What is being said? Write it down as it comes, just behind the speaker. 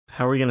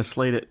How are we going to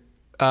slate it?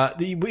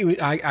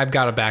 I've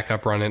got a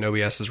backup running.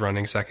 OBS is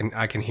running, so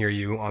I can hear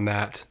you on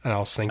that, and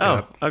I'll sync it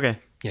up. Okay.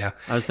 Yeah.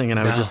 I was thinking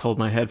I would just hold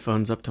my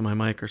headphones up to my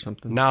mic or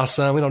something. No,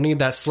 son, we don't need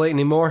that slate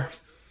anymore.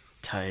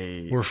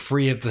 Tight. We're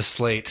free of the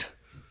slate.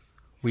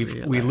 We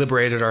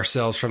liberated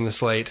ourselves from the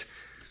slate.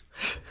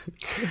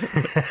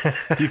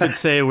 You could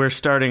say we're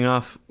starting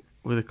off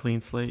with a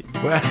clean slate.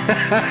 I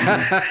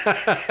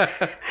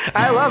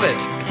love it.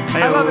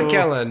 Hi-oh. I love it,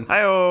 Kellan.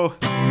 Hi-oh.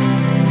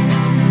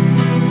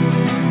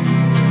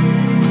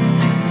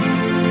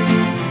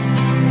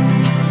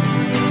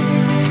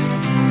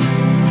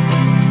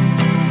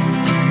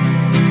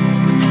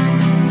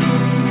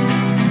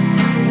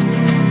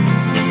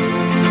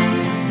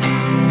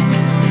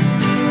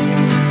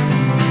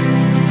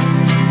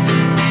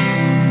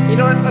 You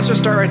know what? Let's just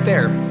start right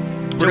there.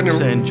 Jokes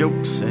and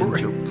jokes.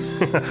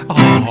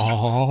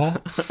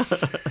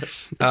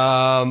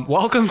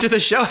 Welcome to the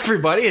show,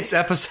 everybody. It's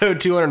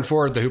episode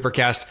 204 of the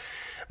HooperCast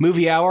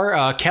Movie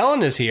Hour.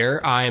 Kellan is here.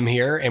 I am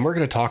here, and we're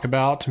going to talk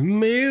about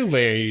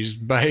movies,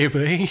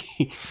 baby.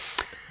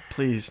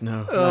 Please,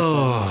 no.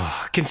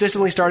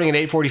 Consistently starting at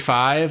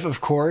 8:45,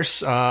 of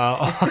course,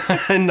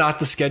 not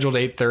the scheduled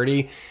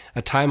 8:30.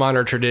 A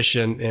time-honored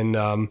tradition in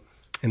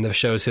the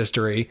show's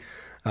history.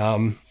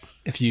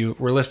 If you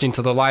were listening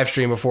to the live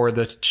stream before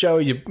the show,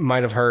 you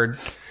might have heard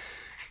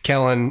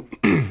Kellan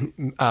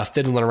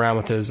fiddling around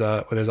with his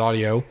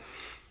audio.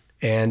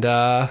 And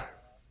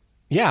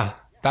yeah,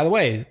 by the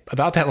way,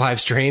 about that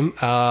live stream,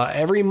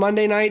 every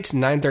Monday night,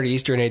 9:30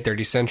 Eastern,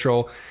 8:30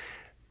 Central,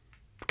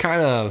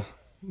 kind of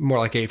more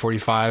like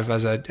 8:45,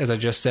 as I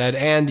just said.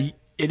 And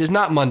it is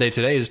not Monday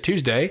today; it is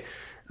Tuesday.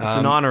 It's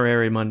an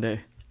honorary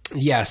Monday.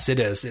 Yes, it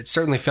is. It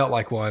certainly felt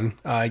like one.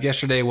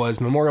 Yesterday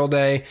was Memorial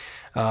Day,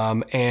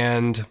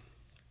 and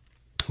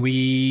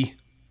we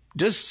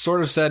just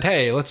sort of said,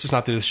 hey, let's just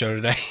not do the show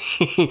today.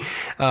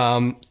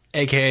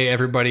 AKA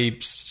everybody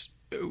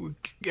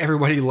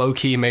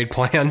low-key made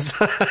plans.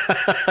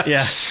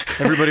 Yeah,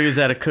 everybody was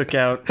at a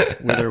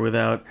cookout with or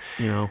without,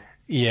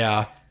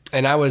 Yeah.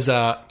 And I was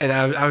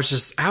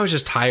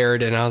just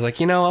tired, and I was like,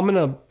 I'm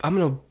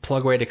gonna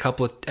plug away at a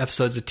couple of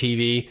episodes of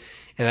TV,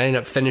 and I ended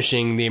up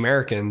finishing The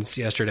Americans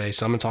yesterday,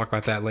 so I'm gonna talk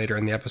about that later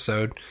in the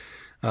episode.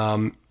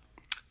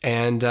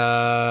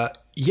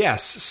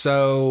 Yes,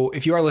 so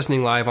if you are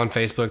listening live on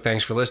Facebook,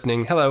 thanks for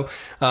listening. Hello.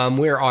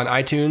 We're on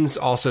iTunes,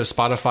 also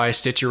Spotify,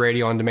 Stitcher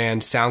Radio On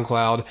Demand,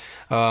 SoundCloud,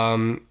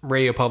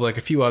 Radio Public,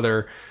 a few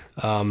other,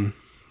 podcast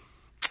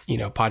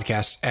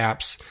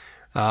apps.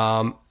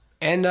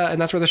 And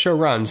that's where the show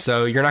runs.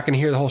 So you're not going to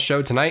hear the whole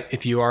show tonight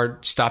if you are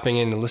stopping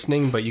in and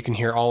listening, but you can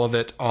hear all of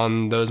it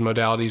on those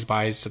modalities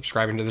by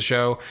subscribing to the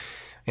show,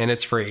 and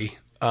it's free.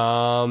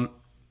 Yeah.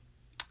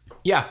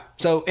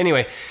 So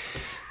anyway,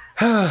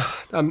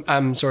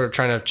 I'm sort of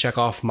trying to check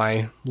off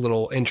my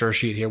little intro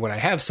sheet here, what I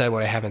have said,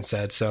 what I haven't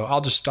said. So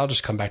I'll just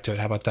come back to it.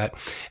 How about that?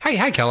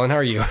 Hi, Kellan. How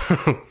are you?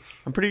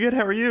 I'm pretty good.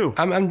 How are you?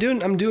 I'm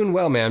doing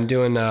well, man. I'm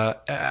doing,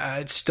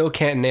 still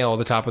can't nail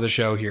the top of the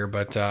show here,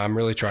 but I'm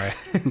really trying.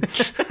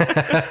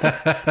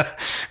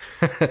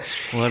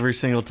 Well, every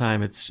single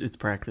time it's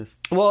practice.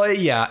 Well,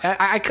 yeah,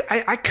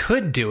 I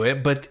could do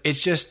it, but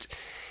it's just,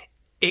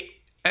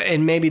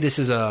 and maybe this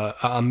is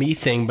a me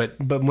thing, but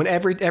when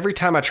every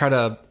time I try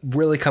to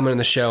really come in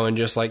the show and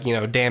just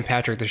Dan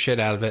Patrick the shit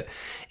out of it,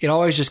 it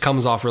always just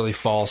comes off really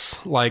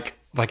false. Like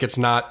it's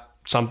not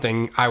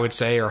something I would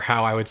say or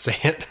how I would say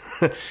it.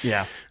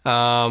 Yeah.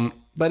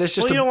 But it's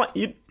just you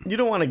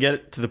don't want to get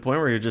it to the point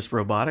where you're just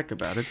robotic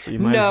about it. So you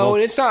might no,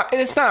 as well. and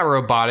it's not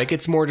robotic.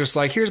 It's more just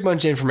like, here's a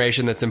bunch of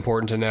information that's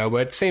important to know,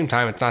 but at the same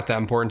time, it's not that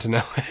important to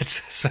know it.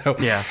 So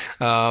yeah.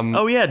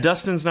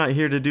 Dustin's not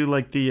here to do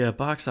like the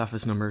box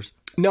office numbers.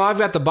 No, I've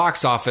got the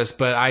box office,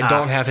 but I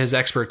don't have his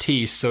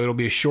expertise, so it'll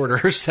be a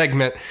shorter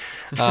segment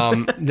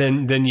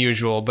than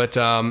usual. But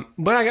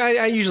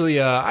I usually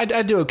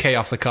I do okay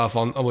off the cuff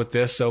with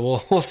this,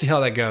 so we'll see how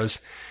that goes.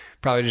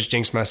 Probably just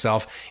jinxed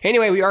myself.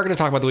 Anyway, we are going to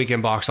talk about the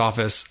weekend box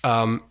office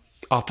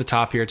off the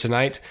top here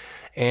tonight,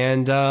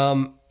 and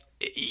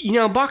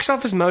Box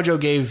Office Mojo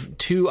gave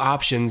two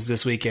options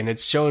this weekend.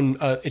 It's showing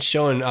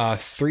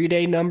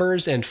 3-day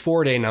numbers and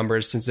 4-day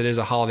numbers since it is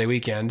a holiday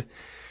weekend.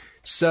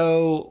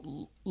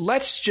 So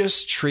let's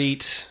just do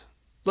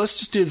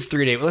the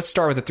 3-day. Let's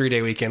start with the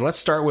 3-day weekend. Let's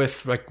start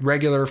with like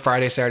regular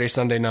Friday, Saturday,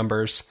 Sunday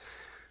numbers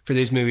for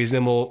these movies.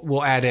 Then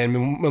we'll add in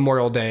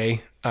Memorial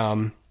Day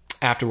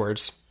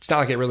afterwards. It's not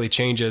like it really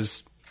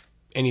changes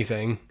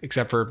anything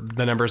except for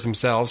the numbers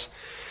themselves.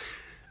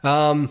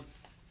 Of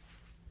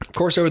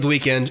course, over the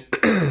weekend,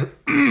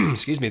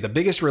 excuse me, the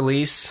biggest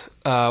release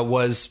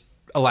was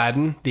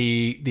Aladdin,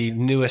 the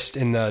newest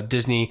in the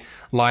Disney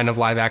line of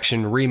live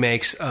action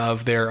remakes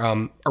of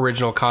their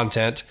original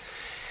content.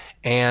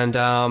 And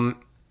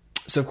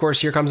so, of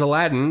course, here comes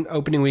Aladdin,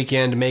 opening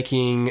weekend,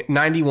 making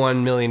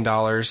 $91 million,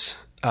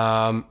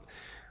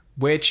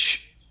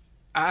 which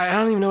I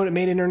don't even know what it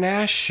made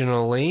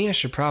internationally. I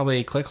should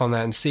probably click on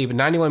that and see. But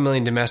 $91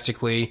 million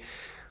domestically,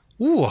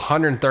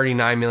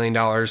 $139 million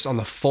on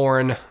the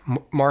foreign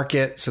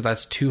market. So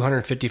that's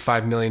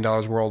 $255 million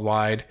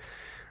worldwide.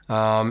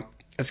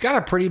 It's got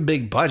a pretty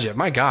big budget.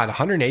 My God,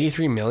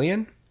 183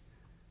 million.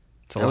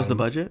 That was the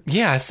budget?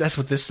 Yes, that's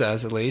what this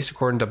says, at least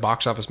according to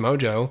Box Office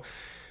Mojo.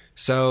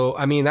 So,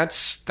 I mean,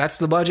 that's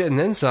the budget and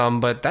then some,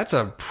 but that's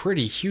a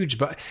pretty huge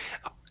budget.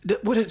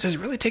 Does it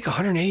really take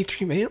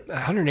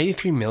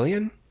 183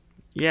 million?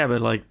 Yeah,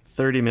 but like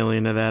 30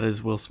 million of that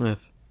is Will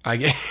Smith.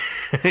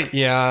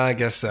 Yeah, I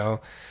guess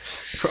so.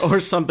 Or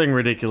something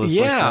ridiculous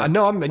like that.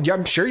 No,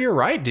 I'm sure you're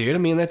right, dude. I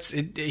mean,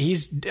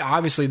 he's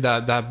obviously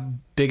the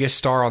biggest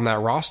star on that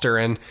roster,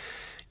 and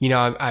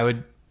I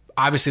would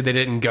obviously they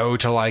didn't go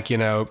to like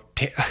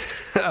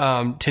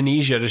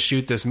Tunisia to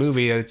shoot this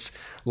movie. It's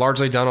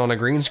largely done on a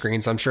green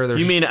screen, so I'm sure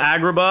there's. You mean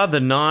Agrabah, the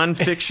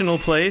non-fictional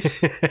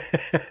place?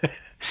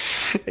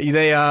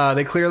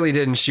 They clearly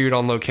didn't shoot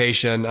on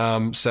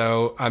location,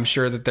 so I'm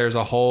sure that there's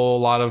a whole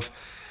lot of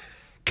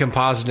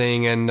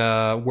compositing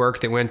and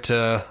work that went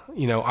to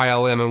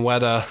ILM and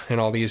Weta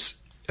and all these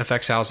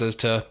effects houses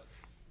to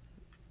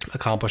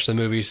accomplish the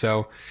movie.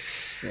 So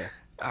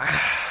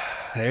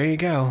there you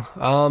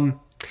go.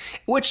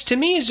 Which to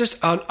me is just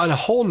a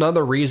whole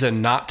nother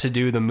reason not to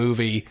do the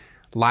movie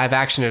live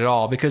action at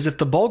all, because if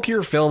the bulk of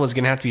your film is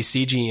going to have to be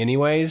CG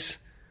anyways,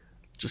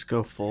 just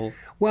go full.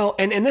 Well,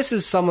 and this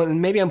is someone,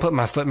 maybe I'm putting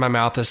my foot in my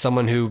mouth as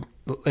someone who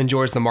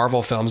enjoys the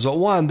Marvel films, but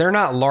one, they're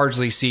not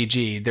largely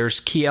CG. There's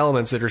key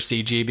elements that are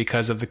CG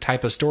because of the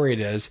type of story it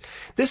is.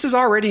 This is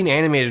already an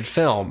animated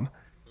film.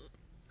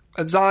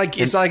 It's not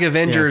like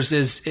Avengers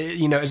is,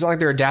 it's not like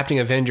they're adapting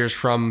Avengers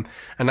from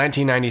a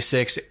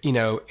 1996,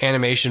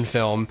 animation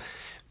film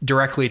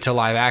directly to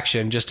live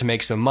action just to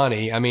make some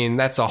money. I mean,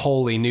 that's a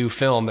wholly new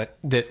film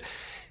that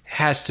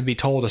has to be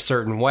told a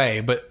certain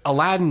way, but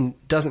Aladdin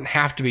doesn't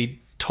have to be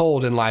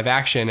told in live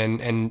action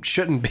and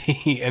shouldn't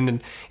be,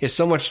 and is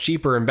so much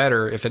cheaper and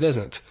better if it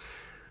isn't.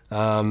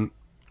 I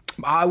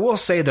will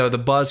say though, the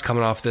buzz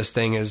coming off this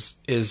thing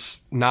is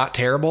not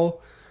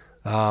terrible.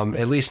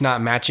 At least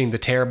not matching the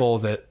terrible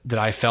that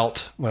I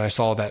felt when I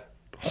saw that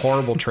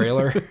horrible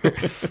trailer.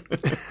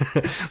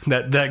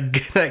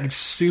 that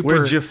super.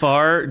 Where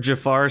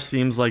Jafar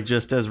seems like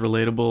just as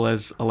relatable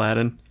as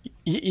Aladdin.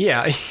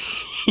 Yeah,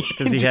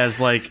 because he has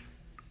like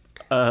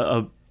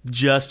a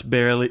just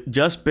barely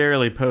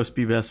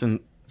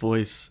post-pubescent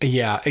voice.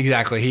 Yeah,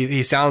 exactly.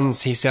 He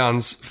sounds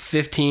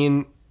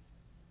 15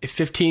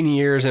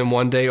 years and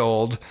 1 day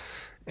old.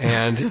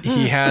 And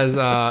he has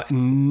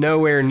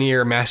nowhere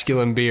near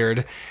masculine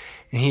beard.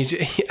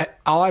 And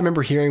all I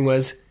remember hearing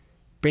was,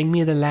 "Bring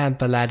me the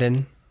lamp,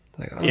 Aladdin."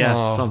 Like,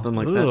 something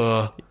like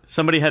that.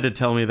 Somebody had to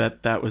tell me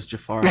that was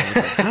Jafar. I was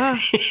like, huh?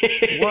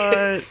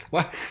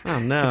 What? Oh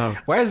no!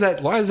 Why is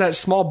that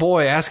small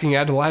boy asking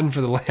Aladdin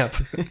for the lamp?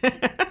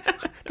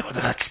 No,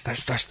 that's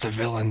the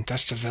villain.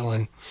 That's the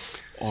villain.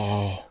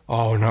 Oh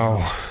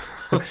no.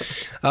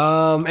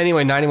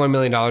 Anyway, $91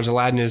 million.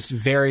 Aladdin is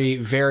very,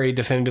 very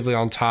definitively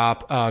on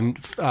top,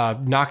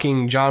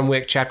 knocking John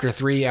Wick Chapter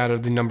 3 out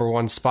of the number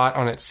one spot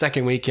on its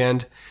second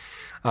weekend.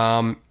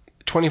 $24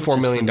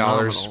 million,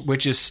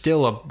 which is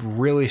still a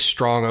really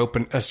strong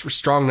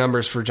strong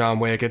numbers for John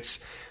Wick.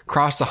 It's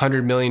crossed the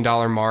 $100 million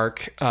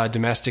mark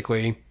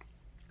domestically.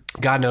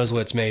 God knows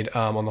what it's made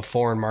on the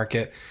foreign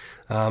market.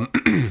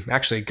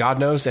 Actually, God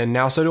knows, and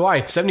now so do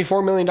I.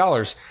 $74 million.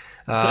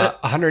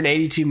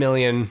 $182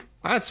 million.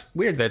 Wow, that's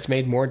weird that it's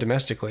made more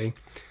domestically.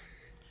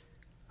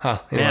 Huh.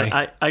 Anyway.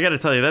 Man, I got to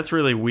tell you, that's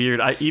really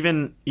weird.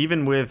 Even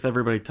with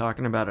everybody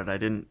talking about it, I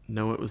didn't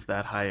know it was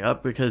that high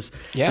up, because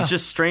it's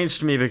just strange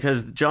to me,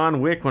 because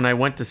John Wick, when I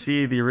went to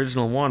see the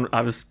original one,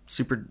 I was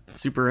super,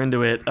 super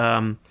into it.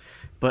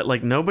 But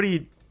like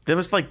nobody, there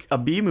was like a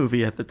B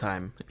movie at the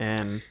time.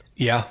 And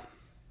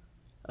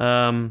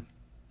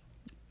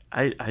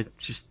I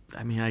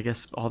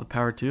guess all the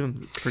power to him.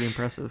 It's pretty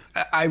impressive.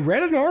 I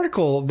read an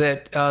article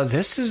that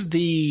this is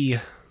the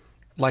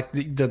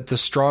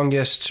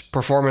strongest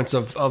performance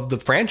of the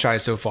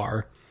franchise so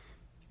far.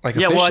 Like,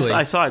 yeah, officially. well,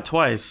 I saw it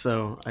twice,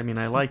 so I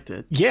liked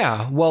it.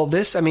 Yeah, well,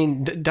 Dustin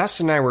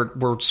and I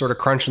were sort of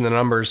crunching the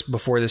numbers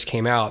before this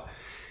came out,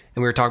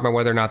 and we were talking about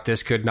whether or not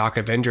this could knock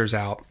Avengers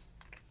out,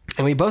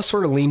 and we both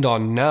sort of leaned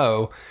on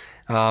no.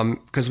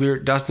 Because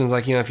Dustin's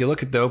like, if you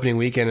look at the opening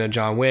weekend of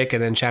John Wick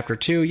and then Chapter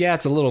 2, yeah,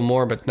 it's a little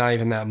more, but not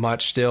even that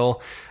much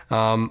still.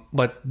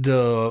 But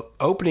the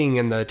opening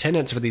and the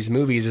attendance for these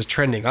movies is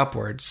trending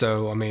upward.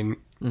 So, I mean,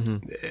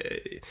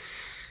 the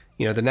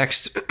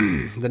next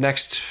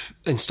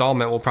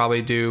installment will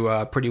probably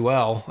do pretty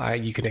well.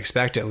 You can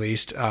expect, at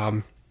least.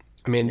 Strong,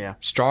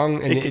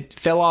 and it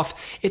fell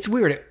off. It's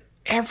weird.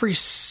 Every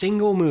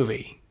single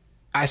movie,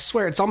 I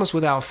swear, it's almost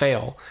without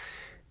fail.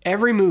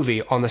 Every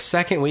movie on the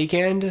second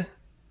weekend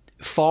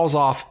falls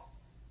off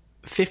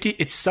 50.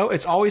 It's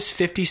always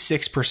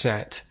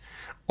 56%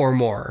 or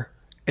more.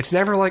 It's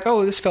never like,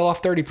 oh, this fell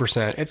off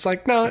 30%. It's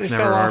like, no, it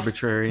fell off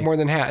arbitrary. More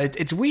than half.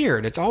 It's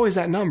weird. It's always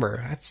that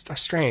number. That's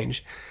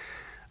strange.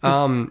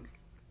 Down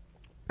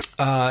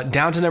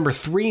to number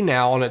 3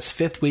 now on its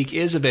fifth week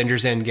is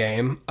Avengers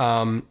Endgame,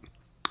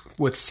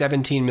 with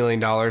 $17 million.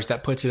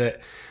 That puts it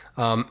at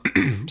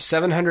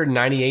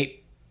 $798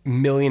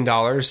 million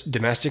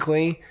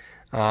domestically.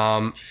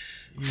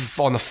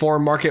 On the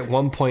foreign market,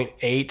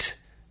 $1.8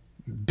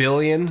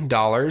 billion.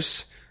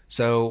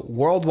 So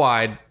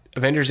worldwide,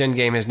 Avengers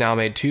Endgame has now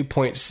made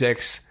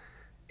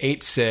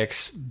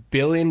 $2.686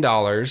 billion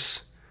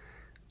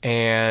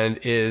and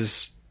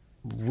is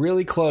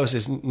really close,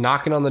 is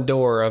knocking on the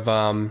door of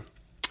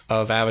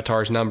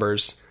Avatar's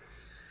numbers,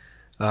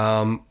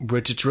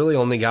 which it's really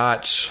only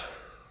got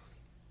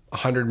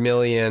 100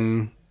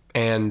 million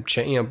and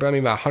probably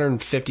about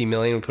 150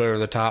 million would put it over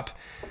the top.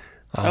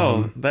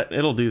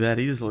 It'll do that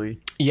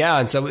easily. Yeah,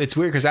 and so it's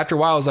weird because after a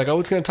while, I was like, "Oh,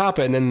 it's going to top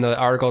it," and then the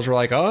articles were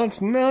like, "Oh,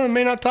 it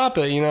may not top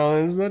it.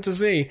 It's not to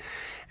see."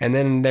 And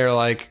then they're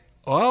like,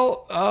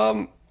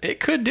 "Well, it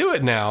could do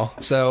it now."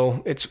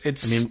 So it's.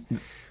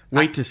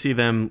 Wait to see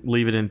them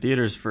leave it in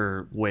theaters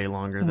for way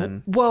longer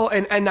than. Well,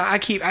 and I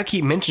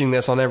keep mentioning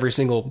this on every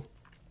single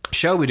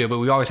show we do, but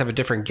we always have a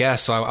different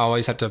guest, so I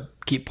always have to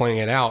keep pointing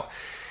it out.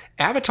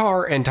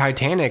 Avatar and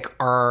Titanic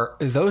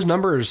those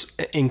numbers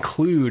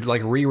include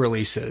like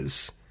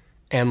re-releases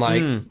and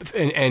like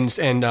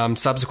and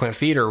subsequent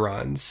theater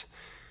runs.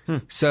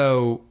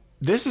 So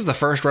this is the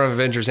first run of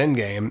Avengers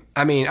Endgame.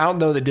 I mean, I don't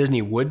know that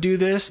Disney would do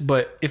this,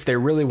 but if they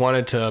really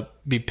wanted to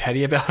be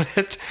petty about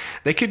it,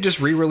 they could just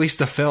re-release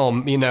the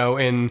film,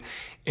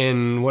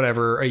 in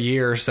whatever, a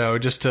year or so,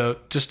 just to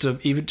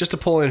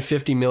pull in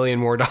 $50 million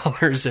more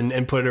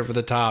and put it over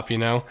the top,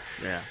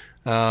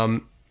 Yeah.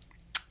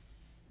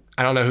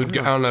 I don't know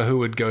who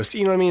would go see.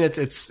 You know what I mean? It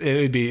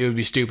would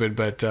be stupid,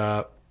 but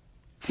but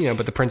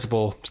the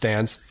principle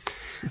stands.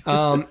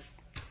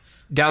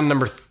 Down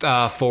number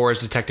 4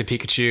 is Detective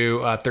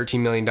Pikachu, $13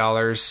 million.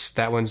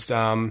 That one's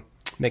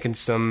making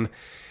some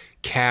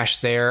cash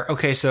there.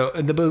 Okay, so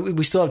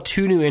we still have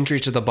 2 new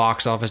entries to the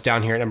box office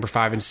down here at number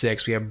 5 and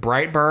 6. We have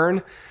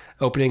Brightburn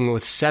opening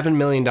with $7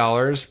 million,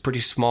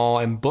 pretty small,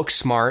 and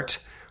Booksmart,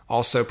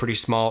 also pretty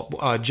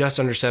small, just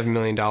under $7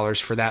 million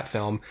for that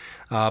film.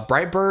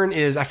 Brightburn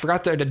is, I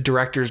forgot the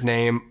director's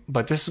name,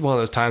 but this is one of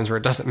those times where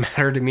it doesn't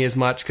matter to me as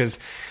much because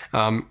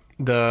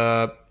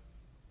the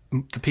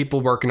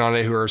people working on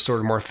it who are sort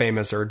of more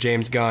famous are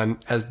James Gunn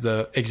as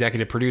the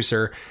executive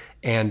producer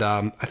and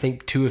I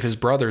think 2 of his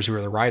brothers who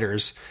are the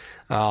writers.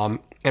 And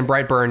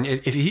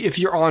Brightburn, if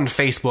you're on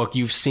Facebook,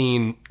 you've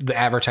seen the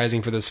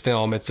advertising for this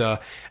film. It's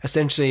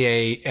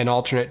essentially an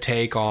alternate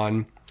take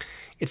on.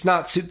 It's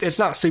not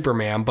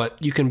Superman, but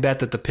you can bet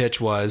that the pitch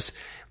was,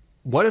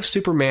 what if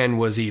Superman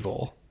was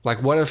evil?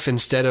 Like, what if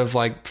instead of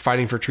like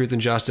fighting for truth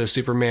and justice,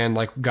 Superman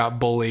like got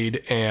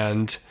bullied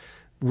and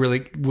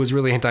was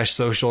really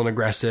antisocial and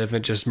aggressive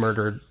and just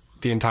murdered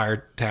the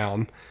entire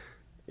town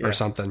or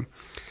something.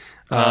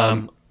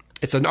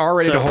 It's an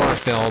R-rated horror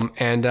film,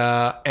 and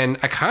I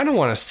kind of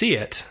want to see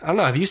it. I don't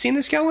know. Have you seen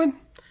this, Kellan?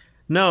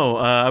 No,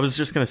 I was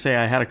just going to say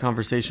I had a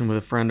conversation with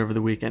a friend over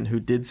the weekend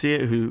who did see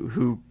it,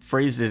 who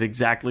phrased it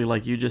exactly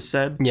like you just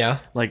said. Yeah.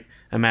 Like,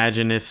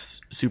 imagine if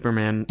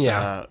Superman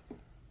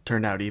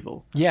turned out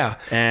evil. Yeah.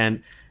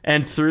 And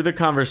through the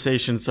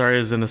conversation, sorry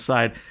as an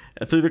aside,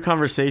 through the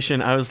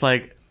conversation, I was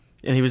like,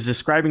 and he was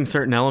describing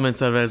certain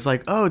elements of it. It's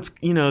like, oh, it's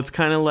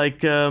kind of like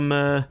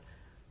Goku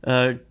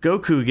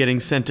getting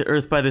sent to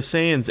Earth by the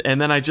Saiyans,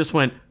 and then I just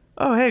went,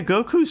 oh, hey,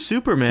 Goku's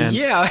Superman.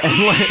 Yeah.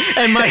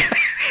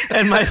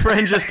 And my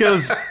friend just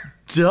goes,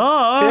 duh.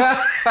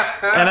 Yeah.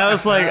 And I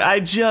was like, I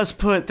just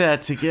put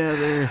that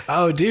together.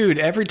 Oh, dude,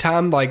 every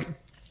time, like,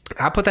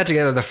 I put that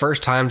together the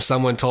first time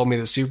someone told me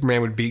that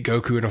Superman would beat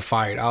Goku in a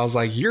fight. I was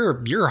like,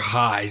 you're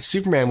high.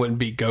 Superman wouldn't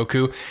beat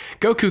Goku.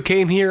 Goku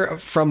came here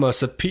from a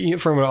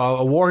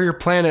warrior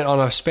planet on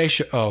a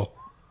spaceship. Oh.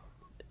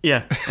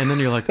 Yeah. And then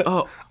you're like,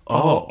 oh,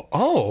 wow.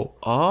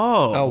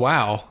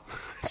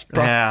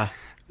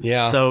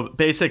 Yeah. So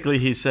basically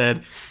he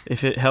said,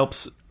 if it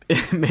helps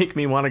make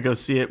me want to go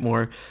see it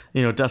more,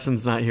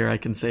 Dustin's not here, I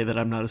can say that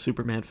I'm not a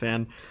Superman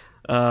fan.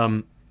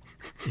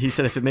 He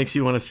said if it makes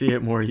you want to see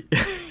it more, you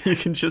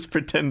can just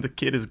pretend the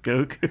kid is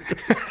Goku.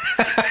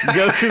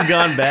 Goku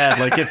gone bad.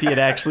 Like if he had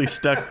actually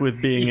stuck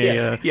with being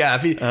a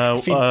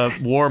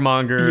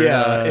warmonger.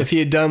 Yeah, if he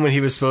had done what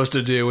he was supposed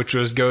to do, which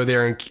was go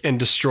there and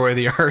destroy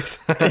the Earth.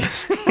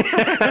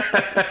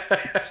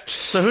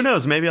 So who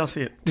knows? Maybe I'll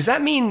see it. Does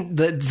that mean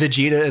that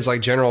Vegeta is like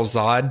General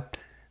Zod?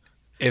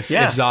 If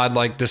Zod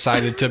like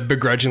decided to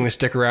begrudgingly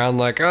stick around,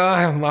 like, oh,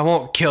 I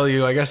won't kill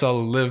you. I guess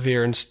I'll live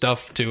here and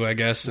stuff too, I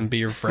guess, and be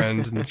your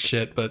friend and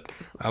shit. But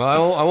I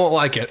won't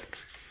like it.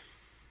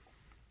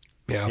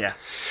 Yeah.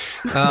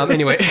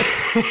 Anyway,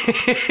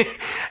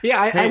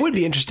 I would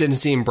be interested in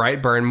seeing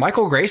Brightburn.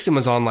 Michael Grayson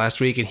was on last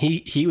week, and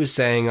he was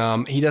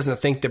saying he doesn't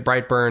think that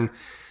Brightburn,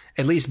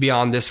 at least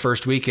beyond this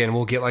first weekend,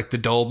 will get like the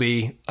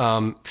Dolby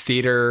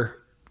theater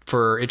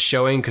for its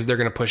showing because they're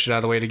going to push it out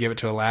of the way to give it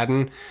to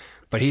Aladdin.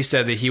 But he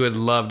said that he would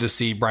love to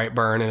see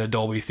Brightburn in a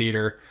Dolby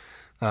theater,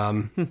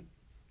 for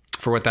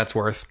what that's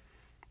worth.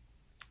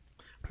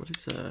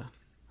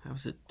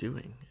 How's it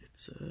doing?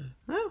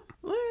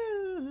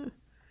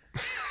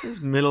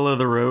 It's middle of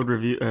the road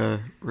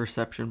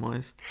reception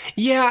wise.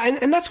 Yeah,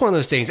 and that's one of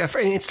those things.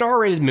 It's an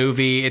R-rated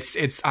movie.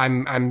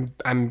 I'm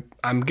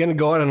gonna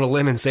go out on a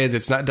limb and say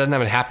that doesn't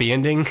have a happy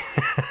ending.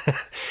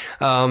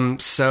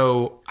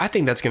 So I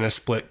think that's going to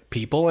split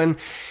people. And,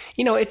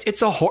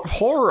 it's a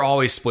horror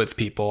always splits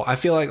people. I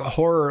feel like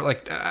horror,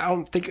 like, I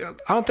don't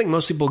think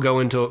most people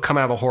come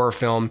out of a horror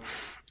film,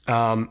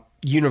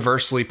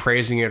 universally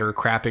praising it or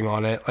crapping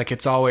on it. Like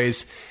there's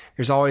always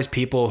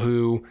people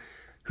who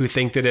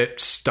think that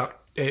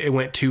it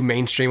went too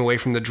mainstream away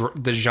from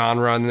the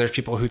genre. And then there's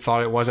people who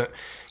thought it wasn't,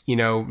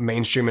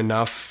 mainstream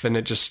enough and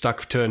it just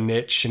stuck to a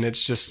niche. And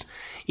it's just,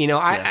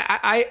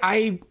 I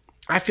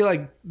feel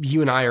like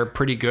you and I are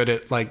pretty good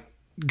at like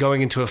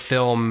going into a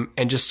film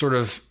and just sort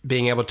of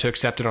being able to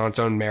accept it on its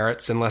own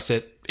merits, unless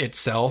it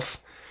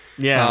itself,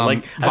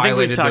 like I think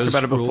we've talked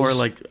about it before. Rules.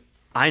 Like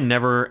I've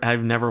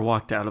never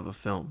walked out of a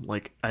film.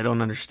 Like I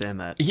don't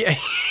understand that. Yeah,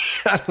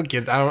 I don't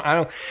get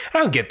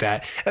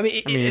that. I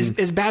mean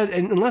it's bad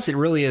unless it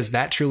really is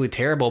that truly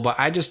terrible. But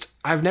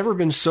I've never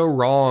been so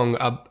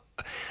wrong.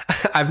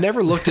 I've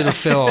never looked at a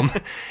film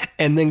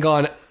and then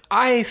gone,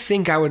 I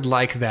think I would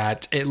like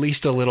that at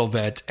least a little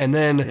bit, and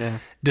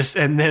then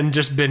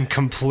just been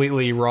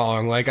completely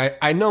wrong. Like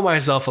I know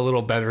myself a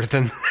little better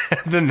than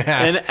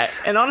that.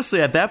 And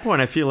honestly, at that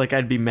point, I feel like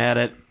I'd be mad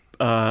at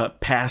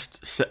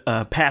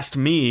past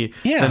me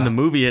than the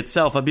movie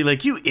itself. I'd be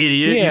like, you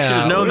idiot! You should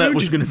have known that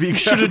was going to be.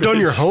 Should have done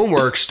your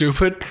homework,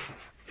 stupid.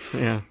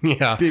 Yeah,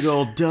 big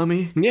old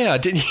dummy. Yeah,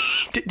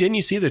 didn't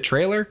you see the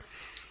trailer?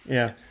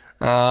 Yeah.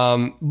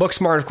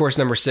 Booksmart, of course,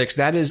 number 6.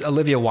 That is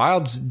Olivia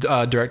Wilde's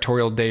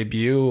directorial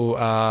debut.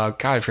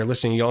 God, if you're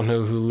listening, you don't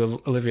know who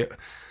Olivia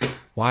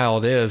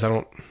Wilde is.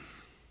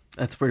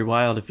 That's pretty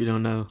wild if you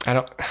don't know. I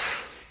don't.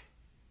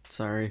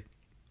 Sorry.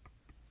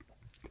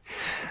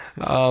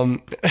 I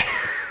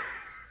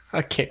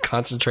can't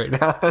concentrate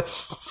now. I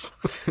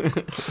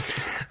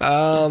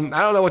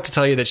don't know what to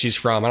tell you that she's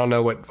from. I don't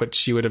know what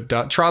she would have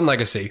done. Tron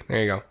Legacy. There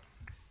you go.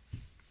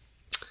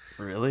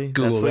 Really?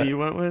 Google That's what that. you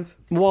went with?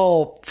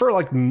 Well, for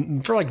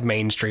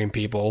mainstream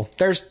people,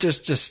 there's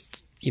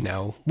just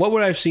what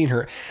would I have seen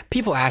her?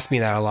 People ask me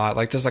that a lot.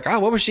 Like, there's like, oh,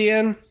 what was she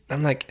in?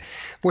 I'm like,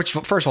 which,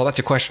 first of all, that's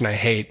a question I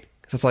hate.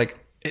 Because it's like,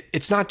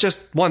 it's not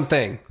just one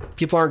thing.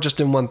 People aren't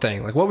just in one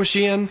thing. Like, what was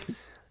she in?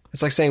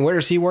 It's like saying, where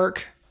does he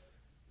work?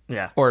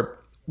 Yeah. Or,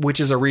 which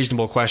is a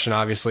reasonable question,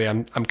 obviously.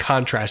 I'm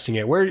contrasting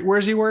it. Where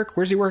does he work?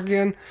 Where's he work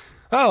again?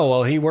 Oh,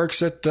 well, he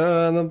works at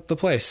the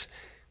place.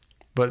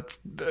 But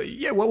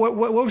yeah, what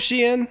was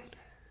she in?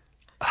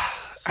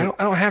 I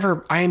don't have her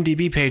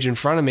IMDb page in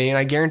front of me, and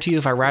I guarantee you,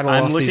 if I rattle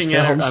off these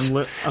films,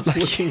 I'm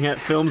looking at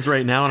films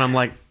right now, and I'm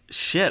like,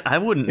 shit, I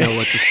wouldn't know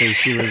what to say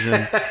she was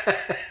in.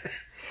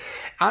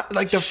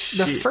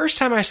 The first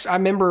time I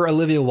remember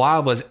Olivia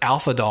Wilde was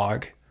Alpha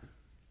Dog.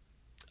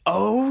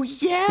 Oh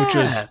yeah, which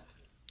was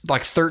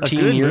like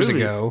 13 years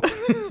ago.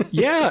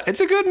 Yeah,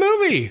 it's a good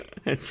movie.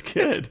 It's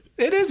good.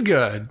 It is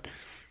good.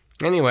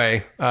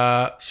 Anyway,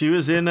 she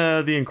was in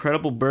The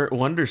Incredible Burt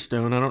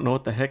Wonderstone. I don't know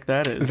what the heck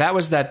that is. That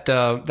was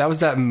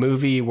that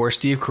movie where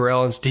Steve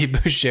Carell and Steve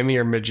Buscemi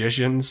are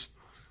magicians.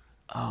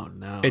 Oh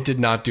no. It did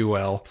not do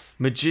well.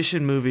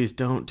 Magician movies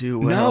don't do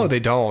well. No, they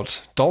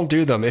don't. Don't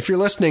do them. If you're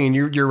listening and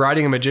you're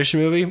writing a magician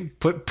movie,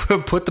 put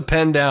the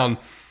pen down.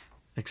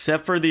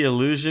 Except for The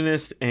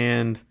Illusionist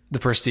and The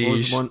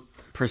Prestige.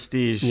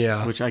 Prestige,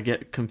 yeah, which I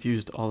get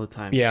confused all the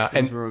time. Yeah,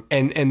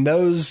 and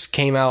those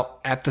came out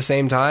at the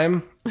same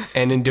time,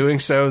 and in doing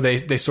so,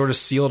 they sort of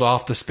sealed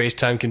off the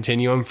space-time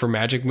continuum for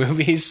magic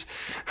movies.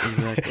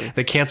 Exactly.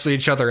 They cancel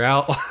each other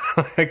out,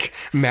 like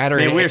matter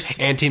and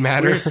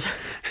antimatter.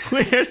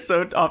 We're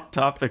so off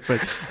topic,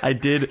 but I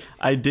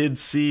did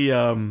see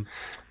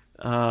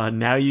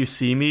Now You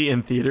See Me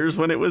in theaters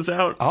when it was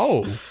out.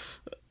 Oh,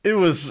 it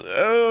was.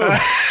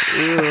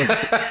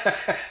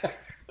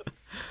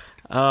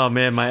 Oh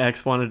man, my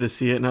ex wanted to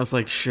see it, and I was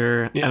like,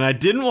 sure. Yeah. And I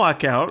didn't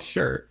walk out,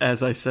 sure,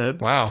 as I said.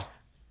 Wow.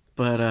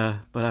 But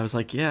I was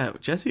like, yeah,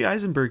 Jesse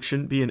Eisenberg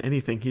shouldn't be in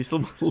anything. He's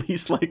the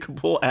least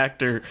likable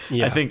actor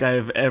I think I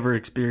have ever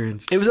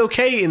experienced. It was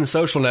okay in The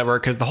Social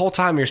Network because the whole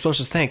time you're supposed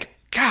to think,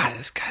 God,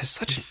 this guy's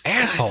such an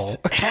asshole.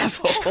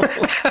 Asshole.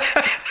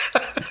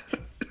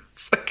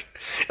 It's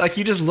like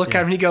you just look at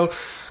him and you go,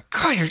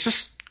 God, you're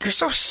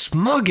so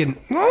smug and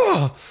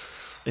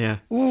yeah.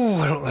 Ooh,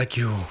 I don't like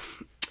you.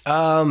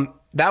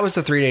 That was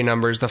the 3-day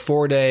numbers. The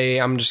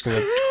 4-day, I'm just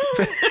going to...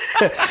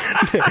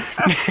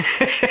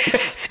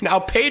 Now,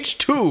 page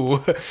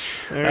 2.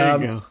 There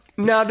you go.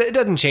 No, it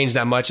doesn't change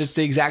that much. It's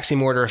the exact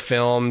same order of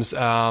films.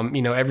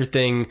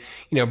 Everything,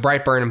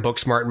 Brightburn and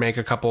Booksmart make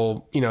a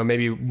couple,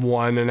 maybe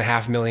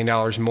 $1.5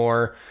 million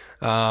more,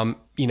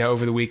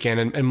 over the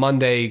weekend. And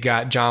Monday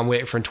got John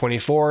Wick from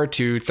 24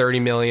 to 30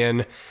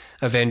 million.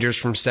 Avengers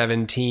from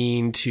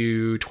 17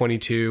 to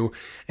 22.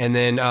 And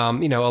then,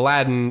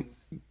 Aladdin...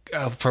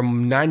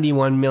 from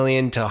 91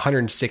 million to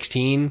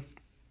 116.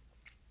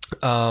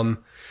 So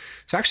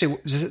actually,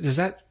 does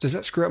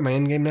that screw up my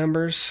Endgame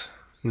numbers?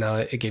 No,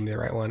 it gave me the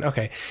right one.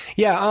 Okay.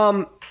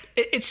 Yeah.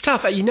 It's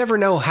tough. You never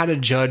know how to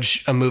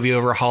judge a movie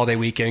over a holiday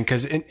weekend.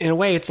 Cause in a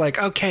way it's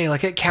like, okay,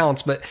 like it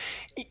counts, but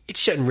it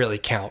shouldn't really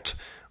count,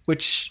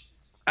 which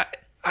I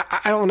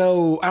don't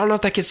know. I don't know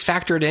if that gets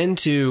factored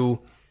into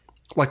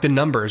like the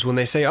numbers when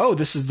they say, "Oh,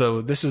 this is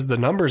the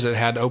numbers that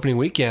had opening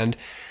weekend."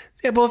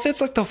 Yeah, well, if it's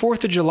like the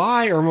 4th of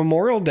July or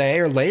Memorial Day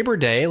or Labor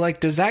Day,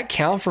 like, does that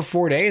count for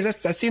 4 days?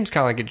 That seems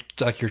kind of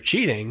like you're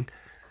cheating.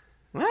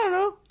 I don't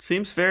know.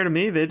 Seems fair to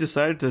me. They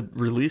decided to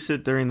release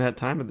it during that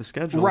time of the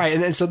schedule. Right.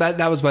 And so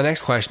that was my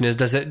next question is,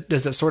 does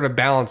it sort of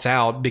balance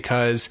out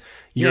because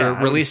you're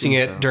releasing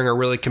it during a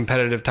really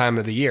competitive time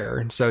of the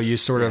year? So you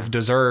sort of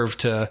deserve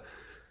to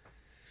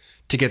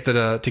get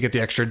the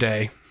extra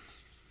day.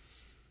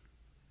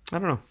 I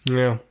don't know.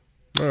 Yeah.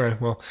 All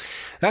right. Well,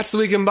 that's the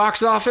weekend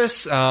box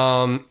office.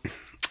 I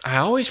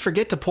always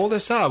forget to pull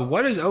this up.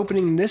 What is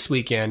opening this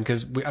weekend?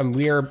 Because we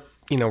are,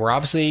 we're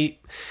obviously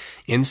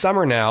in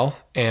summer now,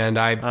 and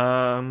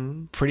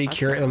I'm pretty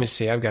curious. Let me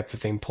see. I've got the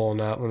thing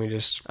pulling up. Let me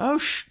just. I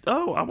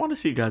want to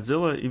see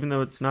Godzilla, even though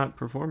it's not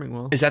performing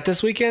well. Is that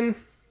this weekend?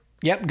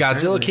 Yep. Godzilla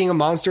Apparently. King of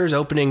Monsters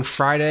opening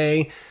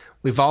Friday.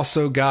 We've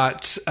also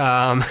got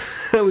a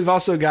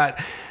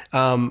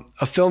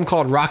film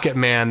called Rocket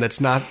Man.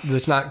 That's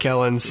not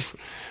Kellan's.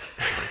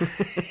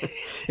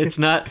 It is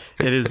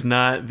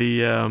not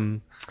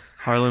the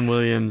Harlan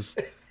Williams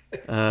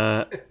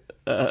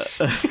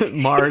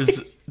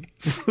Mars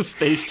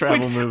space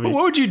travel movie.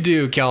 What would you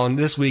do, Kellan,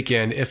 this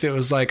weekend if it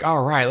was like,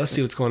 all right, let's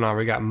see what's going on.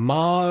 We got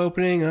Ma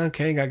opening.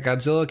 Okay, got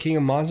Godzilla King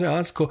of Monsters. Oh,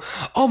 that's cool.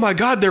 Oh my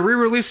God, they're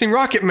re-releasing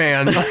Rocket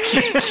Man.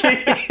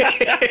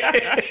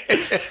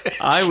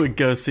 I would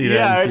go see that.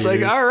 Yeah, it's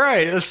like, all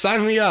right,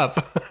 sign me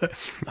up.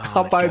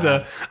 I'll buy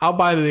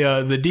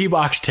the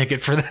D-Box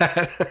ticket for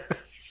that.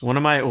 One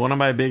of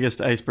my biggest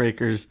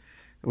icebreakers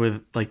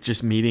with like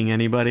just meeting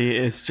anybody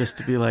is just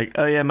to be like,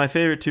 oh yeah, my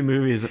favorite 2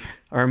 movies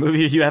are a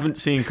movie you haven't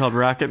seen called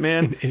Rocket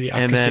Man,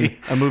 and then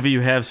a movie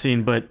you have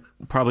seen but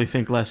probably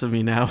think less of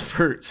me now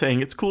for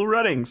saying it's Cool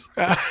Runnings.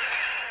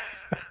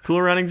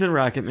 Cool Runnings and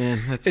Rocket Man.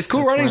 Is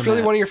Cool Runnings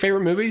really one of your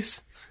favorite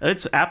movies?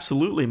 It's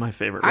absolutely my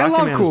favorite. I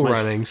love Cool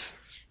Runnings.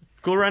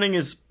 Cool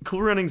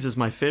Runnings is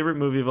my favorite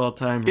movie of all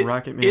time.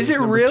 Rocket Man is it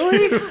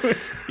really? 2.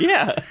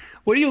 Yeah.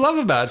 What do you love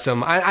about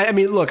some? I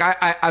mean, look,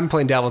 I'm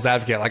playing devil's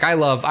advocate. Like I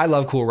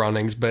love Cool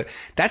Runnings, but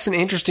that's an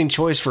interesting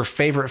choice for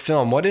favorite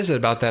film. What is it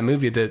about that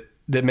movie that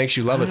makes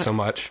you love it so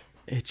much?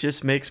 It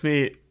just makes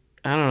me,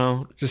 I don't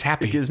know, just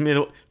happy. It gives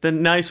me the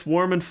nice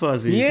warm and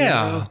fuzzies.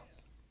 Yeah,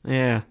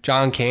 yeah.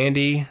 John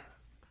Candy.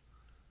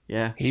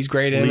 Yeah, he's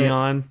great in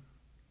Leon.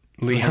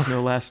 He has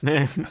no last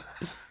name.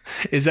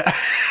 Is that?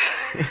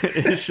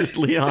 It's just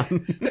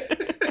Leon.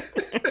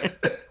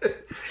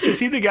 Is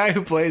he the guy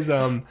who plays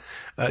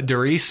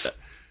Doris?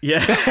 Yeah.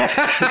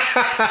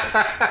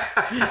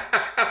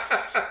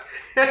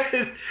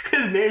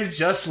 his name's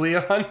just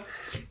Leon.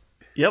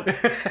 Yep.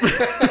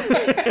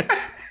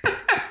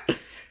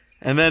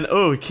 And then,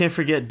 we can't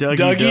forget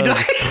Dougie Doug.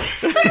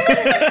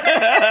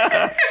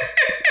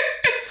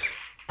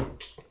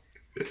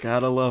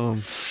 Gotta love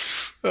him.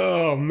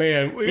 Oh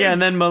man. Yeah,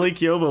 and then Malik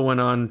Yoba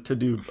went on to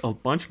do a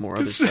bunch more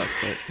other stuff.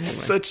 But anyway.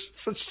 Such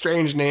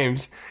strange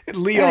names.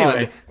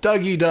 Leon,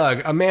 Dougie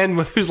Doug, a man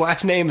whose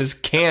last name is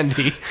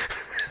Candy.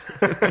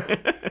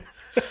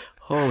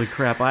 Holy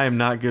crap! I am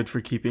not good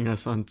for keeping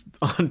us on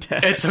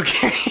task. It's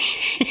okay.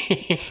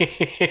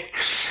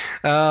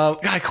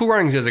 God, Cool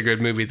Runnings is a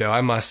good movie, though.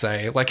 I must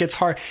say, like, it's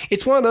hard.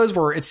 It's one of those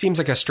where it seems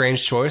like a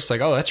strange choice.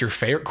 Like, oh, that's your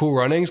favorite Cool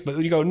Runnings, but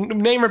you go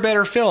name a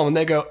better film, and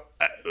they go,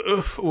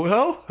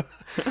 well.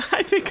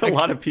 I think a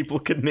lot of people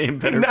could name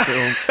better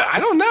films. I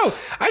don't know.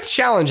 I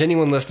challenge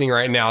anyone listening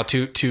right now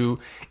to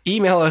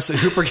email us at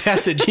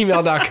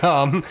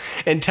hoopercast@gmail.com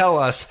and tell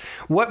us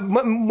what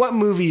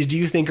movies do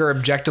you think are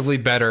objectively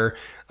better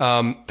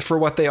for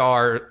what they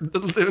are,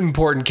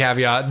 important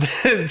caveat,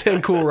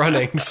 than Cool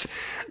Runnings.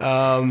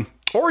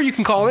 Or you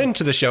can call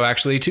into the show,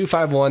 actually,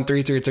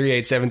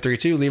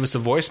 251-333-8732. Leave us a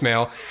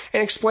voicemail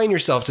and explain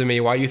yourself to me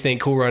why you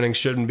think Cool Runnings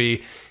shouldn't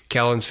be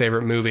Kellan's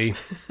favorite movie.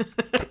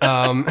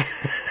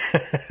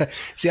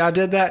 See how I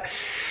did that?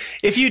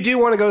 If you do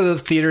want to go to the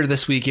theater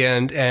this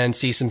weekend and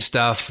see some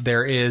stuff,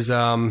 there is,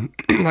 like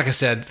I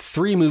said,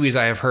 3 movies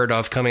I have heard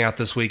of coming out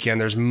this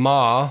weekend. There's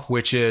Ma,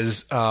 which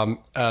is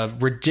a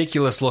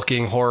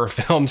ridiculous-looking horror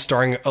film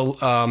starring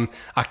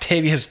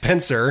Octavia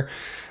Spencer.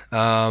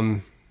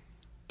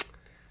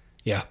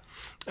 Yeah.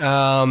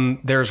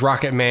 There's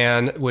Rocket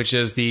Man, which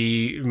is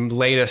the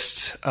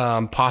latest,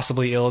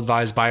 possibly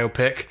ill-advised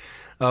biopic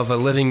of a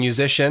living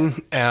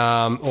musician,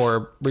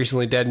 or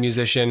recently dead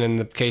musician in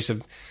the case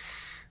of,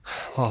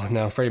 oh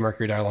no, Freddie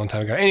Mercury died a long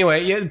time ago.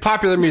 Anyway, yeah,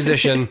 popular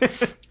musician.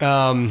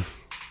 I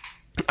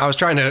was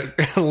trying to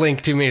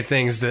link too many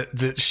things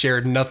that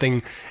shared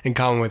nothing in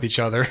common with each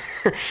other.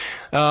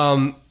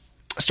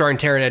 Starring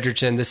Taron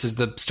Egerton. This is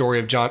the story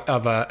of John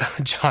Elton.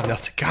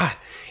 God,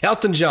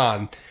 Elton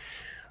John.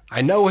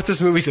 I know what this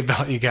movie's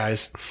about, you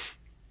guys.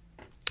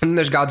 And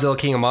there's Godzilla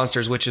King of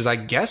Monsters, which is, I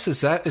guess,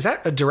 is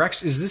that a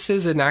direct? This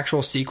is an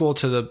actual sequel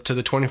to the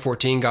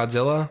 2014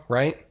 Godzilla,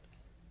 right?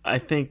 I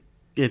think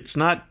it's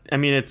not. I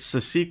mean, it's a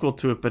sequel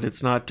to it, but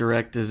it's not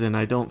direct. As in,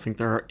 I don't think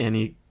there are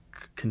any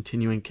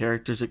continuing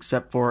characters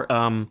except for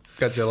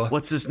Godzilla.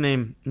 What's his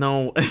name?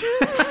 No.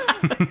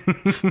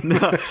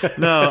 No.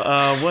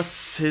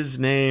 What's his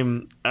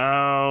name?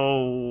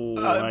 Ken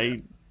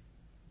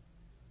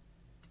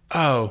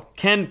Watanabe.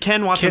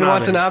 Ken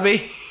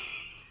Watanabe.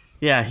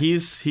 Yeah,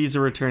 he's a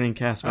returning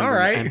cast member. All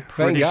right, I'm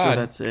pretty sure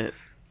that's it.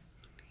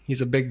 He's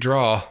a big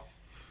draw.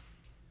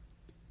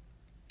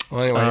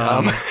 Well, anyway,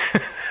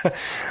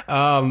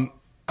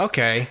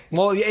 okay.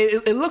 Well,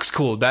 it looks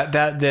cool.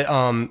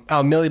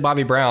 That Millie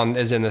Bobby Brown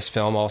is in this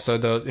film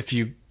also.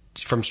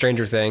 From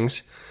Stranger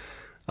Things,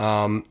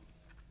 and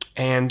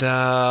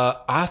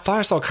I thought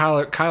I saw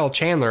Kyle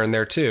Chandler in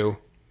there too.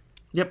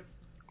 Yep,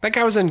 that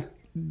guy was in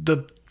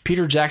the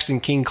Peter Jackson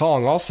King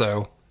Kong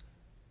also.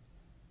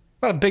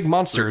 A lot of big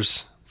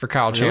monsters for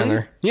Kyle Chandler.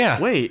 Really? Yeah.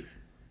 Wait.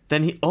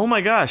 Then oh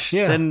my gosh.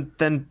 Yeah.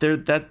 Then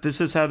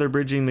this is how they're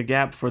bridging the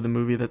gap for the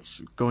movie that's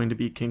going to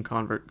be King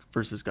Kong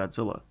versus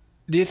Godzilla.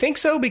 Do you think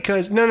so?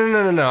 Because no.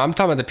 I'm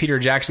talking about the Peter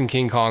Jackson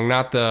King Kong,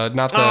 not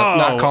Kong.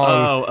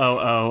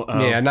 Oh.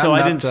 Yeah. So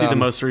I didn't see the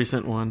most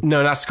recent one.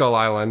 No, not Skull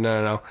Island.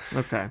 No.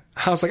 Okay.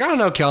 I was like, I don't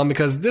know, Kellan,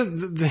 because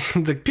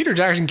the Peter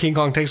Jackson King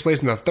Kong takes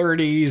place in the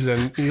 30s,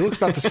 and he looks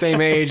about the same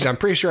age. I'm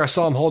pretty sure I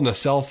saw him holding a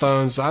cell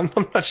phone, so I'm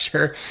not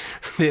sure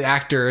the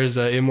actor is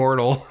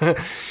immortal.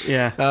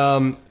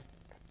 Yeah.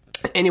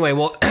 Anyway,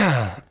 well,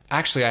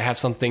 actually, I have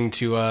something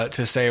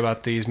to say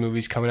about these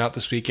movies coming out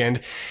this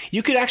weekend.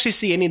 You could actually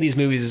see any of these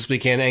movies this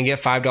weekend and get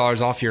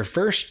 $5 off your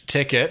first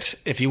ticket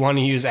if you want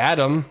to use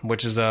Atom,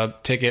 which is a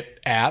ticket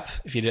app,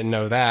 if you didn't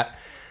know that.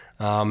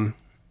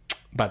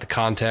 About the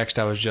context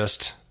I was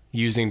just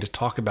using to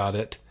talk about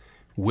it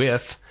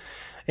with.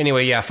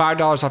 Anyway, yeah,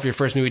 $5 off your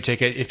first movie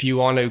ticket. If you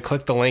want to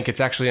click the link, it's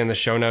actually in the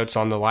show notes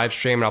on the live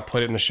stream, and I'll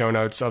put it in the show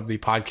notes of the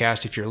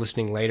podcast if you're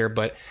listening later.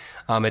 But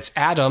it's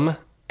Atom,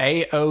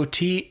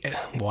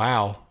 AOT.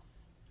 Wow.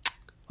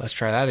 Let's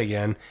try that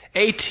again.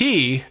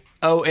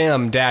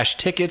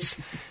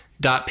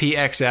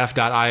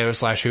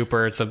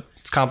 atom-tickets.pxf.io/Hooper. It's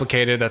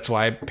complicated. That's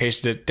why I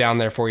pasted it down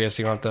there for you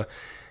so you don't have to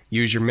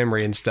use your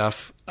memory and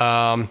stuff.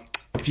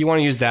 If you want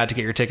to use that to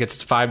get your tickets,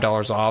 it's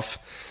 $5 off.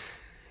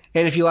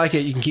 And if you like it,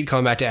 you can keep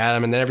coming back to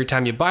Atom. And then every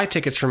time you buy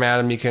tickets from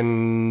Atom, you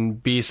can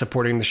be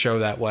supporting the show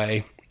that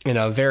way in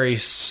a very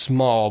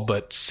small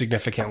but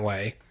significant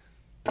way.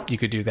 You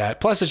could do that.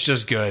 Plus, it's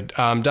just good.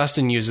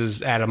 Dustin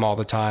uses Atom all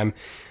the time.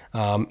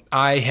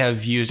 I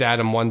have used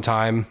Atom one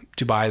time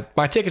to buy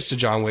my tickets to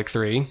John Wick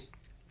 3,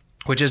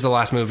 which is the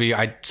last movie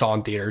I saw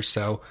in theaters.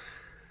 So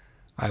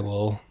I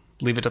will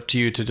leave it up to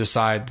you to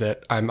decide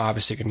that I'm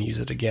obviously going to use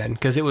it again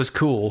because it was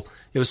cool.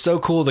 It was so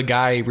cool. The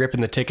guy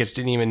ripping the tickets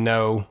didn't even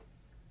know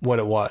what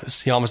it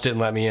was. He almost didn't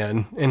let me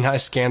in. And I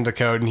scanned the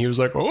code and he was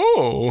like,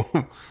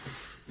 oh,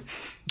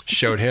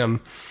 showed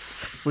him.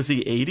 Was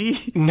he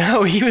 80?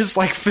 No, he was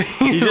like...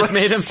 You just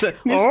made him say,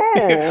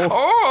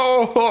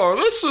 oh,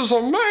 this is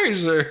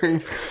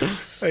amazing.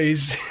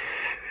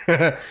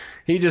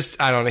 He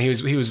just, I don't know.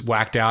 He was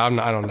whacked out.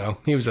 I don't know.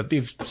 He was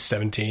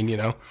 17, you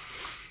know.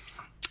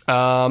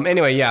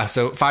 Anyway, yeah.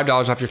 So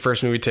 $5 off your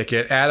first movie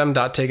ticket.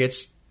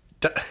 Atom-tickets.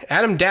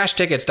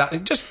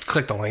 Just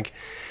click the link.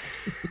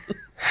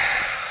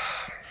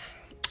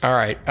 All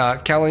right.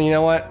 Kellan, you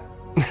know what?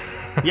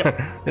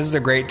 Yep. This is a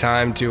great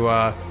time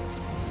to...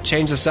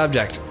 change the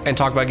subject and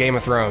talk about Game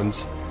of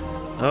Thrones.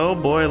 Oh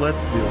boy,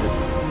 let's do it.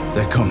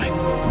 They're coming.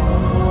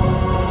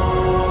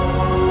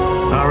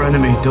 Our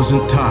enemy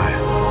doesn't tire.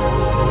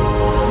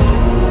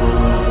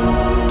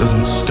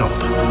 Doesn't stop.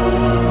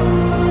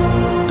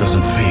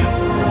 Doesn't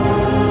feel.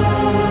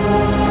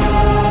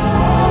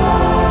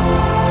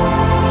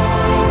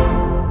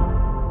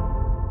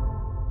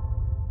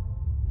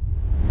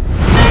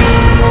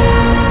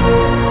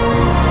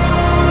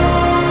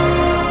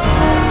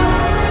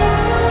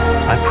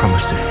 I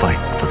promise to fight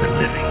for the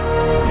living.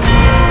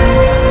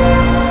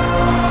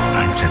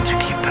 I intend to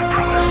keep that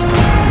promise.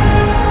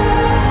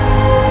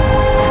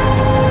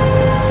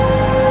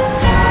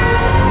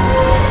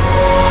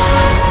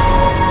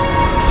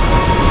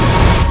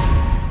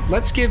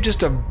 Let's give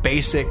just a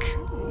basic,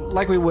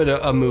 like we would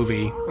a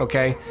movie,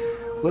 okay?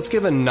 Let's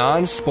give a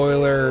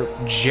non-spoiler,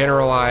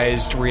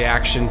 generalized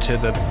reaction to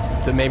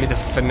the maybe the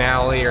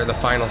finale or the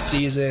final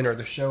season or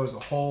the show as a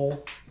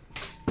whole.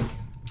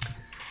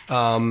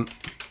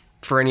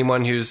 For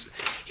anyone who's...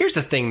 Here's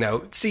the thing,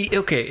 though. See,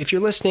 okay, if you're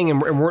listening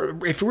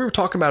and if we were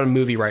talking about a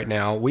movie right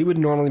now, we would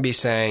normally be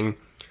saying,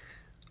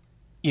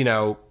 you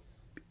know,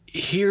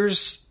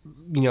 here's,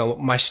 you know,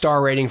 my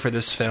star rating for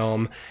this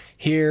film.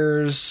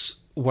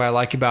 Here's what I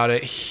like about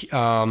it. You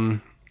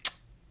know,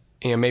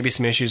 maybe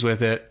some issues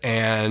with it.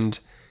 And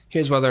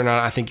here's whether or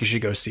not I think you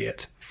should go see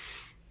it.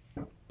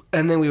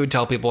 And then we would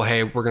tell people,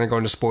 hey, we're going to go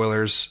into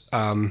spoilers,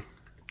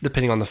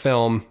 depending on the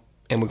film,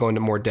 and we'll go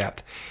into more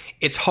depth.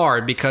 It's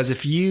hard because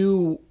if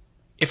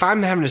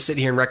I'm having to sit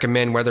here and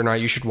recommend whether or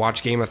not you should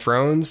watch Game of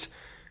Thrones,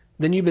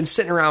 then you've been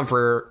sitting around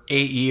for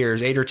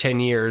 8 or 10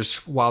 years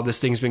while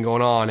this thing's been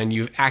going on and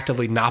you've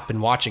actively not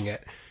been watching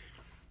it.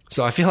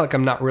 So I feel like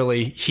I'm not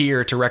really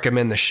here to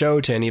recommend the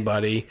show to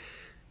anybody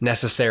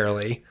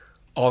necessarily,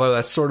 although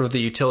that's sort of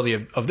the utility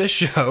of this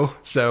show.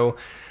 So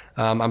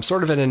I'm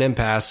sort of at an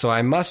impasse, so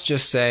I must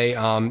just say,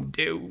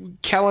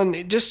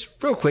 Kellan,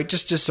 just real quick,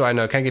 just so I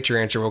know, can I get your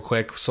answer real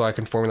quick so I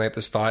can formulate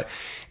this thought?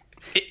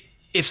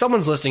 If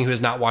someone's listening who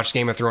has not watched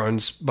Game of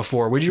Thrones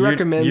before, would you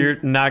recommend... You're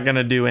not going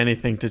to do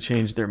anything to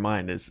change their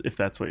mind, if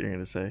that's what you're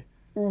going to say.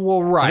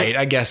 Well, right.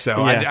 I guess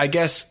so. Yeah. I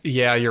guess,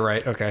 yeah, you're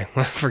right. Okay.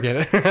 Forget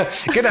it.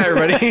 Good night,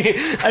 everybody.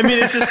 I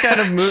mean, it's just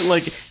kind of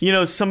like,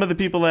 some of the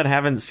people that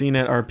haven't seen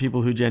it are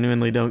people who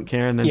genuinely don't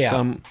care. And then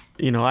some,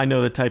 I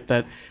know the type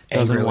that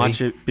doesn't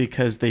watch it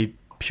because they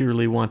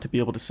purely want to be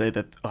able to say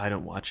that, I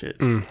don't watch it.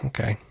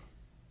 Okay.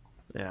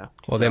 Yeah.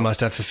 Well, they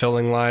must have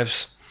fulfilling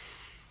lives.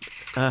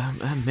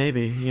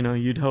 Maybe,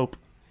 you'd hope.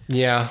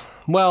 Yeah.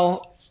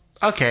 Well,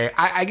 okay.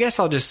 I guess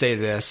I'll just say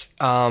this.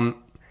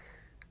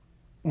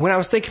 When I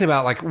was thinking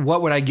about like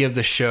what would I give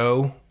the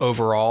show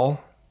overall,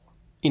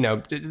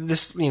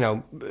 this,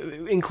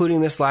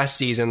 including this last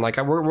season, like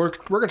we're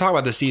gonna talk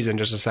about the season in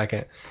just a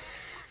second,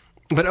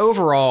 but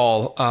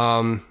overall,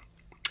 on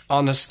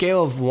a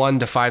scale of 1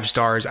 to 5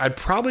 stars, I'd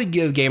probably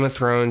give Game of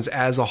Thrones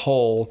as a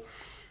whole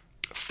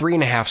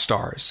 3.5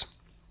 stars.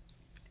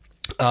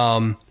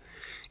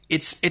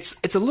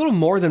 It's a little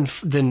more than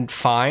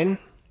fine,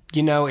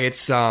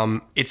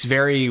 it's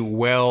very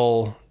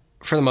well.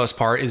 For the most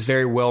part, is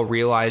very well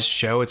realized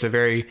show. It's a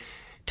very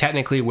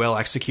technically well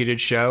executed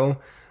show.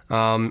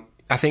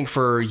 I think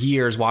for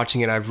years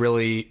watching it, I've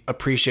really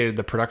appreciated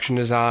the production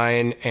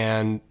design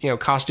and,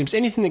 costumes,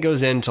 anything that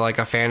goes into like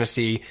a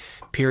fantasy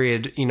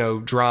period,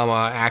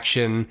 drama,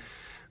 action,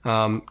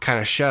 kind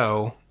of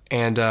show.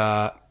 And,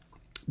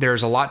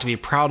 there's a lot to be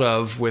proud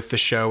of with the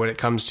show when it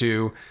comes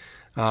to,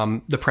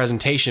 the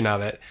presentation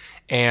of it.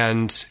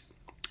 And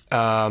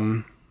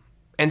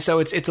so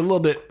it's a little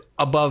bit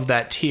above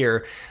that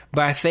tier.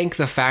 But I think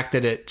the fact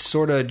that it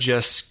sort of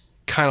just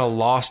kind of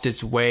lost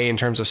its way in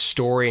terms of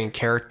story and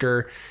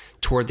character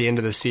toward the end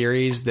of the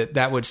series,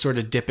 that would sort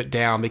of dip it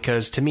down,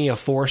 because to me a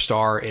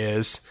 4-star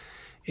is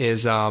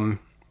I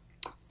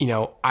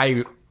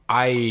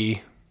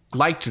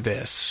liked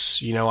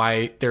this,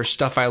 there's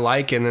stuff I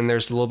like, and then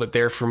there's a little bit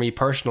there for me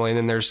personally, and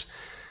then there's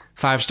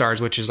 5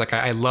 stars, which is like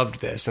I loved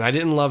this, and I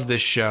didn't love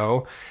this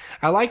show.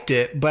 I liked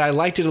it, but I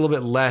liked it a little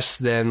bit less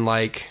than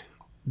like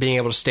being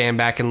able to stand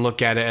back and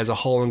look at it as a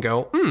whole and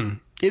go,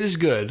 it is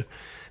good.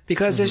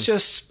 Because it's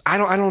just, I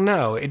don't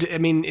know.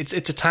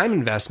 It's a time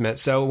investment.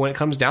 So when it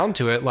comes down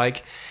to it,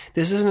 like,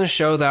 this isn't a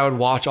show that I would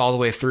watch all the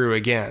way through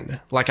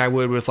again, like I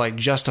would with like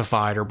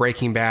Justified or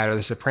Breaking Bad or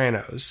The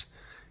Sopranos.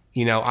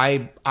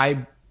 I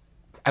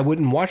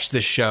wouldn't watch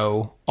this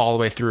show all the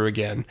way through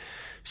again.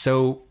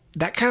 So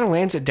that kind of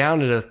lands it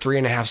down at a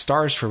 3.5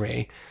 stars for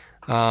me.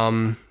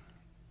 I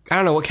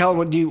don't know.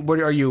 Kellan, what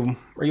are you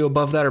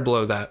above that or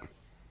below that?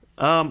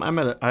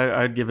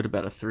 I'd give it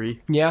about a 3.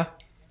 Yeah?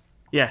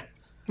 Yeah.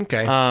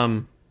 Okay.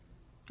 I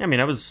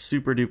was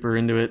super duper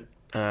into it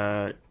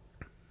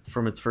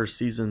from its first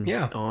season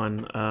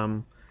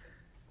on.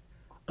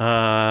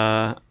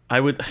 I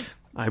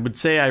would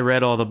say I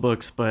read all the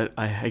books, but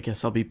I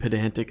guess I'll be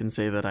pedantic and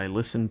say that I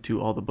listened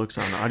to all the books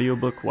on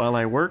audiobook while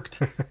I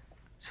worked,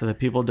 so that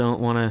people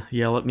don't want to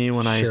yell at me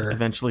when I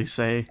eventually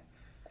say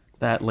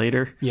that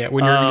later. Yeah,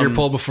 when you're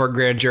pulled before a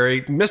grand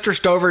jury, Mr.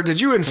 Stover,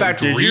 did you in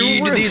fact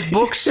read these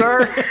books,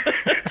 sir?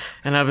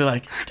 And I'll be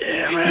like,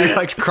 damn it. You're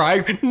like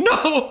crying,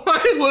 no,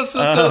 I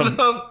listened to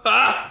them.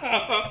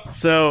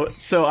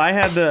 So I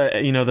had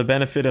the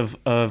benefit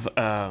of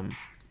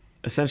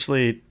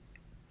essentially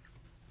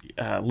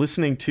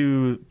listening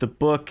to the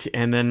book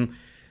and then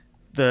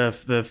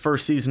the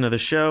first season of the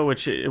show,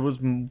 which it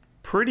was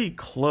pretty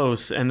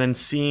close, and then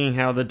seeing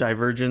how the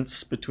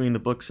divergence between the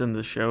books and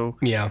the show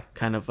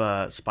kind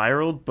of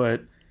spiraled.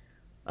 But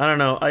I don't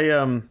know.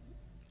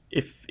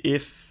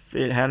 If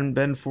it hadn't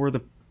been for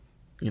the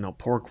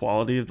poor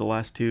quality of the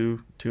last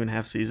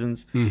 2.5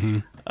 seasons,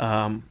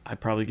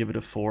 I'd probably give it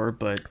a 4.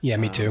 But yeah,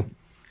 me too.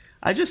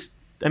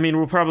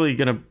 We're probably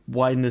gonna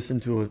widen this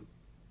into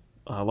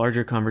a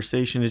larger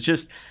conversation. It's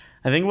just,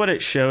 I think what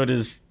it showed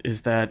is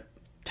that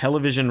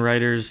television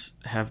writers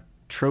have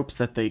tropes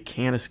that they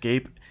can't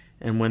escape.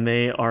 And when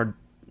they are,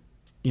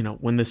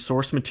 when the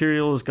source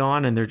material is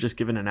gone and they're just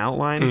given an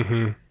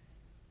outline,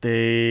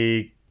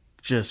 they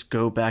just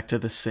go back to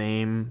the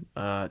same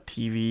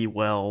TV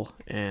well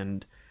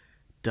and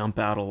dump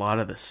out a lot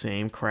of the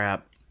same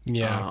crap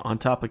on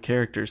top of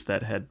characters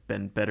that had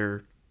been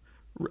better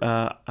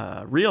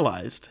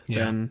realized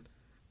than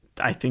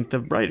I think the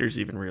writers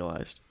even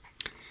realized.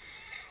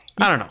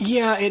 I don't know.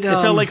 Yeah, it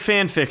felt like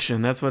fan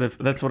fiction. That's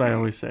what I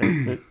always say.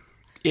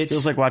 It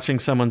feels like watching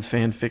someone's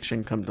fan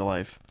fiction come to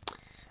life.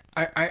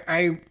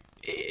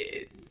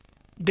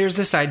 There's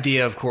this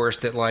idea, of course,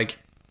 that like,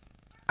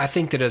 I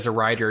think that as a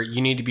writer,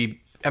 you need to be,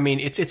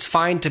 it's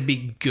fine to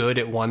be good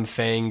at one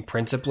thing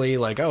principally.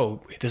 Like,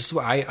 this is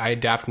what I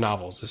adapt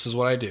novels. This is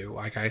what I do.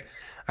 Like I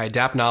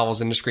adapt novels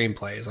into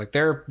screenplays. Like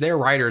there are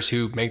writers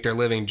who make their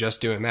living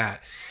just doing that.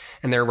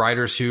 And there are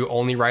writers who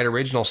only write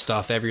original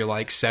stuff every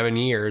like 7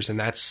 years. And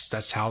that's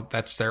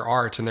their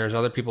art. And there's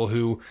other people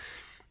who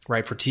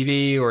write for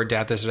TV or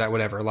adapt this or that,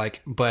 whatever.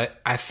 Like, but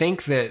I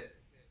think that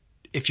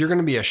if you're going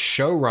to be a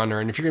showrunner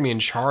and if you're going to be in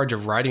charge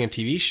of writing a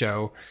TV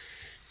show,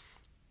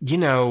 you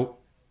know,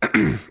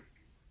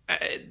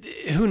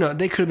 who knows?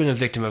 They could have been a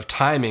victim of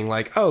timing.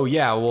 Like, oh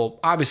yeah, well,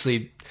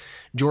 obviously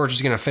George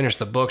is going to finish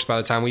the books by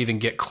the time we even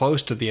get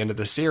close to the end of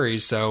the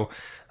series. So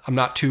I'm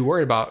not too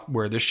worried about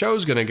where the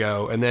show's going to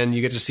go. And then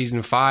you get to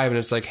season 5 and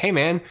it's like, hey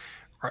man,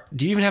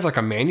 do you even have like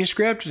a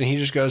manuscript? And he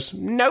just goes,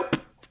 nope.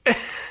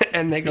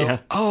 And they go,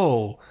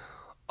 oh,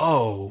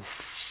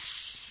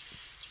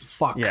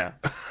 fuck. Yeah.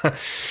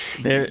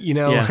 They're, you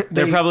know,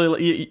 they're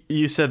probably,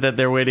 you said that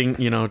they're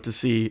waiting, you know, to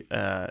see,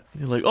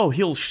 like, oh,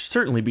 he'll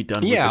certainly be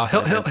done. Yeah. With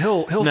this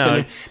he'll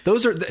finish.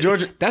 Those are,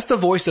 George, that's the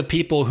voice of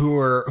people who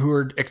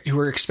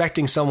are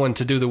expecting someone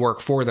to do the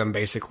work for them,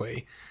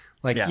 basically.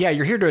 Like, yeah,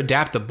 you're here to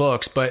adapt the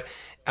books, but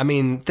I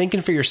mean,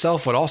 thinking for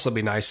yourself would also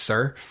be nice,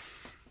 sir.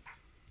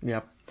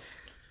 Yep.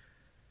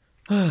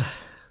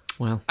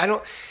 Well,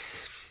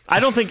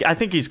 I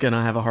think he's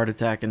gonna have a heart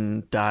attack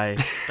and die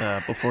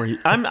before he.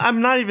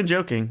 I'm not even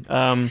joking.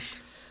 I'm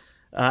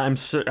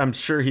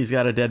sure he's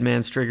got a dead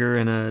man's trigger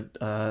and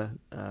a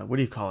what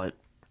do you call it?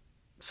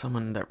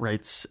 Someone that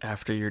writes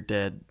after you're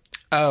dead.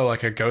 Oh,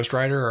 like a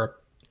ghostwriter or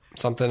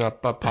something.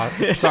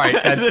 Sorry,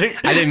 I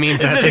didn't mean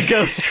that. Is it a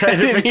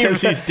ghostwriter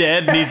because he's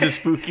dead and he's a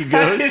spooky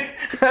ghost?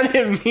 I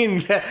didn't mean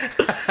that.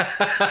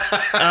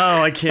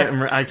 Oh, I can't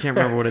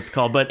remember what it's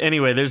called. But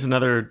anyway, there's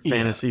another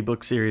fantasy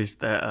book series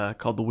that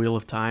called The Wheel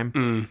of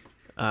Time.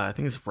 I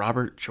think it's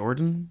Robert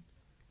Jordan.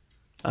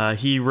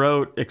 He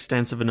wrote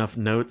extensive enough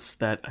notes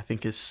that I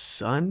think his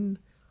son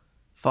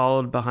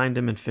followed behind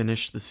him and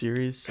finished the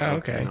series. So,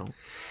 okay. You know,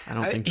 I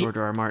don't think George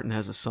R. R. Martin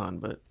has a son,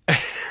 but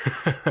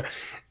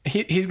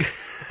he's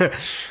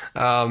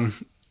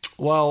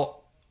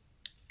well,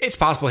 it's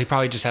possible he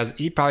probably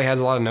has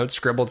a lot of notes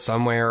scribbled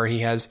somewhere. Or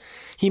he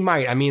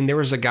might. I mean, there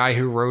was a guy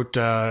who wrote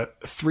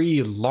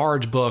 3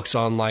 large books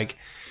on like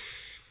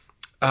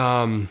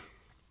what's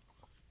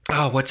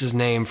his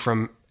name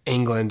from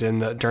England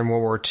during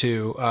World War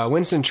II,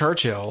 Winston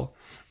Churchill.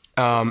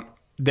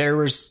 There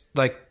was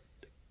like,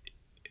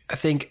 I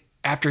think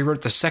after he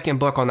wrote the second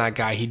book on that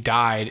guy, he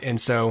died,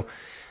 and so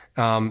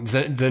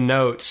the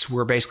notes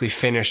were basically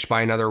finished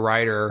by another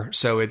writer.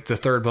 So the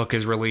third book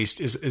is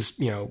released is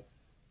you know,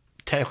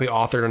 technically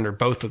authored under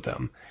both of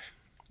them.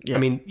 Yeah. I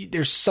mean,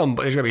 there's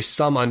gonna be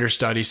some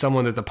understudy,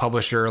 someone that the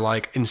publisher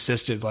like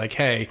insisted, like,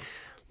 hey,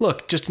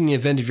 look, just in the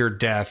event of your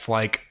death,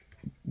 like,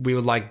 we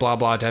would like blah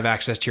blah to have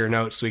access to your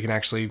notes so we can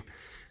actually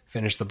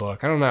finish the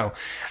book. I don't know.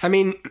 I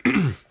mean,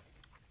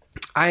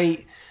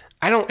 I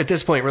don't at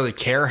this point really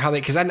care how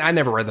because I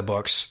never read the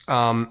books,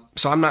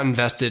 so I'm not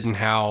invested in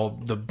how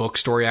the book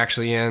story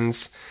actually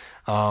ends.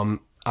 You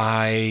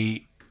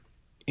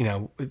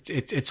know,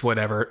 it's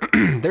whatever.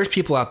 There's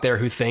people out there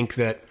who think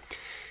that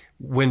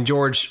when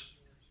George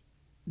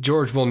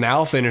will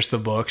now finish the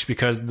books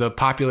because the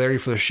popularity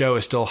for the show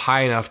is still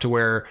high enough to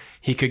where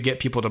he could get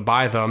people to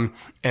buy them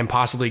and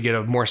possibly get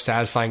a more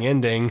satisfying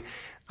ending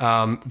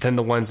than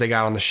the ones they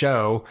got on the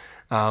show,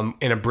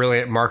 in a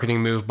brilliant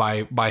marketing move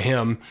by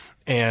him.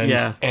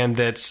 And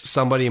that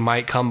somebody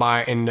might come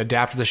by and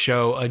adapt the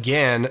show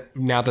again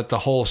now that the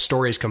whole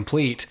story is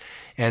complete,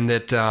 and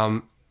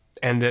that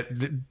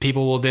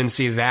people will then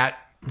see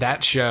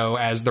that show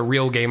as the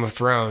real Game of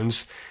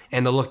Thrones,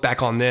 and they'll look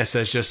back on this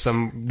as just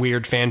some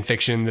weird fan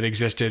fiction that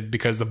existed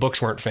because the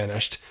books weren't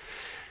finished.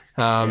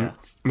 I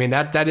mean,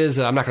 that is,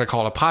 I'm not going to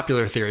call it a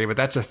popular theory, but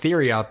that's a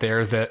theory out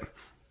there that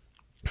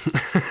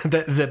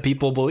that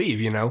people believe,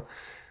 you know.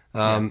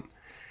 I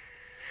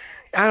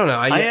don't know.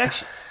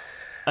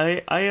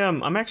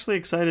 I'm actually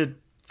excited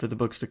for the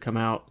books to come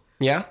out.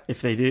 Yeah,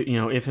 if they do, you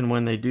know, if and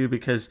when they do,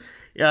 because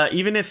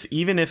even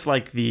if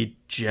like the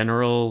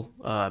general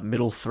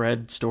middle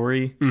thread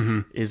story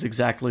is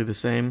exactly the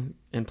same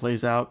and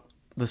plays out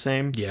the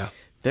same,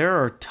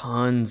 there are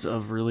tons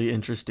of really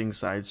interesting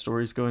side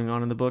stories going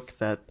on in the book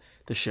that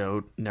the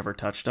show never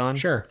touched on.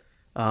 Sure.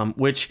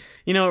 Which,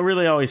 you know, it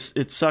really always,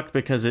 it sucked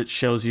because it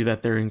shows you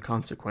that they're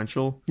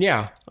inconsequential.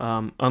 Yeah.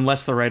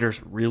 Unless the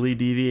writers really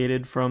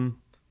deviated from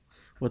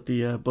what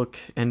the book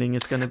ending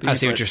is going to be. I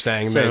see what you're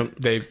saying. So,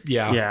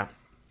 yeah.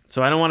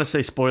 So I don't want to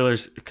say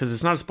spoilers because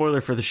it's not a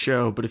spoiler for the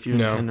show, but if you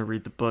intend to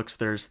read the books,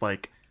 there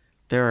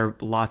are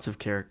lots of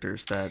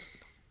characters that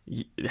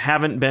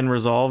haven't been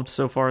resolved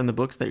so far in the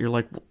books that you're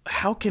like,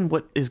 how can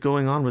what is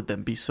going on with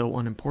them be so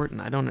unimportant?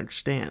 I don't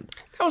understand.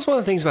 That was one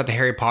of the things about the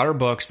Harry Potter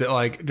books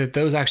that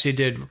those actually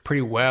did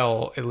pretty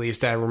well. At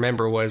least I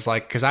remember was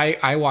like, because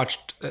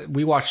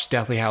we watched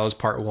Deathly Hallows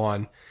Part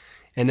 1,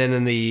 and then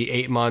in the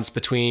 8 months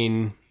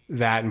between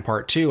that and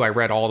Part 2, I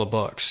read all the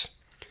books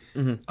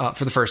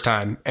for the first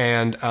time,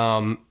 and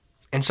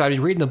so I'd be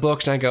reading the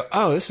books and I go,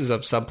 oh, this is a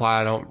subplot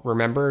I don't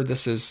remember.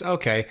 This is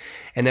okay.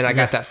 And then I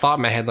got that thought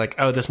in my head like,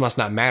 oh, this must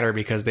not matter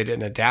because they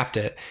didn't adapt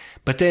it.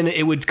 But then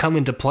it would come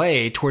into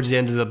play towards the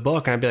end of the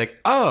book and I'd be like,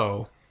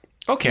 oh,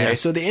 okay. Yeah.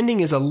 So the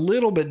ending is a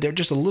little bit,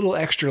 just a little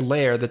extra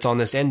layer that's on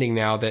this ending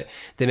now that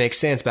makes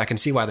sense. But I can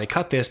see why they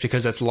cut this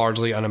because that's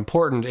largely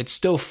unimportant. It's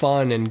still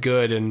fun and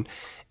good and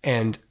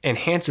and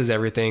enhances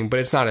everything, but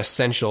it's not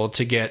essential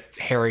to get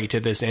Harry to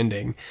this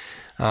ending.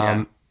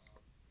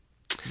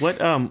 What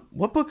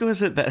book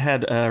was it that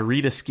had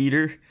Rita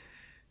Skeeter,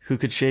 who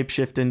could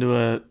shapeshift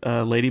into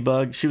a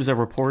ladybug? She was a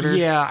reporter.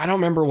 Yeah, I don't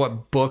remember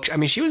what book. I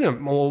mean, she was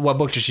in. What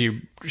book did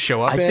she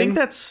show up in? I think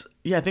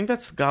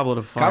that's Goblet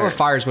of Fire. Goblet of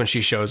Fire is when she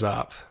shows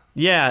up.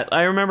 Yeah,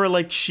 I remember.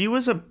 Like, she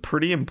was a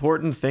pretty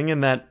important thing in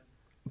that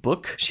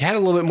book. She had a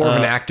little bit more of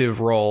an active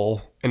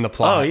role in the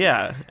plot. Oh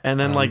yeah, and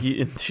then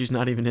she's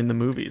not even in the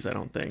movies. I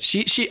don't think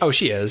she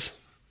is.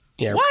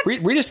 Yeah, what?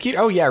 Rita Skeeter.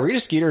 Oh yeah, Rita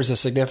Skeeter is a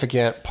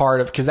significant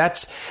part of, because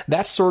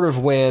that's sort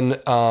of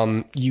when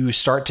you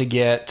start to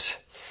get.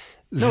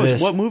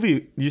 This. What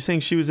movie? You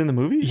saying she was in the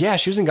movie? Yeah,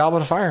 she was in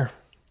Goblet of Fire.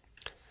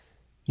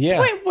 Yeah.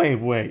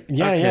 Wait.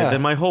 Yeah, okay, yeah.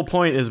 Then my whole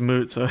point is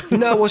moot. So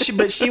no, well, she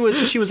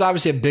was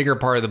obviously a bigger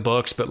part of the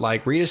books, but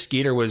like Rita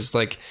Skeeter was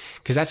like,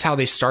 because that's how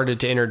they started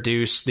to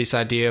introduce this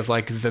idea of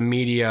like the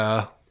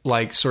media,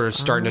 like sort of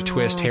starting to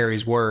twist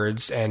Harry's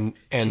words, and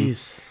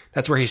Jeez.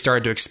 That's where he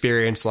started to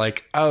experience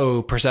like,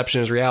 oh,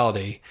 perception is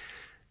reality,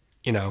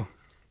 you know.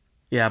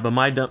 Yeah, but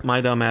my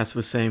dumb ass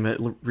was saying that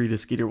Rita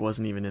Skeeter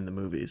wasn't even in the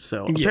movies.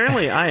 So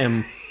apparently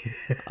I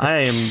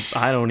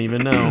don't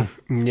even know.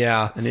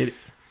 Yeah.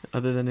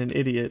 Other than an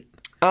idiot.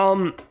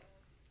 Well,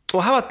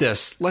 how about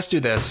this? Let's do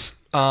this.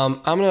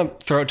 I'm going to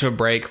throw it to a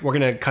break. We're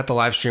going to cut the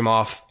live stream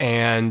off.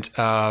 And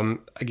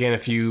again,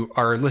 if you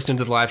are listening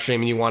to the live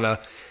stream and you want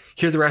to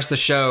hear the rest of the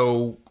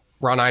show,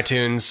 we're on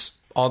iTunes,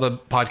 all the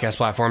podcast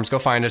platforms. Go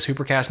find us,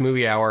 HooperCast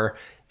Movie Hour.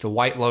 It's a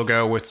white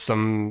logo with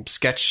some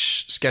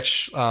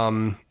sketch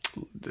renderings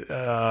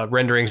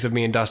of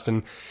me and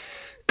Dustin.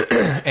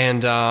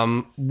 And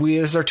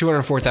this is our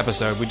 204th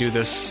episode. We do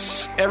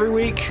this every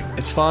week.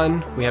 It's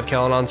fun. We have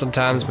Kellan on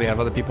sometimes. We have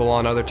other people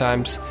on other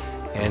times.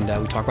 And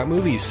we talk about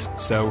movies.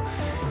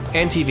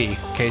 And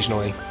TV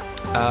occasionally.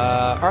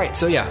 All right.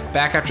 So yeah,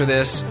 back after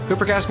this.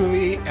 HooperCast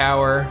Movie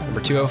Hour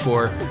number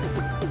 204.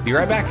 Be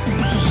right back.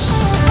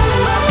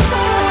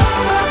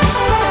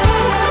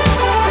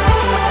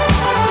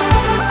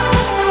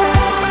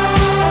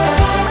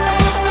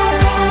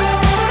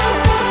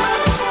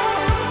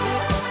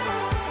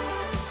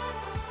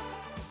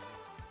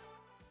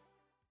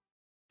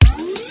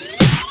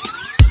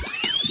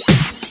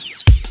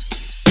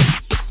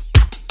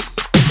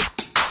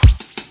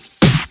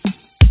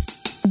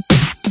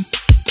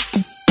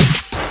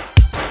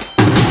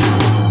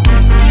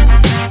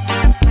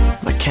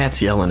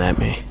 Cat's yelling at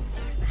me.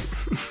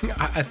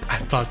 I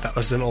thought that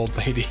was an old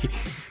lady.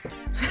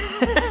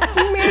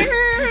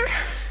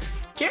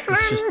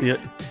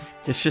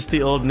 It's just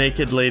the old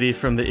naked lady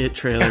from the It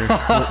trailer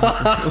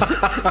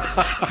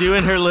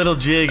doing her little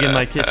jig in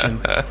my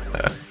kitchen.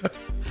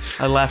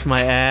 I laughed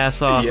my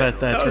ass off at that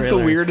trailer. That was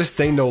the weirdest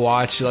thing to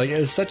watch. Like, it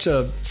was such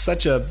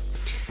an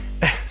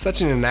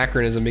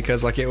anachronism,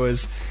 because like it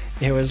was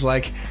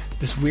like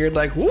this weird,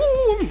 like, woo,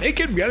 I'm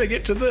naked, we gotta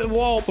get to the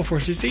wall before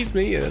she sees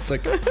me. And it's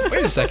like,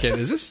 wait a second,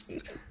 is this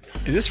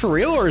for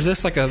real, or is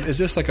this like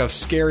a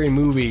Scary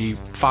Movie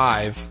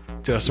 5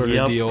 sort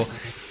of deal?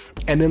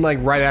 And then like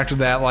right after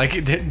that,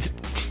 like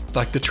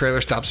the trailer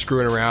stops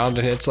screwing around,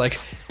 and it's like,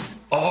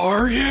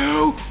 are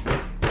you?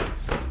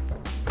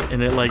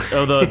 And it like,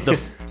 the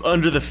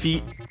under the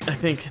feet, I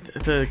think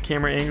the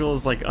camera angle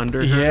is like under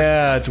her.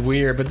 Yeah, it's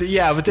weird, but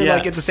then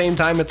like at the same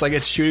time, it's like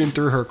it's shooting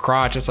through her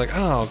crotch. It's like,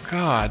 oh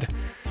god.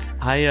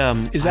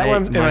 Is that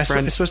what am I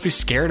supposed to be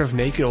scared of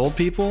naked old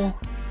people?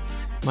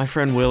 My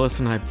friend Willis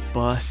and I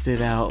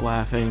busted out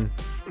laughing.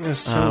 That's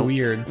so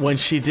weird. When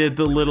she did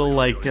the little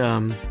like,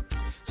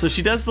 so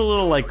she does the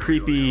little like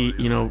creepy,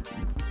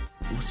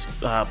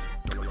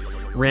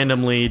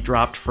 randomly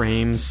dropped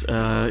frames.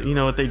 You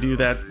know what they do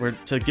that where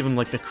to give them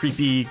like the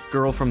creepy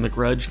girl from The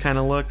Grudge kind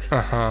of look.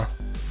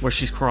 Where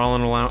she's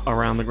crawling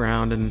around the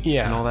ground and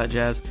all that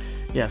jazz.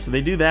 Yeah, so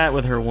they do that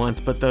with her once,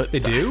 but they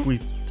do.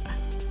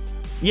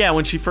 Yeah,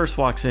 when she first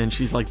walks in,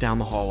 she's like down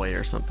the hallway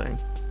or something.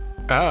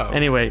 Oh.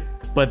 Anyway,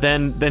 but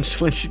then when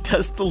she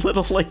does the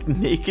little like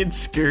naked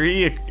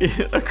scurry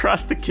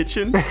across the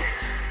kitchen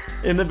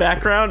in the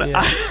background,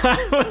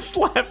 I was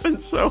laughing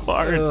so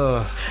hard.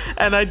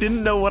 And I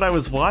didn't know what I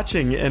was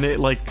watching, and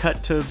it like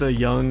cut to the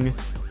young,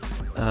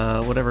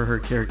 whatever her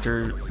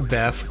character,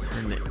 Beth.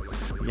 Her name.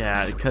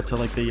 Yeah, it cut to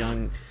like the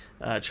young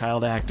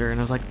child actor,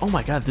 and I was like, oh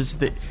my god, this is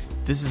the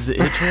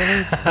It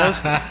trailer?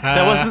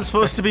 That wasn't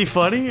supposed to be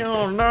funny?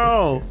 Oh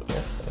no.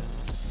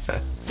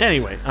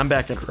 Anyway, I'm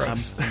back. I'm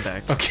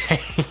back. Okay.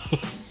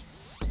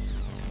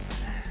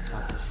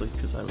 Obviously,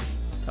 because I was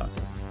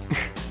talking.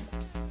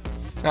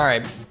 All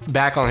right,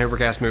 back on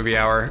HooperCast Movie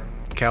Hour.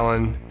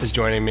 Kellan is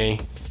joining me.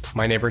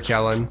 My neighbor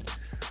Kellan.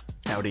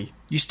 Howdy.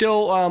 You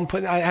still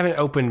I haven't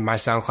opened my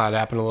SoundCloud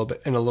app in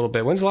a little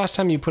bit. When's the last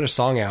time you put a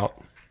song out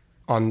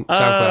on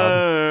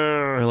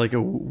SoundCloud? Like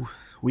a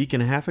week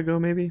and a half ago,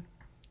 maybe.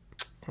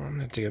 I'm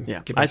gonna have to get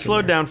back I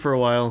slowed down for a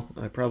while.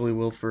 I probably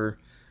will for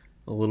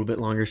a little bit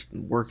longer.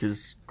 Work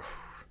is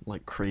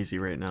like crazy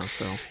right now,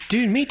 so.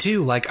 Dude, me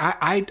too. Like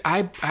I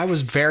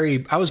was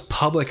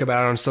public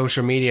about it on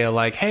social media.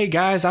 Like, hey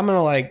guys, I'm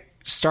gonna like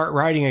start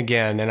writing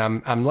again, and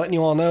I'm letting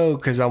you all know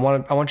because I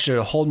want you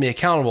to hold me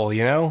accountable,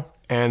 you know?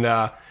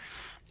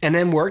 And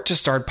then work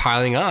just started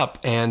piling up,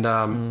 and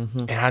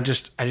I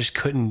just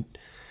couldn't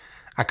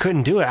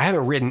do it. I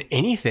haven't written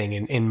anything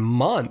in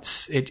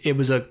months. It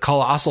was a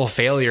colossal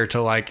failure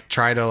to like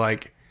try to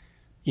like,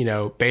 you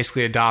know,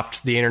 basically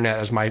adopt the internet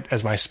as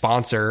my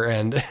sponsor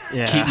and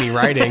keep me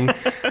writing.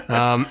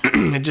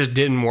 It just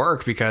didn't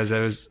work because it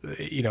was,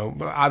 you know,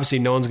 obviously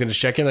no one's going to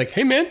check in like,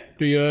 hey man,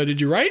 did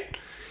you write?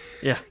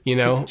 Yeah. You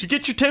know, did you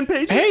get your 10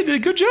 pages? Hey, did a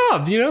good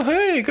job. You know,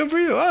 hey, good for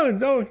you.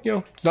 Oh, you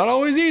know, it's not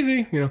always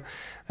easy, you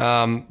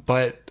know.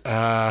 But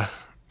God,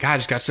 I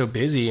just got so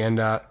busy,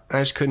 and I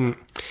just couldn't.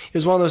 It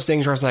was one of those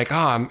things where I was like,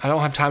 I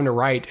don't have time to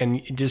write, and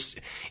it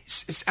just,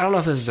 I don't know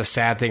if this is a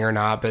sad thing or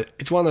not, but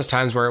it's one of those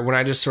times where when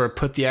I just sort of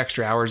put the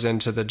extra hours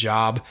into the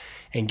job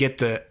and get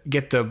the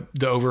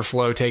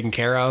overflow taken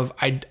care of,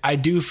 I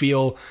do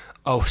feel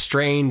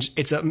strange.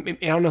 I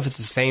don't know if it's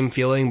the same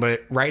feeling,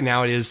 but right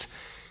now it is.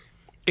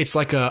 It's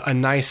like a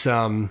nice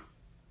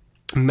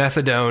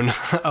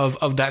methadone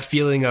of that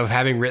feeling of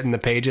having written the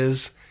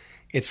pages.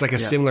 It's like a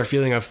similar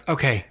feeling of,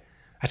 okay,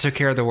 I took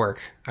care of the work.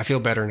 I feel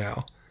better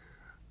now.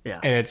 Yeah.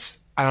 And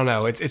it's, I don't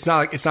know, it's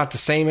not the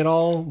same at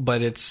all,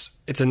 but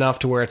it's enough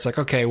to where it's like,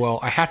 okay, well,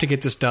 I have to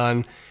get this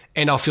done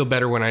and I'll feel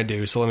better when I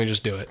do. So let me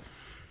just do it.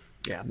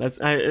 Yeah.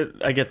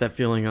 I get that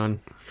feeling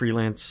on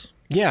freelance.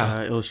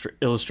 Yeah.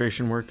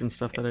 Illustration work and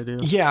stuff that I do.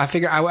 Yeah. I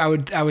figure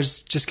I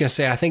was just going to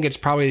say, I think it's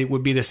probably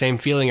would be the same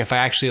feeling if I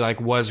actually like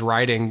was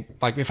writing,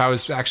 like if I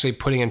was actually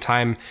putting in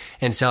time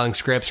and selling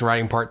scripts and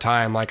writing part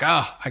time, like,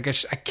 I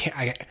guess I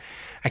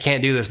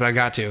can't do this, but I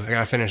got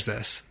to finish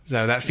this.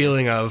 So that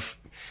feeling of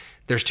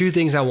there's two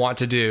things I want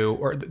to do,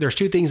 or there's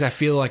two things I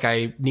feel like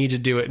I need to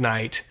do at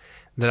night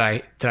that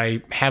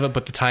I haven't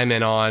put the time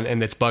in on,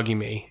 and it's bugging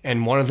me.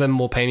 And one of them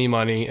will pay me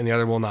money and the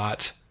other will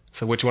not.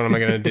 So which one am I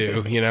going to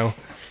do? You know?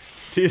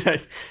 Dude,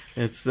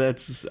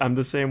 I'm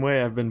the same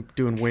way. I've been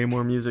doing way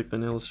more music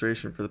than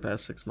illustration for the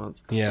past 6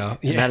 months. Yeah.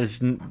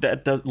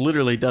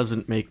 Literally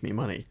doesn't make me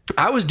money.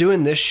 I was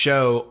doing this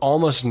show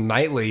almost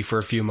nightly for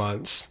a few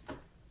months.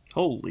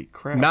 Holy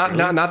crap!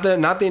 Not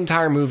the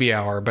entire movie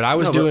hour, but I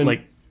was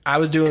doing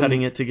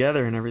cutting it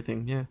together and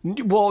everything. Yeah.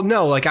 Well,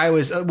 no, like I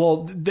was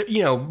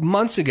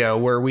months ago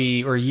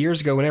or years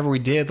ago, whenever we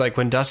did, like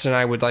when Dustin and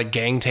I would like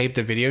gang tape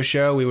the video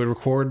show, we would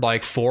record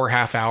like 4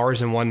 half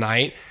hours in one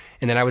night.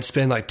 And then I would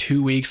spend like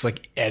 2 weeks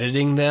like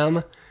editing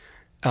them,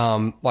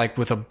 like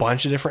with a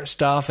bunch of different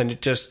stuff. And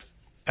it just,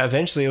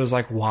 eventually it was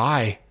like,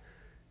 why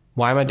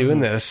am I doing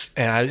this?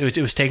 And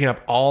it was taking up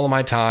all of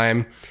my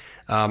time.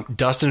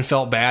 Dustin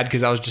felt bad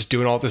because I was just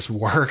doing all this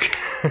work.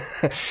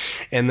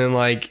 And then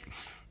like,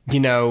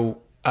 you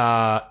know,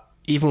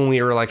 even when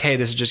we were like, hey,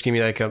 this is just gonna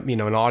be like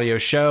an audio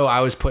show, I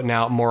was putting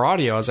out more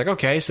audio. I was like,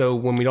 okay, so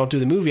when we don't do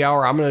the movie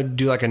hour, I'm going to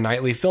do like a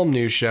nightly film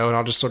news show, and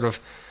I'll just sort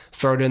of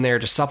throw it in there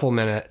to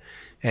supplement it.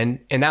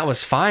 And that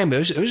was fine,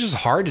 but it was just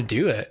hard to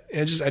do it.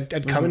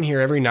 I'd come in here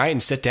every night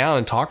and sit down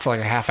and talk for like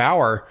a half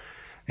hour,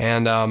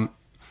 and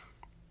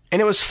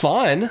it was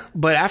fun.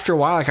 But after a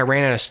while, like I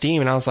ran out of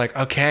steam, and I was like,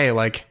 okay,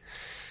 like,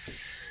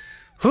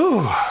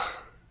 whew,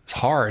 it's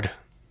hard.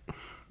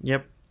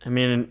 Yep. I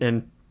mean,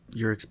 and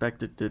you're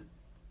expected to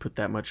put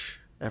that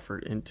much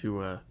effort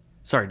into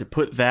to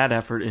put that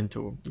effort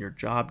into your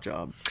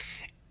job.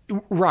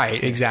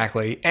 Right,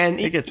 exactly. And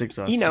it gets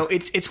exhausting. You know,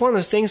 it's one of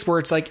those things where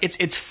it's like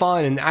it's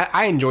fun, and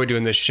I enjoy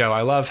doing this show.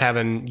 I love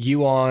having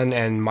you on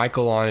and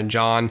Michael on and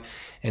John,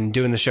 and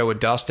doing the show with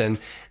Dustin.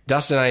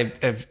 Dustin and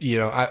I have, you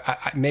know,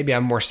 I maybe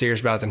I'm more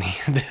serious about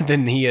it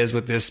than he is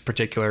with this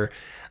particular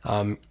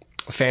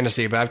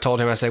fantasy. But I've told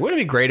him, I say, wouldn't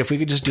it be great if we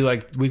could just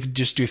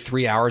do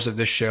 3 hours of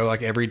this show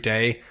like every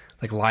day,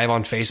 like live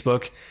on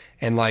Facebook,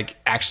 and like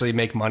actually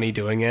make money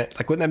doing it?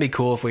 Like, wouldn't that be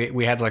cool if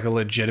we had like a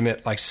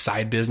legitimate like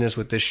side business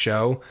with this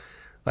show?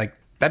 Like,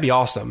 that'd be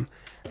awesome.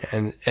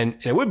 And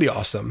it would be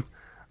awesome,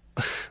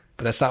 but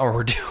that's not what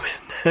we're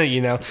doing,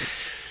 you know?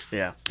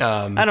 Yeah.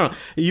 I don't know.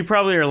 You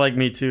probably are like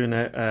me too. And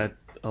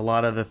a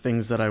lot of the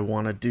things that I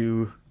want to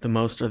do the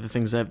most are the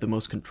things I have the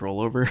most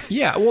control over.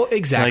 Yeah. Well,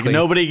 exactly.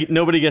 Like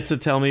nobody gets to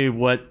tell me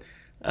what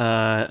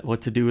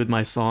to do with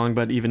my song,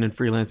 but even in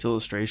freelance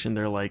illustration,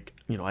 they're like,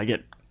 you know, I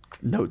get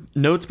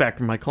notes back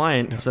from my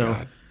client.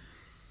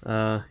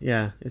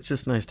 Yeah, it's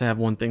just nice to have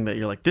one thing that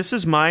you're like, this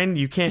is mine.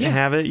 You can't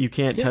have it. You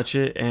can't touch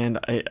it. And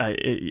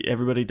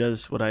everybody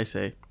does what I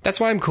say. That's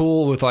why I'm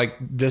cool with like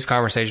this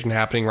conversation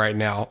happening right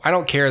now. I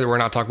don't care that we're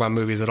not talking about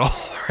movies at all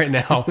right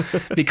now,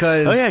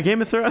 because oh yeah,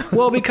 Game of Thrones.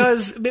 Well,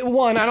 because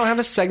one, I don't have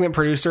a segment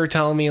producer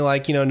telling me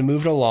like, you know, to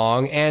move it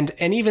along. And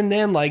even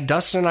then, like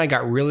Dustin and I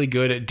got really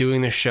good at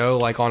doing the show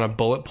like on a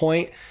bullet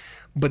point,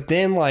 but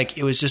then like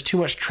it was just too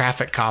much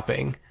traffic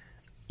copying.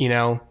 You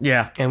know?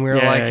 Yeah. And we were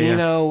you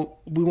know,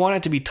 we want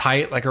it to be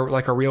tight, like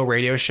a real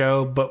radio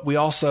show, but we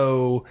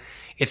also,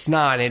 it's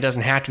not, and it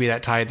doesn't have to be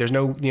that tight. There's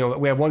no, you know,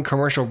 we have one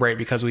commercial break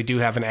because we do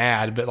have an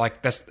ad, but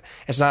like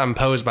it's not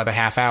imposed by the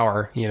half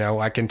hour, you know,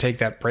 I can take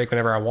that break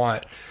whenever I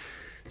want.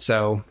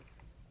 So,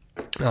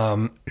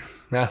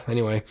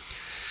 anyway.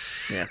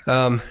 Yeah.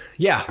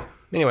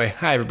 Anyway,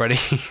 hi everybody.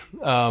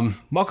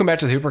 Welcome back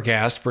to the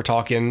HooperCast. We're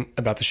talking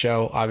about the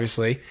show,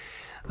 obviously.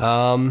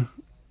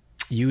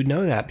 You would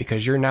know that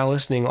because you're now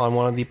listening on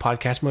one of the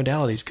podcast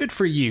modalities. Good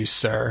for you,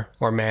 sir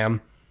or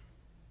ma'am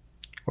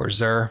or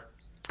sir.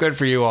 Good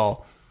for you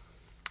all.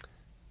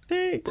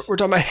 Thanks. We're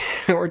talking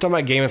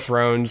about Game of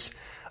Thrones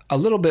a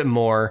little bit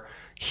more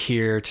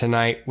here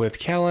tonight with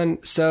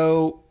Kellan.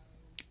 So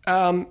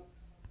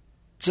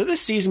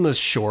this season was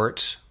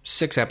short,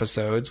 6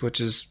 episodes,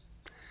 which is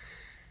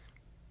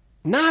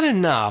not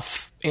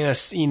enough in a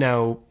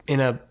season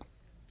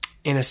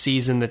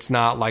that's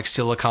not like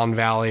Silicon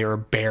Valley or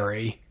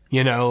Barry,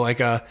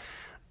 like an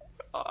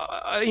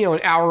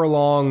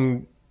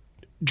hour-long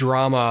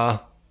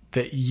drama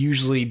that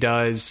usually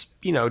does,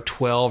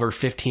 12 or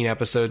 15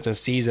 episodes in a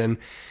season.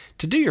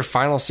 To do your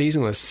final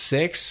season with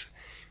 6,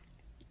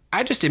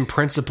 I just in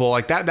principle,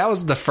 like that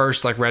was the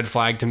first like red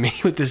flag to me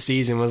with this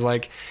season was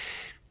like,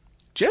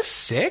 just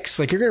 6?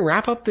 Like, you're going to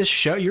wrap up this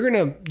show?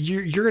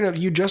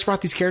 You just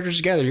brought these characters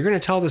together. You're going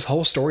to tell this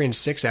whole story in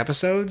 6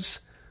 episodes?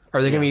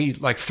 Are they going to be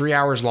like 3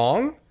 hours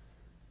long?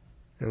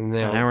 And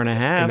then, an hour and a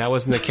half. And that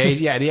wasn't the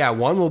case. Yeah.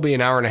 One will be an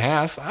hour and a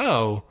half.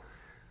 Oh,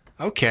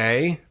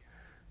 okay.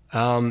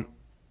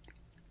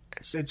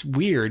 It's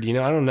weird, I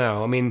don't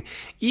know. I mean,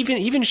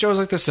 even shows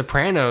like The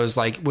Sopranos,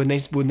 like when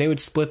they would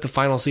split the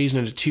final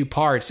season into 2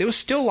 parts, it was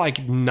still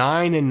like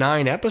 9 and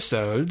 9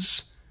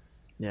 episodes.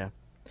 Yeah.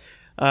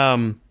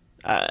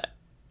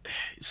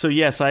 So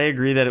yes, I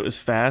agree that it was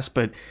fast,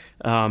 but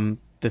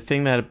the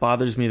thing that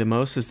bothers me the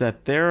most is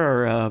that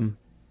there are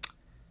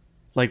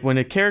like when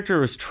a character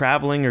was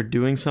traveling or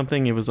doing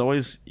something, it was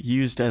always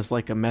used as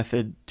like a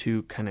method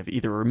to kind of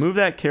either remove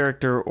that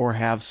character or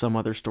have some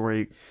other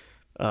story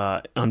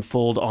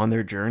unfold on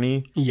their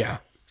journey. Yeah.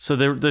 So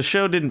the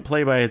show didn't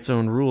play by its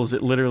own rules.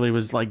 It literally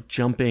was like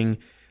jumping.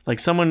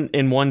 Like someone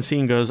in one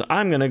scene goes,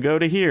 "I'm going to go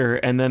to here,"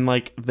 and then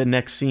like the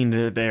next scene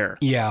they're there.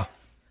 Yeah.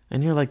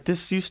 And you're like,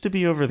 this used to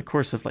be over the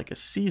course of like a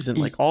season.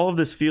 Like all of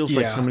this feels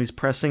like somebody's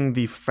pressing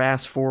the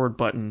fast forward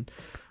button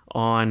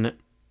on,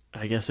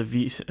 I guess, a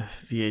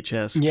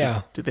VHS.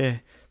 Yeah. Do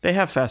they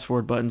have fast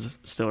forward buttons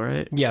still,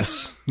 right?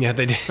 Yes. Yeah,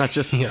 they do. Not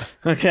just Yeah.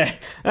 Okay.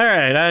 All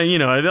right. I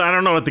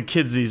don't know what the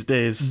kids these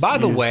days. By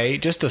the way,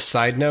 just a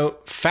side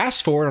note,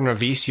 fast forward on a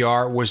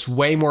VCR was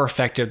way more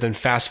effective than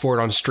fast forward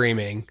on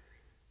streaming.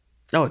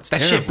 Oh, it's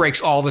that terrible. shit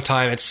breaks all the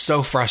time. It's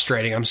so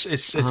frustrating.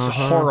 It's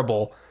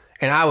horrible.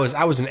 And I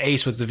was an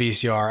ace with the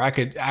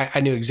VCR. I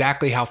knew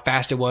exactly how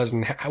fast it was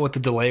and what the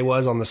delay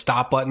was on the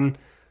stop button.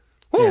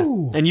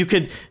 Woo! Yeah. And you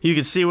could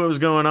see what was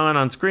going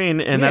on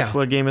screen, and that's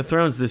what Game of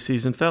Thrones this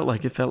season felt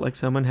like. It felt like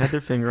someone had their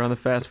finger on the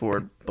fast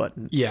forward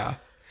button. Yeah.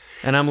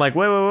 And I'm like,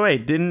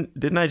 wait!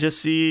 Didn't I just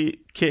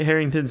see Kit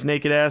Harington's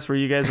naked ass where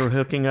you guys were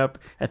hooking up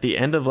at the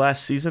end of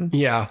last season?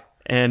 Yeah.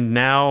 And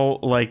now,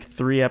 like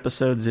 3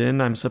 episodes in,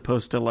 I'm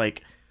supposed to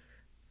like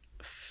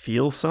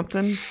feel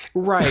something?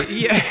 Right.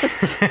 Yeah.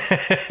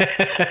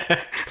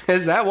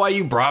 Is that why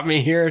you brought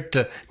me here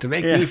to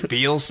make me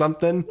feel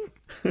something?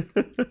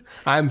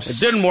 It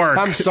didn't work.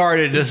 I'm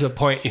sorry to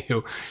disappoint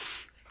you.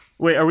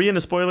 Wait, are we in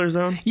a spoiler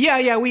zone?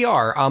 Yeah, we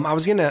are. I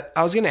was gonna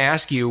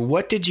ask you,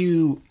 what did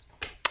you?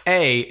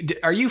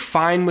 Are you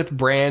fine with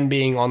Bran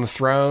being on the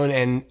throne?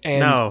 And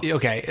no.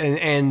 Okay.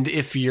 And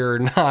if you're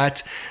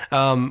not,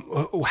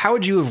 how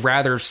would you have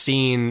rather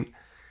seen?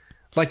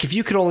 Like, if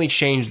you could only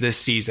change this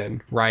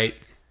season, right?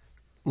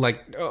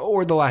 Like,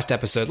 or the last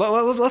episode.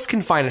 Let's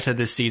confine it to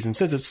this season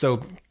since it's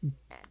so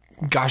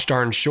gosh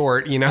darn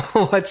short.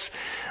 Let's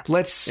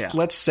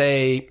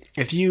say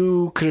if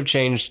you could have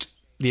changed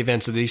the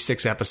events of these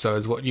 6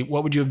 episodes, what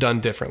would you have done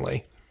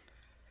differently?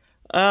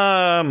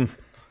 Well,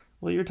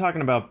 you're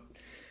talking about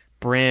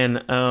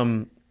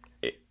Bran.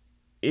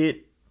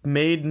 It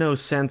made no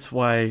sense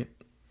why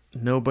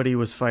nobody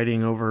was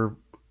fighting over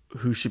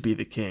who should be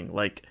the king.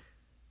 Like,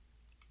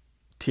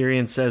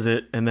 Tyrion says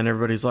it, and then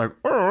everybody's like,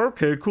 "Oh,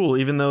 okay, cool."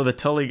 Even though the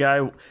Tully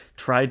guy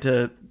tried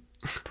to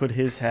put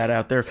his hat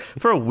out there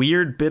for a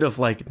weird bit of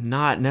like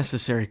not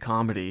necessary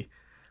comedy.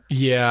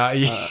 Yeah,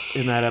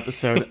 in that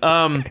episode.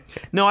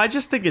 No, I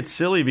just think it's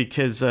silly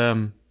because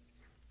so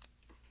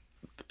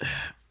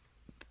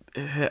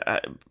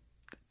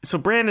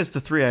Bran is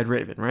the 3-eyed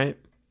raven, right?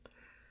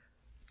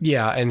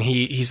 Yeah, and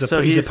he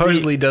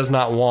supposedly does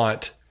not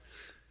want.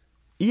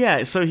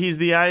 Yeah, so he's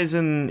the eyes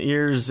and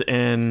ears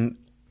and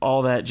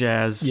all that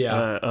jazz.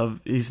 Yeah.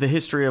 He's the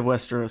history of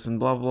Westeros and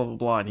blah blah blah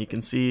blah, and he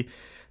can see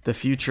the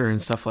future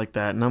and stuff like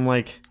that. And I'm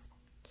like,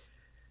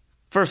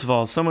 first of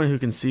all, someone who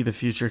can see the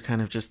future kind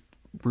of just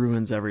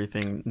ruins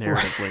everything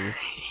narratively.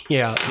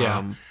 Yeah.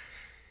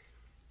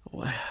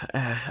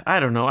 I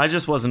don't know. I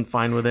just wasn't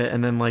fine with it.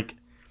 And then like,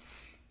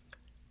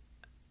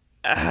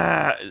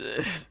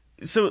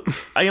 so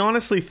I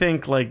honestly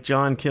think like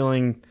Jon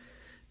killing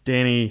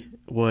Dany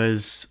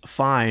was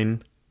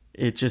fine.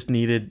 It just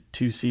needed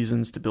 2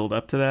 seasons to build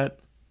up to that.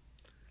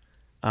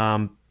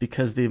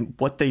 Because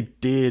what they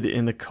did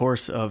in the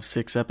course of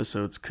 6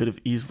 episodes could have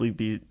easily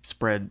be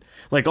spread.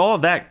 Like all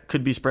of that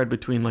could be spread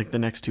between like the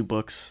next 2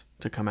 books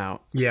to come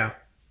out. Yeah.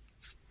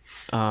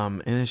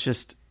 And it's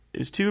just,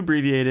 too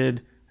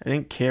abbreviated. I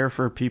didn't care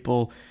for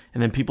people,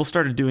 and then people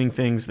started doing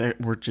things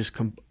that were just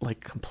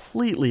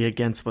completely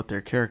against what their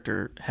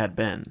character had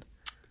been.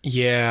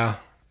 Yeah.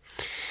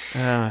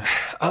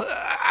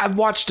 I've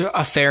watched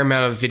a fair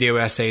amount of video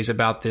essays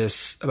about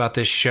this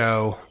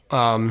show,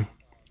 and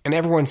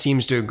everyone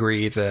seems to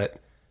agree that,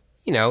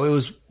 it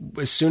was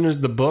as soon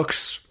as the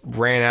books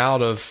ran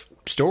out of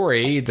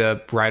story,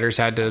 the writers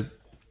had to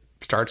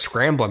start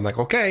scrambling. Like,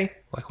 okay,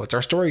 what's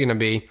our story going to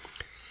be?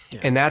 Yeah.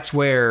 And that's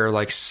where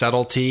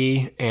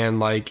subtlety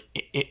and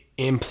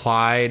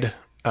implied,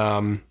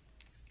 a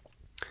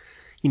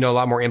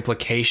lot more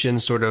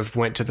implications sort of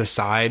went to the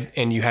side,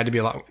 and you had to be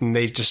and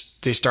they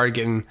started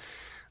getting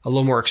a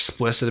little more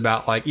explicit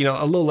about a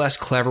little less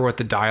clever with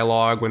the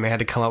dialogue when they had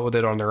to come up with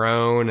it on their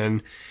own,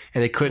 and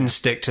they couldn't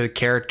stick to the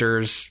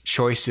characters'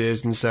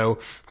 choices. And so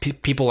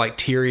people like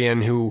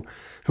Tyrion, who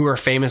are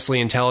famously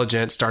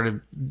intelligent,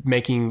 started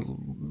making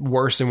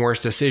worse and worse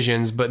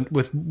decisions, but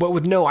with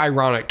no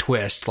ironic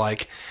twist.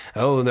 Looks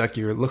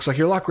like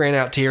your luck ran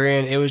out,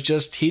 Tyrion. It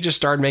was he just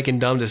started making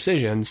dumb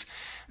decisions,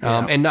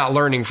 and not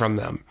learning from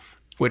them,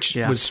 which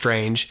was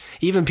strange.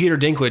 Even Peter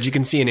Dinklage, you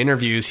can see in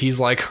interviews, he's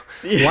like,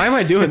 why am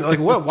I doing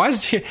what? Why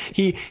is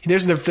he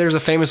there's a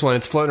famous one,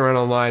 it's floating around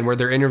online, where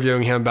they're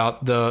interviewing him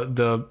about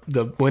the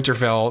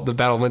Winterfell, the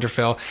Battle of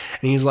Winterfell.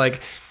 And he's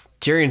like,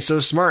 Tyrion's so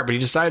smart, but he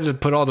decided to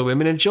put all the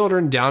women and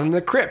children down in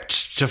the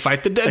crypt to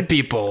fight the dead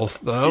people.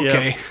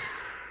 Okay. Yeah.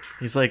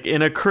 He's like,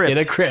 in a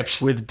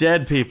crypt with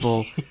dead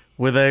people.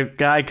 With a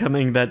guy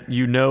coming that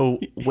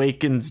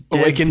awakens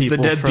the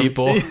dead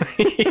people.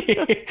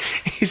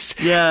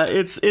 Yeah,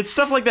 it's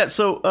stuff like that.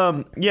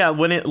 So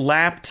when it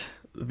lapped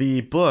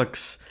the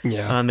books,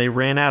 and they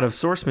ran out of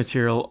source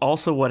material.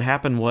 Also, what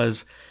happened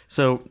was,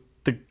 so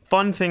the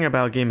fun thing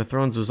about Game of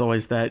Thrones was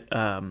always that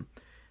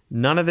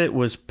none of it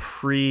was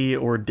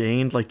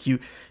preordained.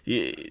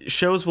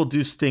 Shows will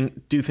do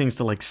things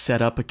to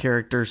set up a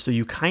character, so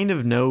you kind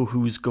of know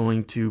who's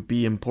going to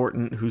be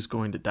important, who's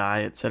going to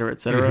die, et cetera, et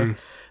cetera. Mm-hmm.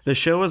 The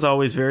show was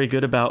always very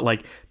good about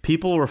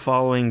people were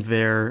following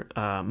their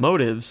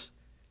motives,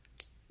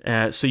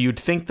 so you'd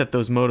think that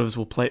those motives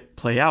will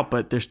play out,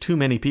 but there's too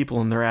many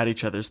people and they're at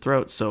each other's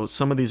throats. So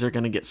some of these are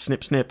going to get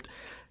snipped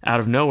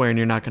out of nowhere, and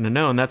you're not going to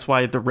know. And that's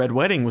why the Red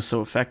Wedding was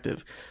so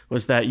effective,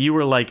 was that you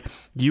were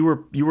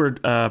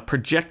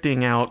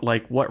projecting out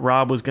what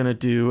Robb was going to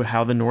do,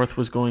 how the North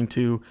was going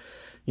to,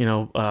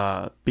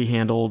 be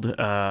handled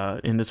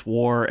in this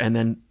war, and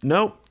then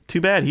nope,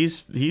 too bad,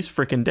 he's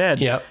freaking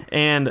dead. Yep.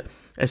 And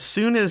as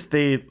soon as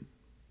they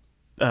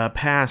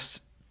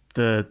passed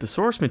the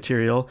source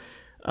material,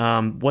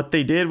 what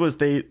they did was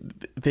they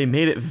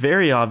made it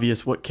very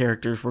obvious what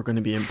characters were going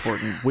to be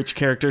important, which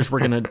characters were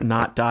going to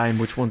not die, and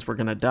which ones were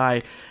going to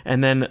die.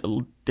 And then,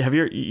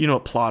 you know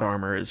what plot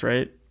armor is,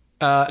 right?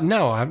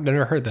 No, I've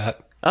never heard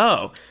that.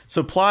 Oh,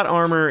 so plot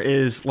armor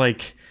is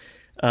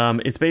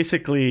it's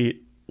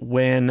basically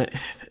when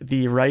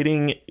the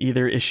writing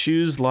either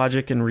eschews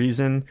logic and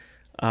reason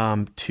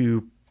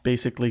to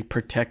basically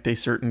protect a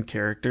certain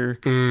character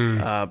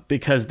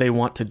because they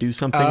want to do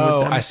something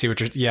with them. I see what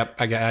you're... Yep,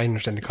 I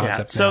understand the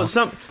concept now.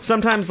 So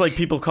sometimes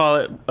people call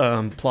it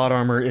plot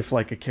armor if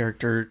a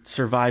character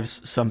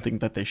survives something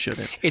that they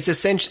shouldn't. It's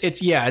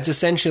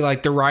essentially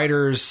the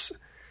writers...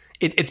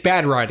 It's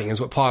bad writing is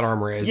what plot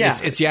armor is. Yeah.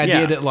 It's the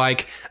idea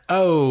that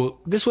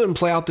this wouldn't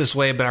play out this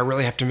way, but I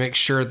really have to make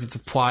sure that the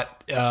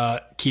plot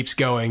keeps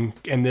going,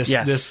 and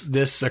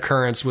this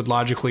occurrence would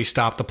logically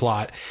stop the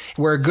plot.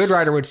 Where a good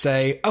writer would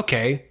say,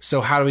 okay,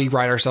 so how do we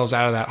write ourselves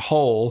out of that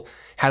hole?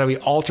 How do we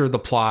alter the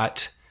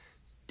plot,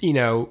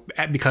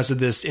 because of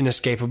this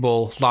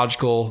inescapable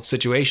logical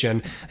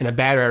situation? And a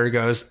bad writer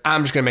goes,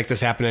 I'm just going to make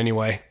this happen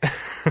anyway.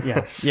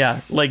 Yeah.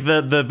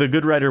 The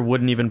good writer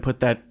wouldn't even put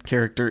that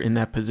character in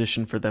that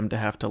position for them to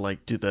have to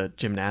do the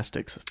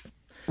gymnastics.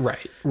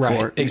 Right.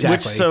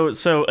 Exactly.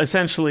 So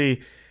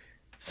essentially,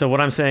 what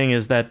I'm saying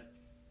is that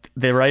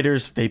the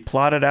writers, they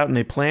plotted out and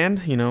they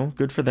planned,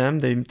 good for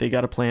them. They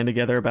got a plan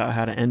together about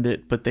how to end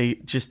it, but they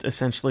just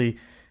essentially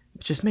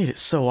just made it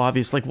so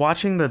obvious.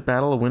 Watching the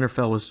Battle of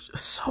Winterfell was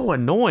so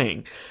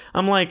annoying.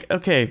 I'm like,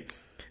 okay,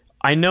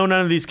 I know none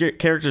of these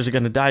characters are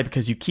going to die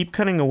because you keep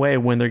cutting away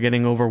when they're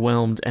getting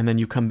overwhelmed, and then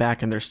you come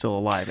back and they're still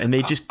alive. And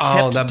they just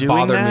kept doing that.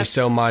 Bothered me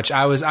so much.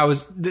 There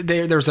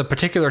was a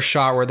particular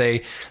shot where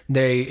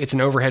it's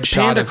an overhead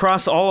shot panned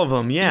across all of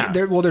them. Yeah.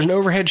 There's an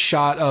overhead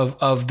shot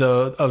of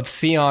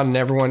Theon and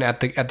everyone in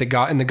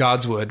the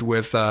Godswood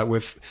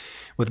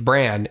with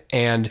Bran,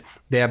 and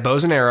they have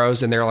bows and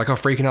arrows, and they're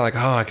freaking out,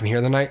 I can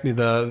hear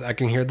I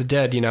can hear the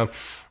dead,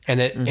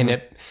 and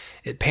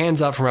it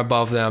pans up from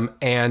above them,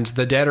 and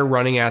the dead are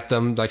running at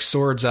them,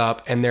 swords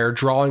up, and they're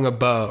drawing a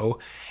bow,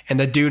 and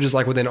the dude is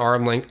within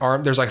arm length.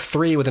 There's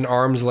three within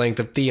arm's length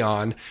of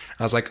Theon.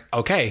 I was like,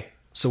 okay,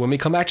 so when we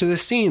come back to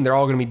this scene, they're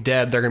all going to be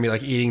dead. They're going to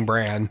be eating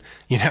Bran,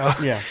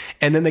 Yeah.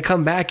 And then they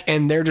come back,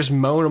 and they're just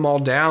mowing them all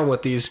down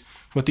with these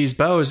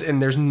bows,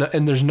 and there's none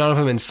of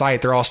them in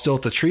sight. They're all still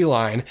at the tree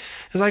line.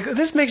 It's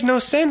this makes no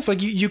sense.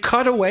 You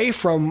cut away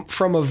from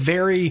a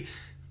very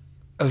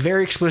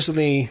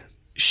explicitly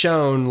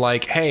shown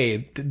like,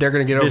 hey, they're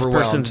going to get overwhelmed.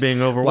 This person's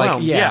being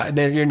overwhelmed. Like, yeah. And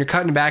then you're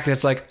cutting back and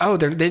it's like, oh,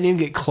 they didn't even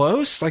get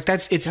close. Like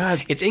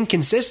it's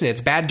inconsistent.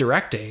 It's bad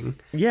directing.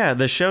 Yeah.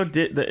 The show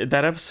did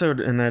that episode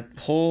and that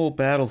whole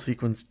battle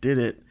sequence did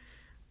it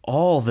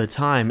all the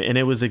time. And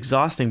it was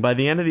exhausting. By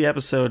the end of the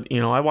episode,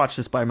 I watch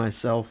this by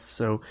myself.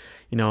 So,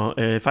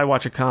 if I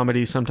watch a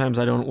comedy, sometimes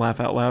I don't laugh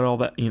out loud all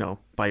that,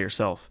 by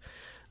yourself.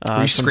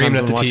 You screamed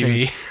at the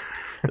TV.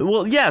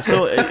 Well, yeah,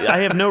 so I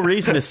have no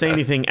reason to say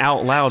anything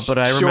out loud, but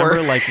I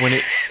remember like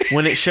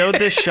when it showed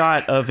this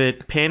shot of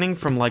it panning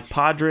from like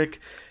Podrick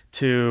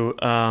to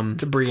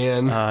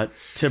Brienne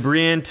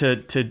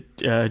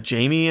to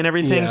Jamie and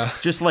everything,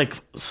 just like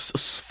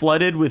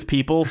flooded with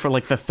people for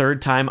like the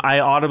third time.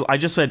 I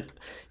just said,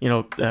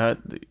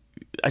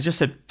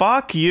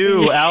 "Fuck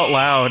you" out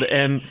loud,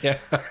 and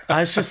I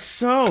was just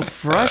so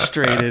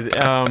frustrated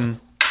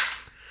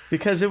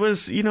because it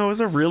was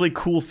a really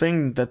cool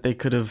thing that they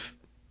could have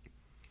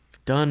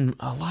done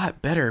a lot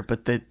better,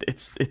 but that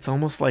it's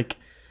almost like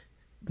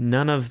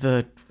none of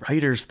the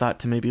writers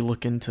thought to maybe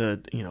look into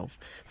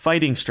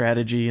fighting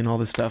strategy and all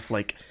this stuff.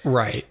 Like,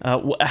 right?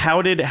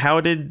 How did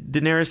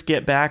Daenerys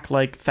get back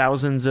like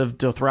thousands of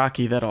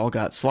Dothraki that all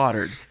got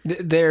slaughtered?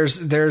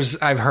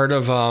 There's I've heard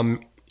of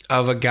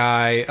a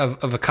guy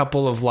of a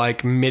couple of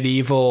like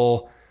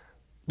medieval.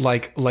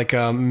 Like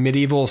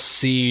medieval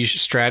siege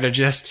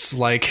strategists,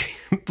 like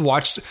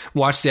watch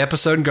the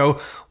episode and go,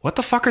 what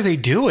the fuck are they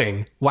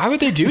doing? Why would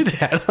they do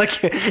that?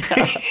 Like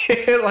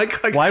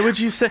why would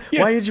you send?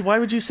 Why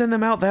would you send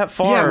them out that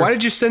far? Yeah, why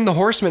did you send the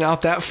horsemen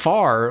out that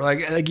far?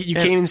 Like you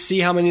can't even see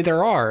how many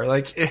there are.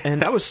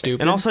 And that was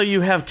stupid. And also,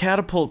 you have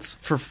catapults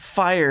for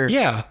fire.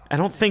 Yeah, I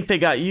don't think they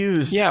got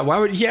used. Yeah, why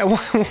would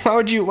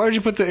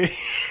you put the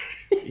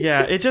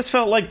Yeah, it just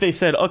felt like they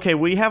said, okay,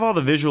 we have all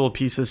the visual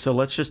pieces, so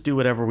let's just do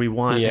whatever we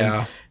want.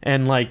 Yeah.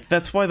 And like,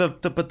 that's why the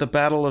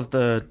Battle of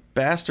the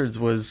Bastards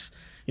was,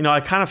 I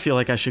kind of feel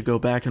like I should go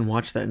back and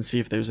watch that and see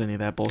if there's any of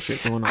that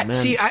bullshit going on then.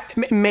 See,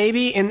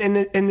 maybe, and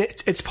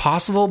it's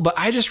possible, but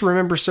I just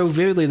remember so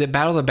vividly that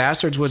Battle of the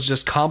Bastards was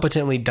just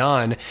competently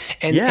done.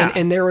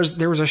 And there was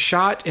a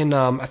shot in,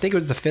 I think it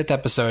was the 5th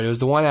episode. It was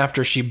the one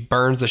after she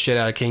burns the shit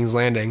out of King's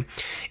Landing.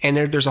 And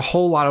there's a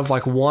whole lot of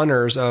like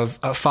wonders of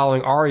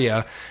following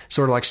Arya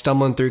sort of like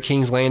stumbling through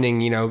King's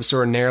Landing,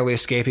 sort of narrowly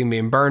escaping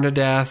being burned to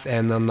death.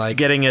 And then like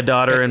getting a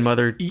daughter and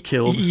mother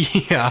killed.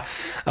 Yeah.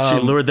 She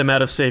lured them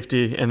out of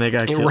safety and they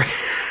got killed.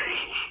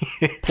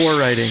 Poor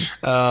writing.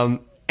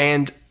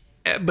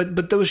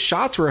 But those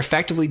shots were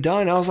effectively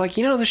done. I was like,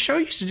 the show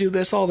used to do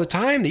this all the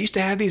time. They used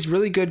to have these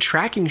really good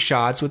tracking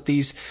shots with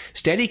these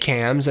steady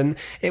cams, and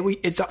it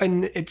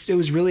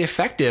was really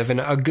effective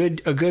and a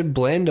good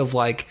blend of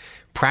like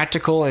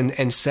practical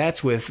and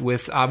sets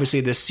with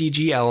obviously the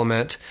CG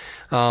element.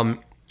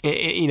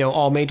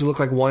 All made to look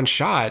like one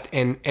shot.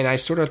 And I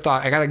sort of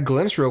thought, I got a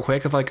glimpse real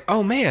quick of like,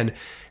 oh man,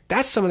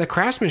 that's some of the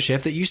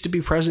craftsmanship that used to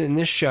be present in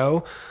this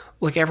show.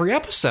 Like every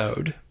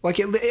episode,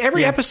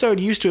 every episode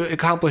used to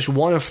accomplish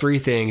one of three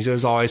things. It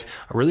was always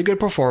a really good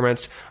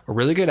performance, a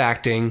really good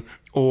acting,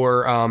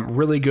 or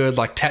really good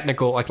like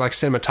technical, like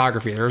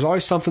cinematography. There was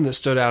always something that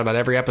stood out about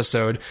every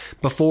episode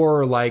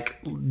before like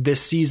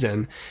this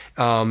season,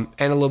 and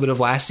a little bit of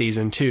last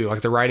season too.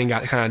 Like the writing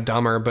got kind of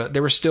dumber, but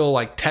there were still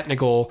like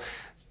technical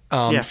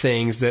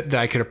things that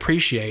I could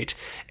appreciate.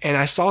 And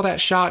I saw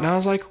that shot and I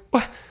was like,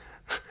 what?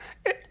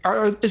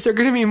 Is there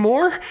going to be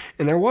more?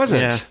 And there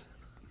wasn't. Yeah.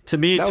 To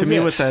me,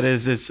 what that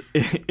is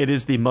it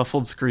is the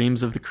muffled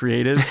screams of the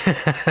creatives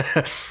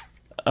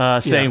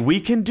saying, we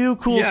can do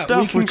cool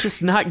stuff, we're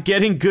just not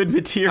getting good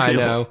material. I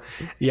know.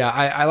 Yeah,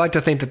 I like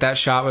to think that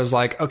shot was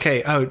like,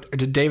 okay,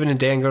 did David and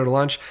Dan go to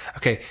lunch?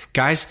 Okay,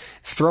 guys,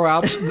 throw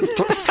out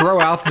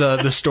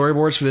the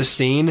storyboards for this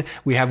scene.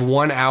 We have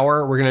 1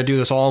 hour. We're gonna do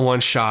this all in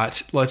one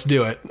shot. Let's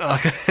do it.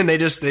 And they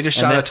just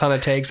shot a ton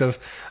of takes of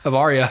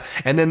Arya.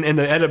 And then in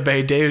the edit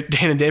bay,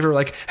 Dan and David were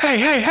like,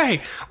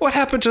 hey, what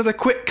happened to the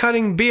quick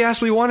cutting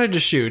BS we wanted to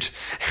shoot?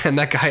 And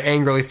that guy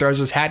angrily throws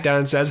his hat down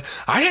and says,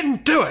 I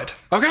didn't do it.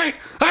 Okay,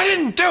 I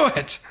didn't do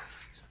it.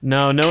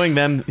 No, knowing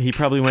them, he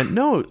probably went,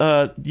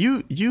 no,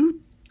 you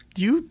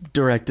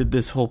directed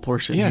this whole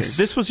portion. Yes.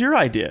 Here. This was your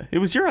idea. It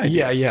was your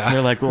idea. Yeah. And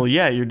they're like, well,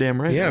 yeah, you're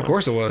damn right. Yeah, of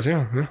course it was.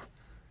 Yeah.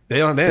 They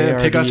didn't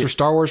pick us for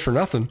Star Wars for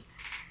nothing.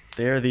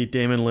 They are the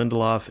Damon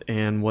Lindelof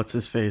and what's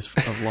his face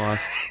of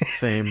Lost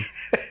fame.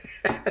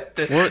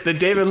 The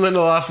David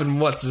Lindelof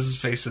and what's his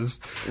faces.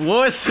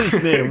 What's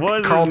his name?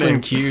 Carlton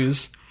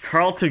Cuse.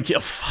 Carlton Cuse.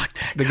 Oh, fuck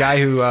that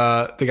guy.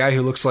 The guy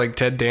who looks like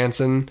Ted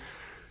Danson.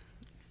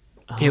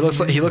 He looks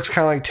kind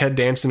of like Ted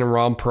Danson and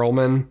Ron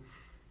Perlman.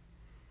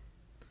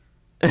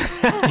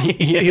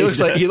 he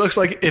looks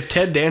like if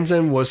Ted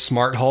Danson was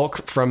Smart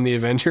Hulk from the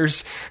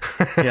Avengers.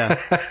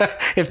 Yeah.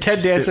 If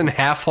Ted Danson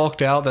half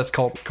hulked out, that's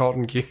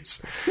Carlton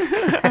Cuse.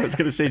 I was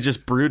gonna say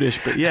just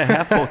brutish, but yeah,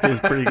 half Hulk is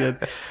pretty good.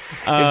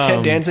 If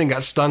Ted Danson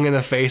got stung in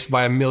the face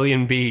by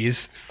 1,000,000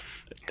 bees.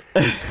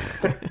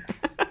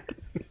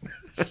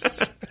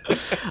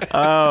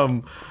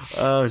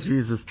 Oh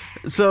Jesus.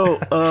 So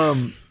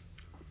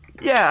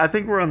Yeah, I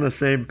think we're on the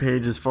same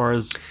page as far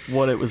as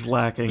what it was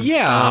lacking.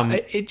 Yeah,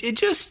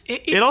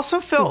 it also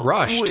felt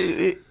rushed.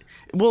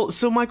 Well,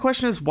 so my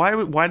question is,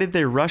 why did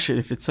they rush it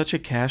if it's such a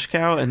cash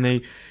cow? And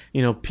they,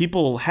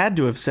 people had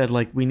to have said,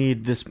 like, we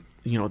need this,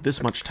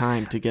 this much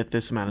time to get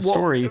this amount of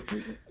story.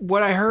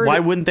 What I heard... Why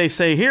wouldn't they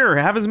say, here,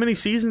 have as many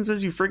seasons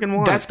as you freaking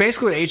want? That's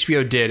basically what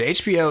HBO did.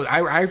 HBO,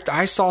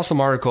 I saw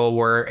some article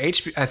where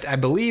I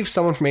believe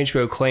someone from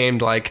HBO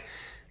claimed, like,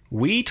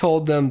 we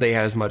told them they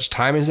had as much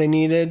time as they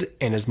needed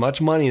and as much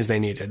money as they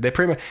needed. They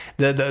pretty much,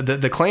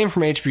 the claim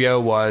from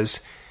HBO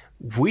was...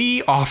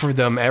 we offered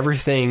them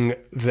everything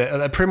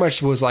that pretty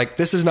much was like,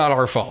 this is not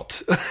our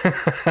fault.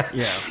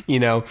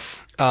 Yeah.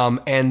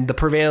 And the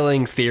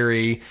prevailing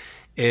theory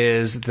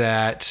is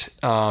that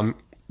Dan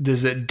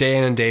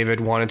and David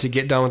wanted to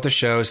get done with the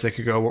show so they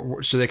could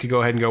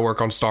go ahead and go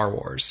work on Star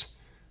Wars.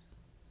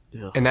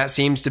 Yeah. And that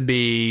seems to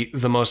be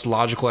the most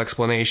logical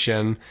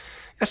explanation,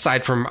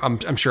 aside from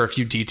I'm sure a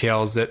few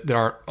details that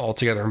aren't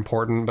altogether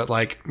important, but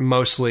like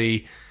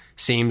mostly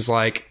seems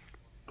like,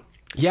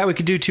 yeah, we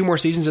could do 2 more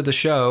seasons of the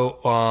show,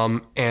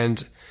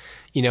 and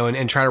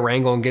try to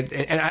wrangle and get.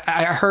 And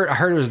I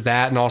heard it was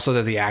that, and also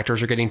that the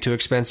actors are getting too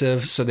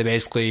expensive, so they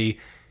basically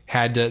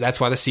had to. That's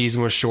why the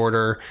season was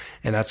shorter,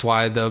 and that's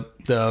why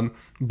the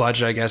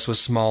budget, I guess,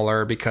 was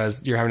smaller,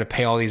 because you're having to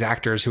pay all these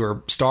actors who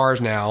are stars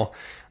now,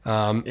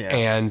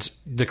 and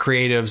the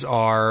creatives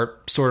are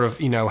sort of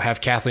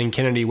have Kathleen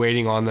Kennedy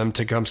waiting on them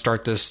to come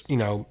start this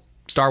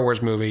Star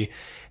Wars movie.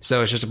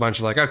 So it's just a bunch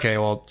of like, okay,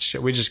 well,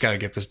 shit, we just got to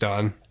get this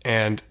done.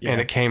 And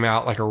it came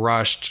out like a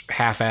rushed,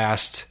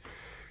 half-assed,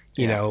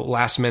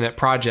 last minute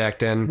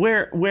project. And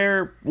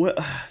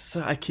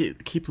so I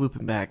keep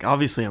looping back.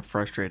 Obviously I'm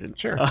frustrated.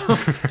 Sure.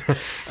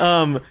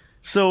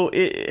 So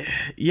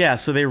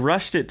they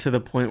rushed it to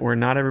the point where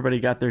not everybody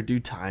got their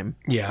due time.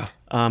 Yeah.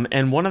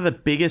 And one of the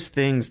biggest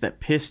things that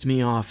pissed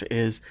me off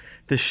is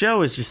the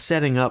show is just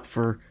setting up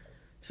for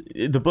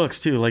the books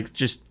too, like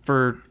just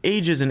for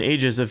ages and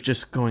ages of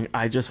just going,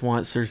 I just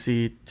want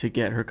Cersei to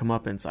get her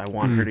comeuppance. I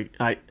want her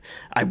to,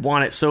 I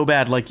want it so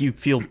bad. Like you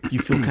feel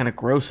kind of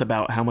gross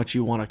about how much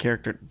you want a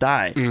character to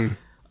die.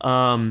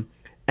 And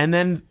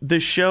then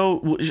the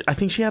show, I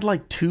think she had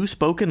like 2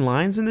 spoken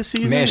lines in this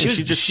season. Man,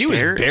 she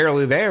was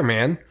barely there,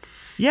 man.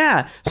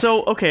 Yeah.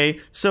 So, okay.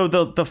 So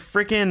the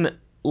freaking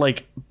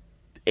like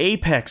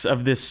apex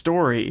of this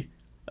story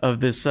of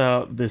this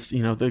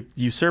the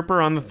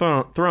usurper on the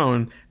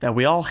throne that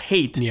we all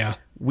hate. Yeah.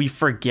 We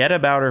forget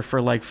about her for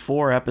like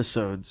 4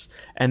 episodes.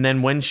 And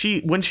then when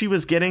she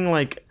was getting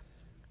like,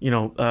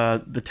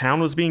 the town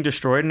was being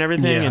destroyed and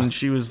everything, and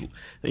she was,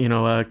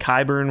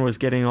 Qyburn was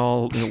getting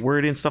all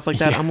worried and stuff like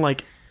that. I'm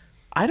like,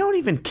 I don't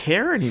even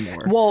care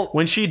anymore. Well,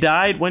 when she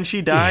died,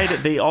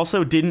 they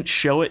also didn't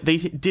show it. They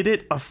did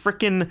it a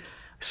freaking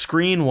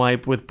screen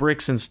wipe with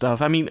bricks and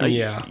stuff. I mean,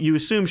 you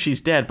assume she's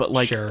dead, but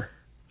like, sure.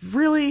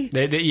 Really?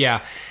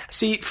 Yeah.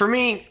 See, for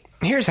me,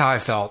 here's how I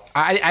felt.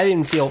 I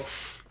didn't feel...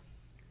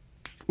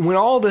 when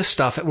all this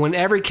stuff... when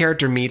every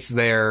character meets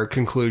their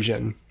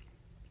conclusion,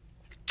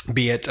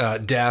 be it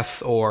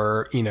death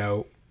or,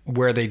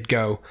 where they'd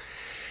go,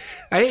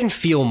 I didn't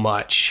feel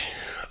much.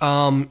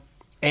 And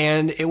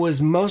it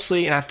was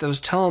mostly... and I was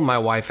telling my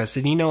wife, I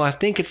said, I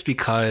think it's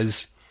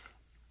because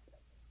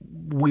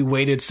we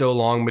waited so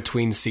long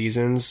between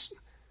seasons,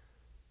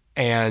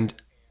 and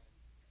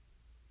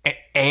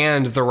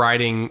the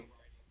writing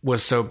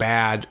was so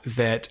bad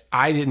that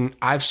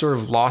I've sort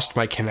of lost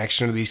my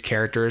connection to these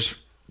characters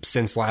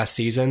since last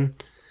season.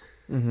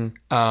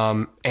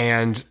 Mm-hmm.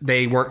 And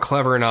they weren't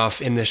clever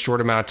enough in this short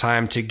amount of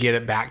time to get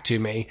it back to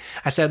me.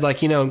 I said,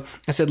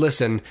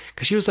 listen,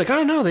 because she was like,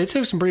 oh no, they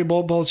took some pretty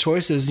bold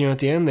choices, at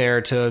the end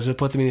there to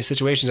put them in these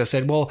situations. I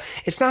said, well,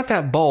 it's not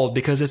that bold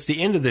because it's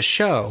the end of the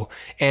show,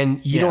 and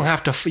you don't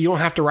have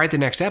to write the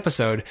next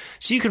episode.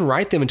 So you can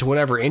write them into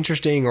whatever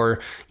interesting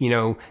or,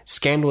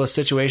 scandalous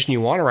situation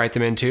you want to write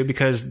them into,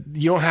 because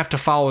you don't have to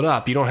follow it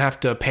up. You don't have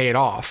to pay it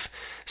off.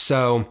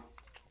 So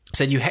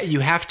said you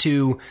have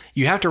to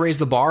raise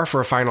the bar for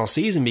a final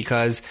season,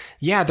 because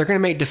they're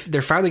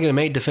finally going to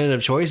make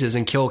definitive choices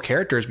and kill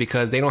characters,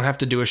 because they don't have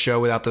to do a show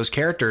without those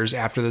characters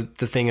after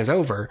the thing is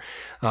over.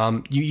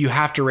 You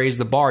have to raise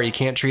the bar. You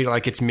can't treat it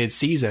like it's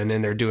mid-season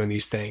and they're doing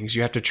these things.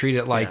 You have to treat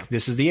it like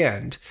this is the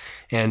end.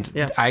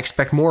 And I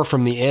expect more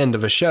from the end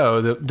of a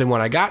show than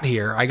when I got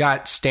here. I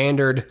got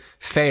standard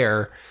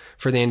fare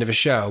for the end of a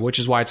show, which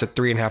is why it's a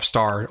 3.5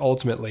 star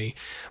ultimately.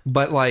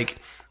 But like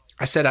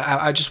I said,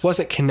 I just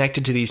wasn't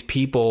connected to these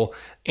people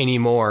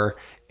anymore.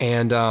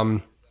 And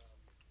so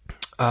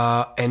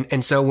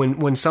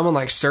when someone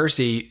like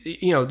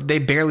Cersei, they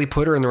barely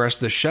put her in the rest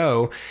of the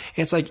show.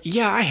 And it's like,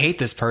 I hate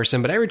this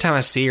person, but every time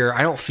I see her,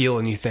 I don't feel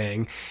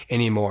anything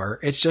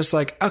anymore. It's just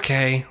like,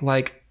 okay,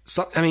 like,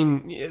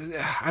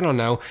 I don't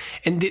know.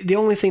 And the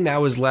only thing that I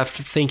was left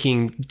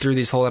thinking through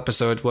these whole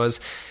episodes was,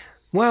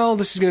 well,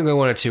 this is going to go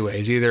one of 2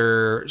 ways.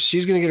 Either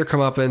she's going to get her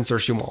comeuppance or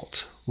she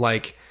won't.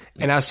 Like,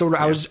 and I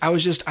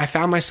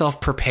found myself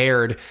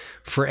prepared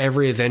for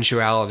every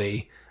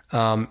eventuality.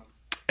 And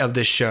of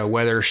this show,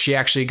 whether she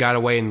actually got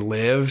away and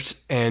lived,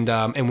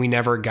 and we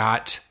never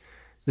got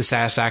the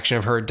satisfaction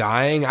of her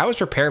dying. I was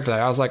prepared for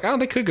that. I was like, oh,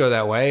 they could go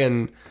that way,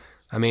 and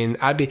I mean,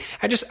 I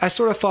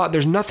sort of thought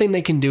there's nothing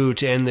they can do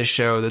to end this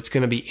show that's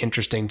going to be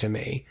interesting to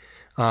me.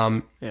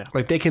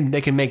 Like they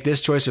can make this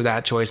choice or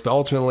that choice, but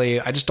ultimately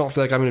I just don't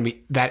feel like I'm going to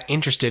be that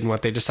interested in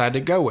what they decide to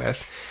go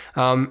with.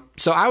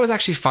 So I was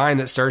actually fine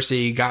that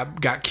Cersei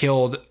got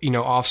killed,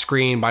 off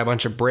screen by a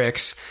bunch of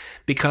bricks,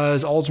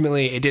 because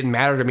ultimately it didn't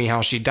matter to me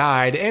how she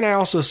died. And I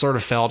also sort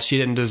of felt she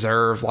didn't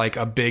deserve like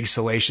a big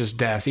salacious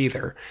death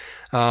either.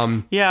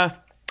 I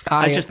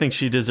just think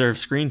she deserves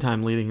screen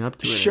time leading up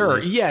to it. Sure.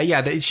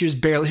 Yeah. She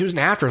was an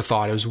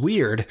afterthought. It was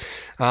weird.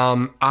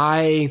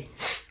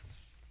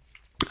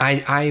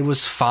 I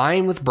was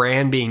fine with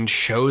Bran being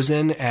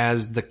chosen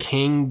as the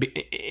king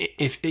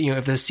if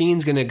the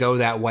scene's going to go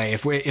that way.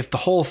 If the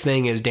whole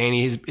thing is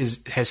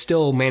Dany has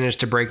still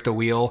managed to break the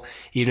wheel,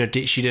 even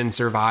if she didn't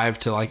survive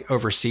to like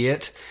oversee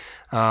it,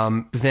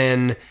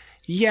 then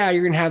yeah,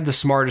 you're going to have the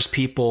smartest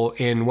people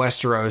in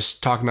Westeros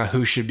talking about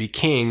who should be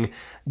king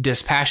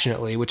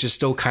dispassionately, which is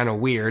still kind of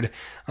weird.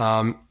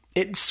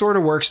 It sort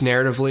of works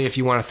narratively if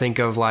you want to think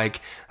of like,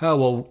 oh,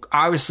 well,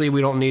 obviously we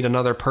don't need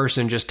another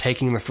person just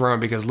taking the throne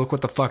because look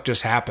what the fuck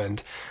just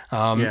happened.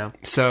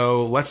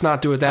 So let's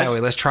not do it that way.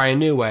 Let's try a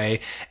new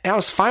way. And I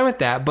was fine with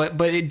that, but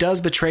it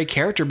does betray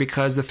character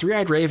because the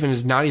Three-Eyed Raven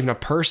is not even a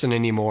person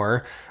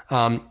anymore.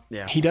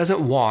 He doesn't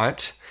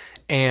want,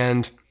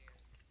 and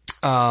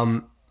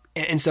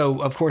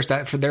so of course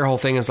that for their whole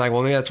thing is like,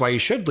 well, maybe that's why you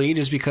should lead,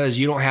 is because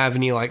you don't have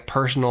any like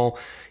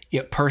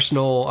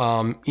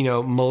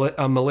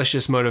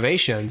malicious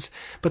motivations.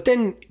 But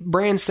then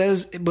Bran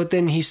says,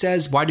 he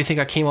says, why do you think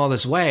I came all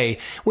this way?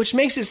 Which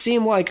makes it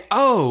seem like,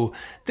 oh,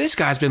 this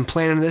guy's been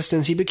planning this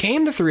since he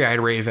became the Three-Eyed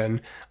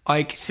Raven.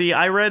 Like, see,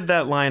 I read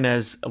that line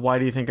as, why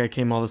do you think I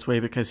came all this way?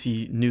 Because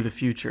he knew the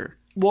future.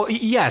 Well,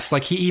 yes,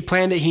 like he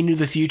planned it. He knew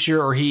the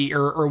future,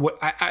 or what?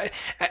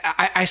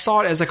 I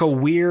saw it as like a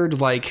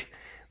weird, like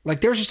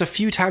there was just a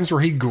few times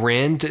where he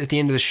grinned at the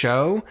end of the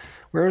show,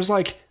 where it was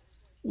like,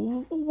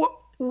 what?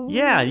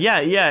 Yeah.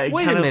 It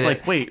wait kind a minute. Of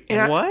like, wait,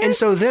 and what? And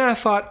so then I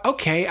thought,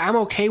 okay, I'm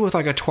okay with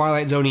like a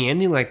Twilight Zone-y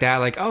ending like that.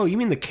 Like, oh, you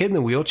mean the kid in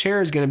the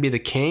wheelchair is going to be the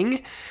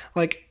king?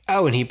 Like,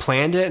 oh, and he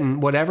planned it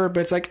and whatever.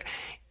 But it's like,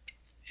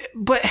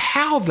 but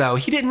how though?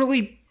 He didn't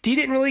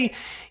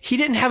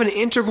have an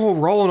integral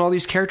role in all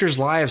these characters'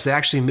 lives that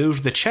actually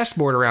moved the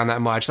chessboard around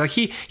that much. Like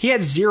he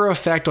had zero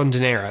effect on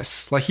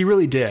Daenerys. Like he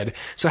really did.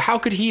 So how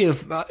could he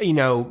have,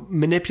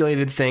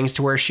 manipulated things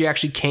to where she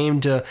actually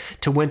came to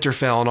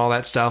Winterfell and all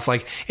that stuff?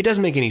 Like it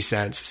doesn't make any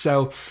sense.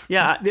 So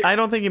yeah, I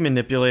don't think he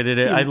manipulated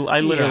it.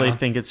 I literally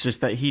think it's just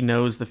that he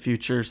knows the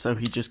future, so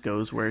he just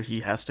goes where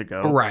he has to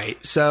go.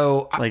 Right.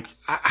 So like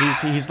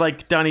he's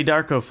like Donnie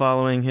Darko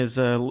following his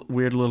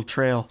weird little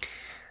trail.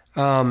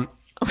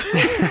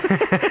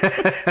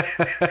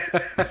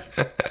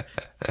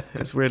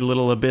 This weird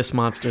little abyss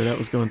monster that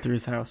was going through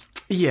his house.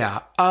 Yeah.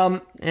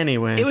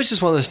 Anyway, it was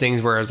just one of those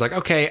things where I was like,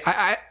 okay,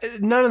 I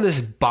none of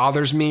this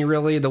bothers me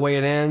really the way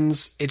it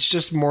ends. It's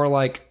just more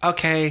like,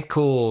 okay,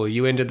 cool,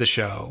 you ended the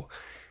show.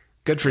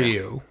 Good for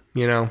you,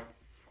 And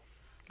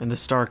the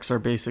Starks are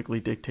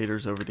basically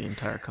dictators over the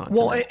entire continent.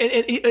 Well,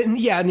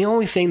 and the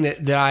only thing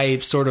that I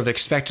sort of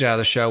expected out of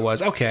the show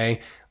was,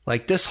 okay,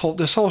 like this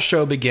whole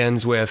show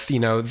begins with,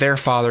 their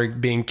father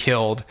being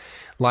killed.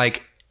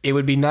 Like it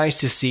would be nice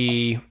to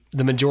see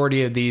the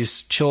majority of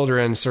these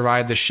children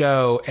survive the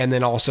show and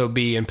then also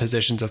be in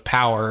positions of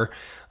power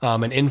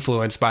and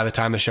influence by the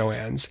time the show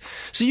ends.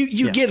 So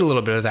you get a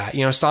little bit of that.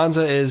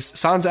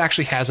 Sansa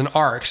actually has an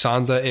arc.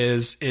 Sansa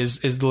is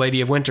the Lady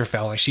of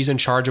Winterfell. Like she's in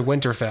charge of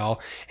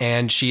Winterfell,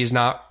 and she's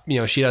not,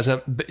 she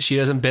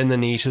doesn't bend the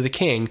knee to the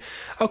king.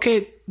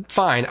 Okay,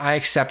 fine. I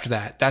accept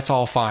that. That's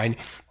all fine.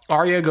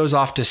 Arya goes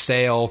off to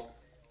sail,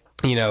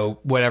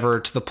 whatever,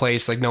 to the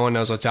place, like no one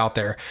knows what's out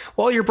there.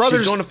 Well, your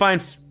brother's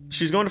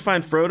she's going to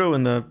find Frodo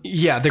in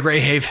the Grey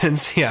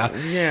Havens.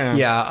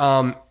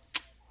 Yeah.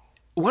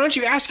 Why don't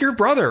you ask your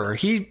brother?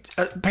 He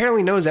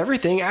apparently knows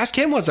everything. Ask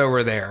him what's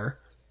over there.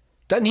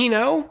 Doesn't he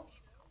know?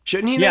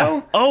 Shouldn't he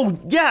know? Oh,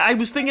 yeah. I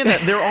was thinking that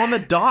they're on the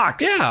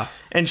docks. Yeah.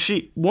 And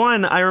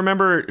I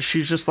remember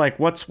she's just like,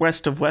 what's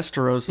west of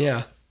Westeros?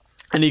 Yeah.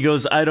 And he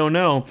goes, I don't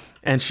know.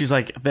 And she's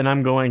like, then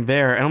I'm going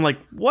there. And I'm like,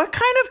 what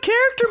kind of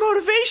character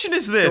motivation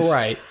is this?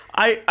 Right.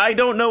 I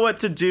don't know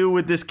what to do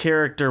with this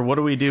character. What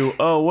do we do?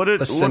 Oh,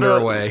 let's send her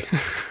away.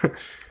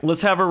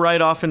 Let's have her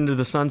ride off into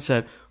the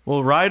sunset.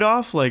 Well, ride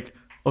off? Like,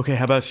 okay,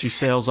 how about she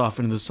sails off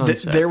into the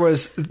sunset? There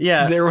was. And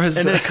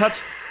then it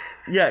cuts.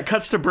 Yeah, it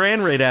cuts to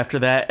Bran right after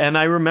that. And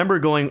I remember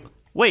going,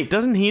 wait,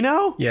 doesn't he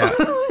know? Yeah.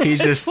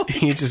 He's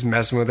just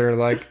messing with her.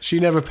 Like, she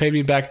never paid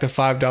me back the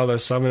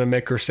 $5, so I'm going to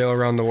make her sail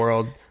around the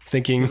world.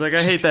 Thinking, he's like,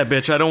 I hate that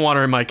bitch. I don't want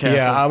her in my castle.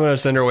 Yeah, I'm going to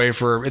send her away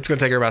it's going to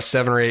take her about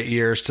 7 or 8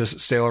 years to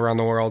sail around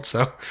the world.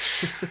 So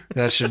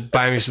that should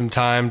buy me some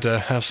time to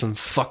have some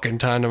fucking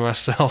time to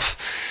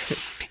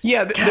myself.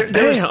 Yeah,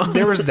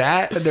 there was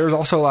that. There was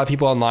also a lot of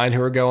people online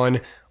who were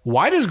going,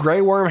 why does Grey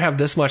Worm have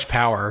this much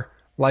power?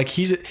 Like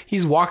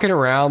he's walking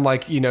around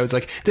like, it's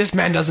like, this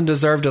man doesn't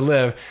deserve to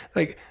live.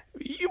 Like,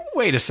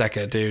 wait a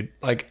second, dude.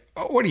 Like,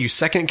 what are you,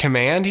 second in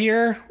command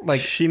here?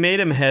 Like, she made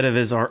him head of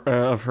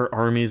of her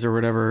armies or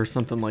whatever, or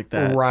something like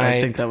that. Right.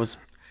 I think that was.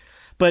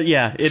 But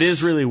yeah, it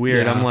is really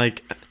weird. Yeah. I'm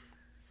like,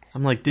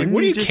 didn't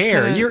what do you just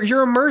care? kinda...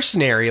 You're a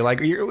mercenary. Like,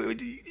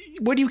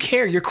 what do you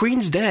care? Your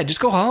queen's dead. Just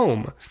go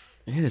home.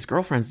 And his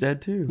girlfriend's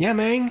dead too. Yeah,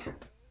 man.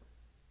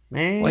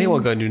 Man. Well, he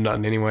won't go and do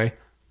nothing anyway.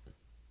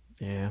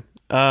 Yeah.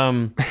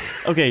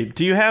 Okay.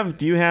 Do you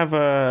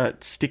have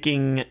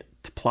sticking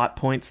plot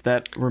points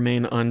that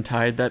remain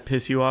untied that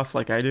piss you off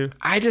like I do?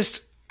 I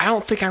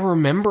don't think I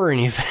remember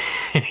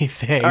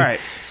anything. All right.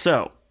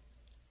 So,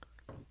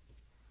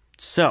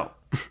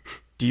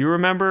 do you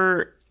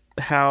remember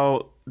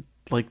how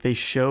like they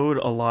showed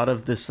a lot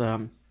of this?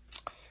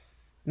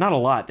 Not a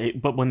lot,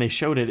 but when they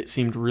showed it, it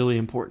seemed really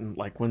important.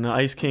 Like when the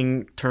Ice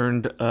King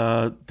turned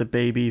the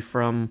baby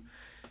from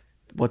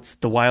what's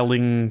the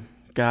wildling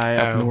guy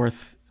up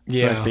north who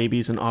has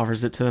babies and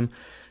offers it to them.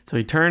 So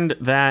he turned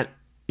that,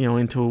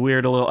 into a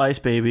weird little ice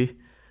baby.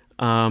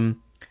 And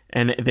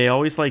they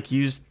always like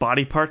used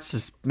body parts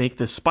to make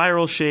the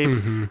spiral shape.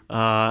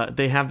 Mm-hmm.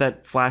 They have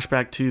that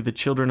flashback to the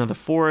children of the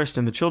forest,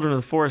 and the children of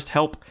the forest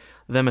help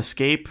them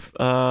escape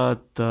the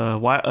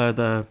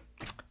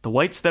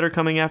whites that are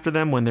coming after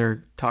them when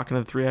they're talking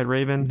to the three-eyed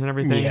raven and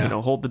everything.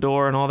 Yeah. Hold the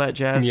door and all that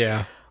jazz.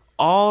 Yeah.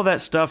 All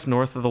that stuff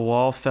north of the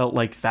wall felt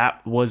like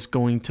that was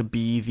going to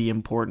be the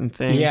important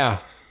thing. Yeah.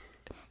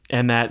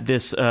 And that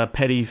this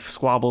petty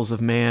squabbles of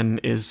man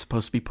is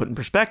supposed to be put in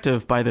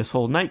perspective by this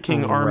whole Night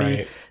King army,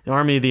 Right. the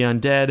army of the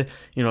undead,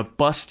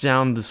 busts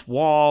down this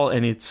wall,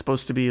 and it's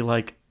supposed to be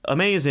like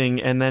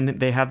amazing. And then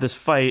they have this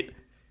fight,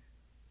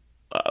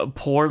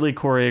 poorly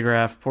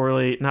choreographed,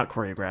 poorly,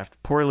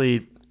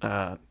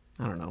 I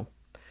don't know,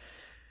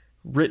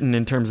 written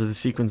in terms of the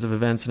sequence of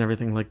events and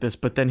everything like this.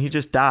 But then he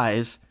just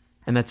dies,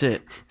 and that's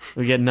it.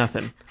 We get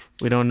nothing.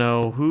 We don't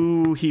know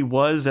who he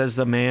was as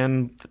a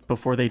man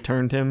before they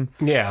turned him.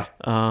 Yeah.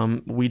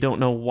 We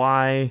don't know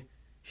why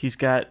he's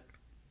got,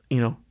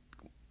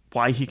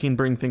 why he can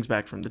bring things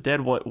back from the dead,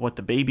 what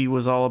the baby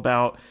was all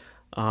about.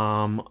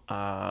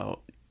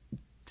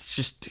 It's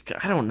just,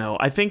 I don't know.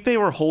 I think they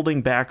were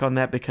holding back on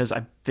that because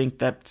I think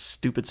that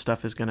stupid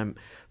stuff is going to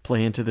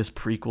play into this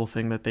prequel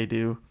thing that they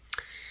do.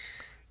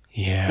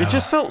 Yeah. It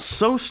just felt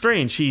so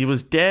strange. He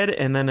was dead,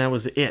 and then that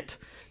was it.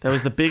 That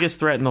was the biggest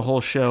threat in the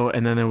whole show,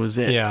 and then it was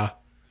it. Yeah.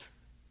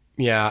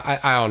 Yeah,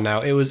 I don't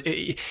know.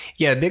 The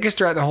biggest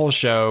threat in the whole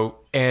show,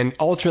 and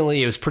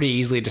ultimately it was pretty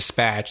easily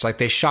dispatched. Like,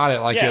 they shot it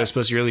like it was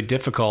supposed to be really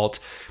difficult,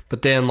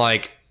 but then,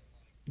 like,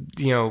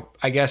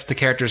 I guess the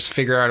characters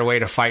figure out a way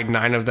to fight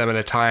 9 of them at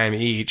a time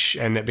each,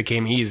 and it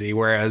became easy,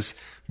 whereas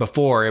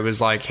before it was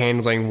like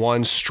handling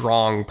one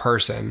strong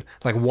person,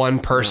 like one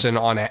person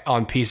on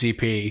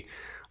PCP.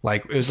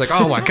 Like, it was like,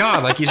 oh my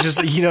God, like, he's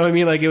just, you know what I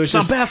mean? Like, it was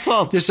just, bath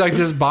salts. Just like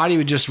this body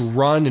would just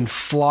run and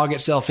flog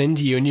itself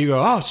into you, and you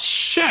go, oh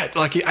shit,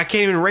 like, I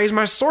can't even raise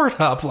my sword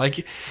up.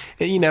 Like,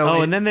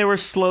 and then they were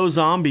slow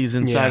zombies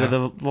inside of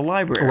the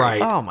library.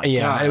 Right. Oh my God.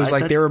 Yeah, it was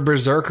like they were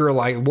berserker,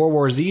 like World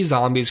War Z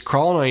zombies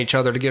crawling on each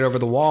other to get over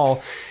the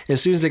wall. And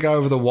as soon as they got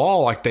over the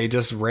wall, like, they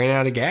just ran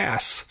out of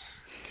gas.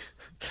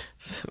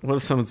 What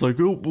if someone's like,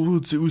 oh, well,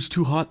 it was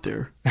too hot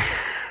there.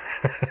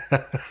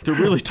 They're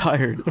really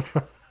tired.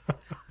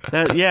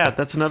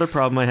 That's another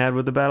problem I had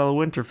with the Battle of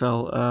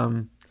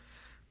Winterfell,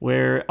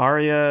 where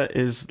Arya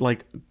is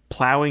like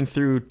plowing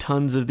through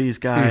tons of these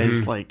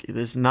guys, like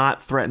is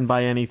not threatened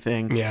by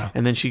anything. Yeah.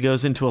 And then she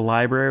goes into a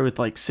library with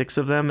like 6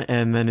 of them,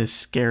 and then is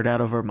scared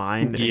out of her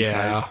mind and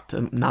tries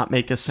to not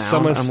make a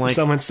sound.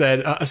 Someone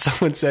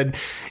said,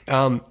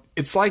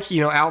 it's like,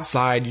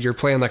 outside you're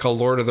playing like a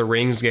Lord of the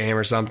Rings game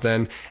or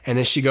something, and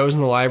then she goes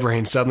in the library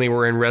and suddenly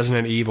we're in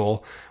Resident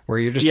Evil, where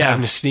you're just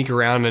having to sneak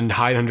around and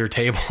hide under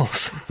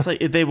tables. It's like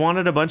they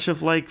wanted a bunch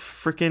of like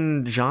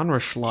freaking genre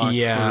schlock.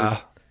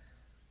 Yeah.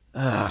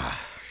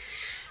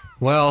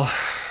 Well,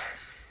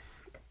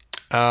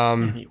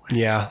 anyway.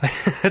 Yeah,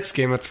 that's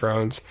Game of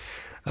Thrones.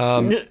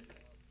 I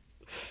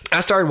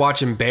started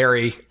watching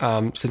Barry,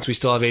 since we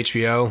still have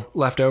HBO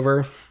left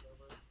over.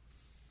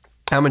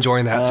 I'm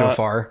enjoying that so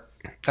far.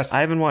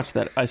 I haven't watched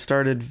that.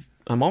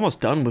 I'm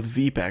almost done with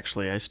Veep,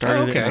 actually. I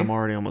started it and I'm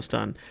already almost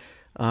done.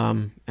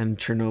 And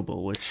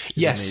Chernobyl, which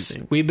is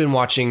amazing. We've been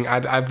watching.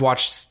 I've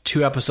watched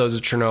 2 episodes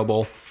of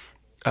Chernobyl.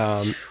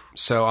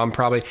 So I'm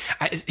probably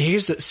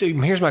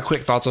here's my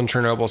quick thoughts on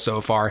Chernobyl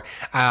so far.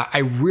 I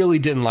really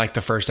didn't like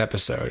the first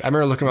episode. I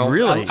remember looking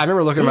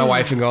at my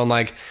wife and going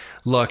like,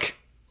 "Look,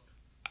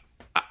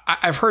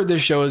 I've heard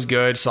this show is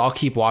good, so I'll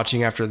keep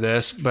watching after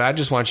this. But I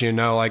just want you to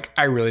know, like,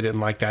 I really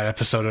didn't like that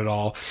episode at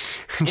all."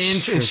 And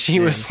she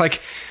was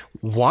like,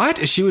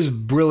 "What?" She was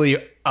really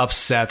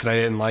upset that I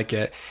didn't like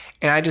it.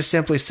 And I just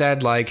simply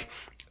said, like,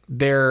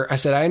 I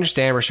said, I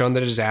understand we're showing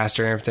the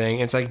disaster and everything.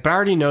 And it's like, but I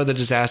already know the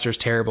disaster is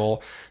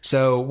terrible.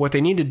 So what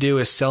they need to do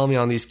is sell me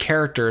on these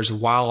characters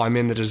while I'm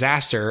in the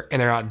disaster. And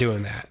they're not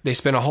doing that. They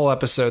spent a whole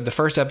episode. The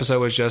first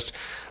episode was just,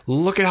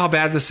 look at how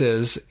bad this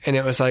is. And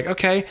it was like,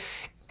 okay.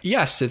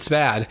 yes, it's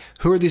bad.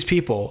 Who are these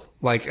people?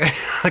 Like,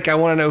 like I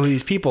want to know who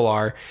these people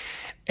are.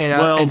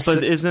 And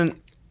but isn't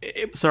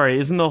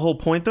the whole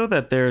point though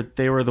that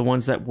they were the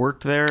ones that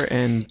worked there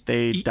and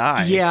they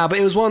died? Yeah, but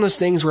it was one of those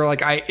things where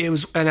like I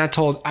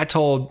told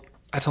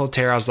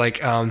Tara, I was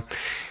like, and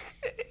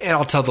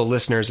I'll tell the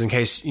listeners in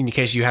case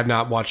you have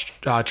not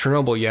watched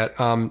Chernobyl yet,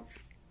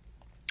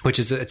 which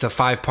is it's a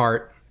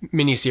 5-part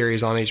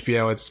miniseries on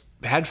HBO. It's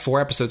had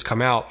 4 episodes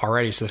come out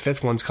already, so the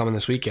 5th one's coming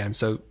this weekend.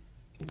 So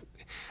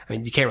I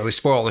mean, you can't really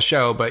spoil the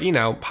show, but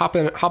hop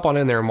on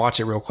in there and watch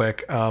it real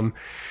quick.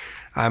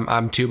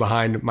 I'm too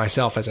behind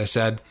myself, as I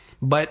said,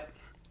 but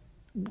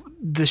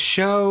the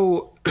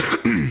show,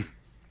 it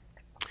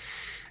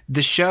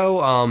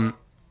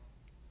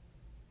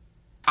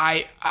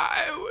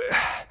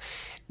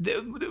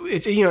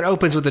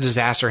opens with a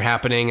disaster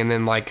happening, and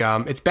then like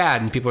it's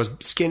bad, and people's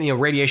skin,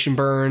 radiation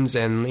burns,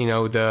 and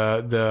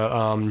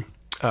the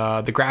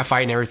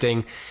graphite and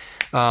everything.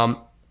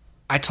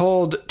 I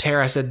told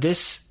Tara, I said,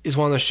 this is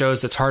one of those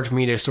shows that's hard for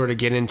me to sort of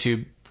get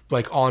into,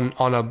 like on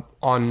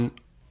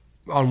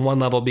one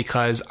level,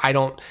 because I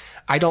don't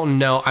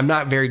know, I'm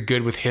not very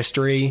good with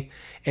history,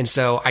 and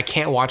so I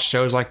can't watch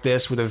shows like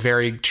this with a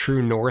very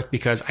true north,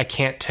 because I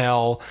can't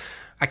tell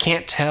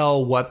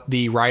what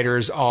the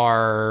writers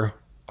are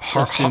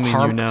assuming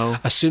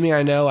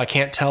I know. I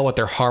can't tell what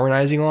they're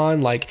harmonizing on.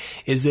 Like,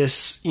 is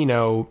this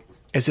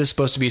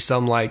supposed to be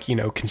some like,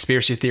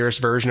 conspiracy theorist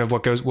version of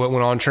what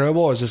went on in Chernobyl,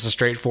 or is this a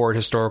straightforward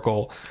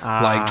historical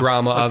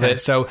drama of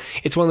it? So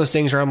it's one of those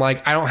things where I'm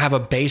like, I don't have a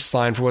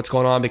baseline for what's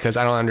going on because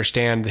I don't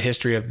understand the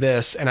history of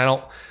this, and I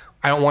don't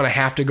want to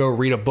have to go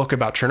read a book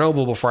about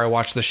Chernobyl before I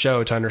watch the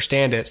show to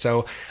understand it.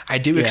 So I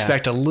do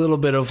expect a little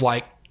bit of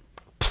like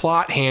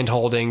plot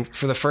hand-holding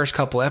for the first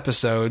couple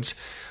episodes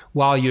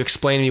while you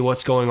explain to me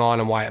what's going on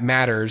and why it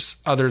matters,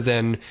 other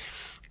than...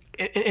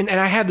 And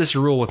I have this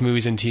rule with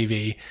movies and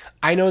TV.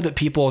 I know that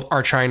people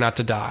are trying not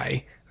to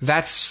die.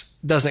 That's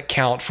doesn't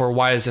count for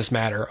why does this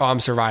matter? Oh, I'm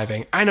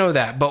surviving. I know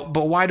that, but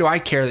why do I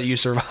care that you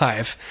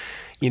survive?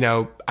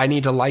 I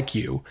need to like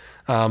you.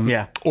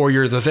 Or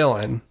you're the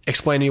villain.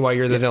 Explain to me why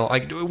you're the villain.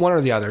 Like one or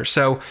the other.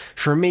 So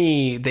for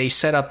me, they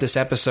set up this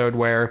episode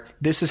where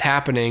this is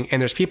happening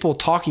and there's people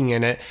talking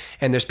in it,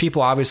 and there's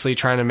people obviously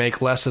trying to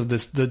make less of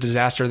the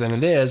disaster than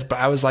it is. But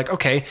I was like,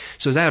 okay,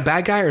 so is that a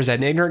bad guy, or is that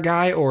an ignorant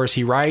guy, or is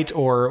he right?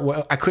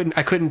 Or I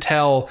couldn't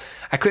tell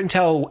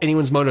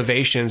anyone's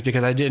motivations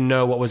because I didn't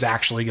know what was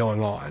actually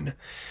going on.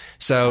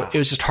 So it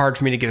was just hard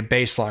for me to get a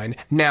baseline.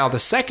 Now the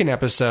second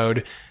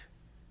episode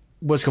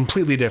was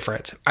completely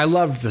different. I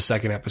loved the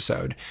second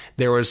episode.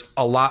 There was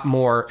a lot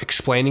more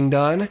explaining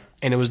done,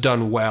 and it was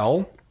done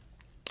well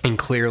and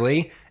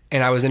clearly.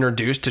 And I was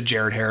introduced to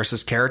Jared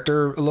Harris's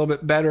character a little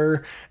bit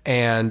better,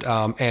 and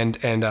Stellan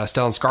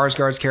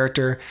Skarsgård's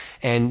character,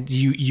 and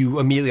you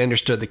immediately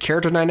understood the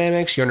character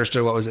dynamics. You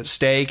understood what was at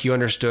stake. You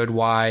understood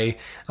why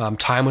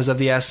time was of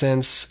the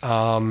essence.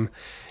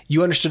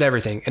 You understood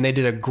everything, and they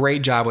did a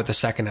great job with the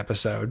second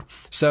episode.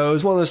 So it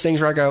was one of those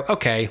things where I go,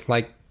 okay,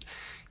 like,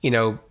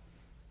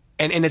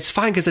 And it's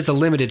fine because it's a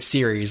limited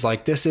series.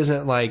 Like this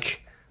isn't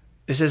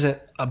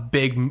a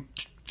big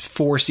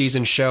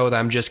 4-season show that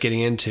I'm just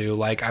getting into.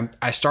 Like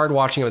I started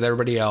watching it with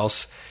everybody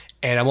else,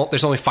 and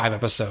there's only 5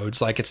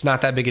 episodes. Like it's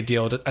not that big a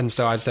deal. And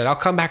so I said, I'll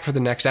come back for the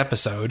next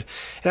episode.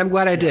 And I'm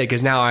glad I did,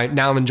 because now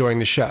I'm enjoying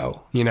the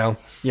show,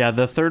 Yeah.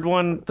 The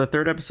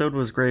third episode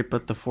was great,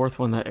 but the 4th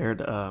one that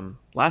aired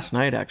last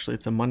night, actually,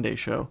 it's a Monday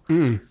show.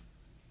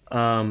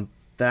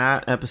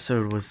 That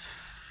episode was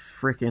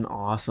freaking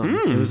awesome.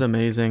 It was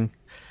amazing.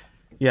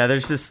 Yeah,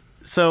 there's this...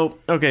 So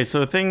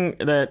a thing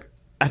that...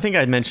 I think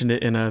I mentioned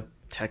it in a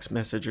text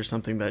message or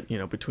something that,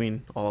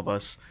 between all of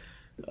us.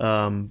 It was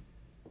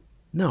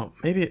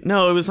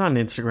on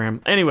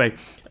Instagram. Anyway,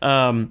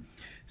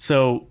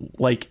 so,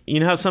 like,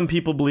 how some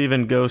people believe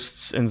in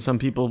ghosts and some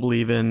people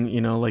believe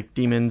in, like,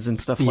 demons and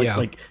stuff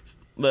like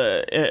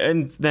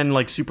and then,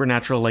 like,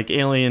 supernatural, like,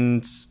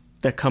 aliens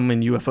that come in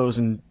UFOs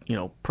and,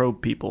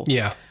 probe people.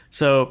 Yeah.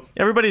 So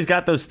everybody's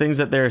got those things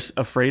that they're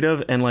afraid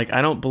of, and like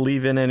I don't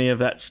believe in any of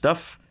that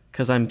stuff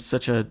because I'm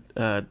such a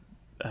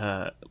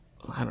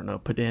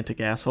pedantic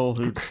asshole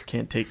who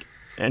can't take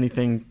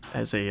anything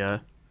as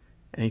a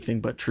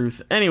anything but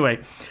truth. Anyway,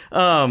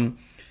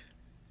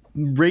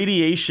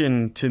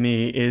 radiation to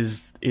me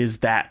is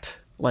that,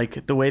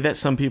 like, the way that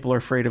some people are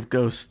afraid of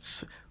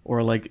ghosts,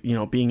 or like,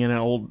 being in an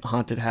old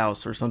haunted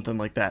house or something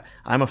like that.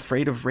 I'm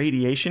afraid of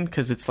radiation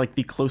because it's like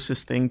the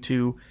closest thing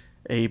to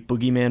a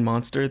boogeyman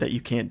monster that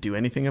you can't do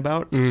anything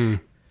about.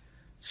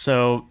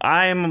 So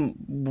I'm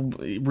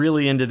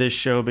really into this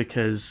show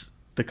because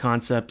the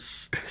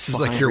concepts... This is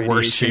like your radiation.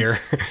 Worst fear.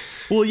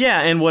 Well,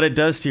 yeah, and what it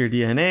does to your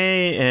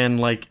DNA, and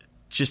like,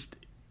 just...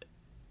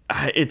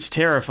 It's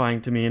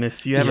terrifying to me. And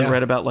if you haven't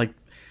read about like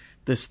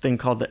this thing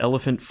called the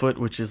elephant foot,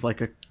 which is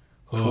like a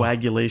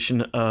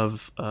coagulation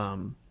of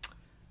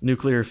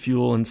nuclear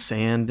fuel and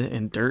sand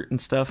and dirt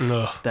and stuff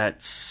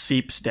that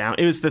seeps down.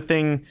 It was the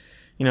thing...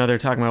 they're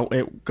talking about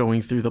it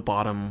going through the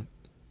bottom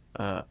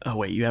oh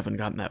wait, you haven't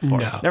gotten that far.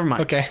 No. Never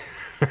mind. Okay.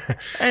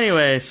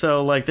 Anyway,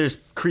 so like there's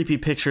creepy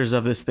pictures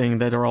of this thing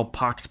that are all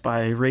pocked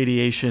by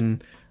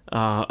radiation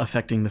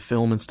affecting the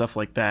film and stuff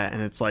like that.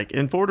 And it's like,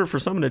 in order for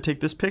someone to take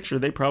this picture,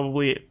 they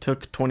probably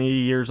took 20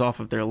 years off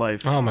of their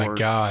life. Oh my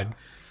God.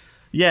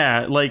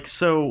 Yeah, like,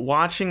 so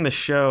watching the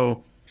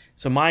show,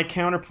 so my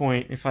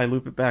counterpoint, if I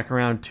loop it back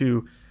around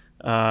to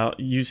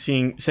you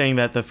saying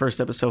that the first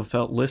episode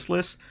felt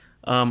listless,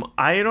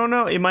 I don't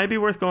know. It might be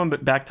worth going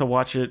back to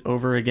watch it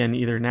over again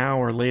either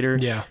now or later.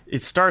 Yeah.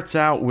 It starts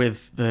out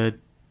with the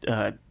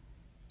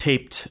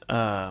taped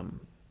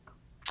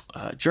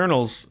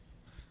journals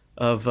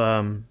of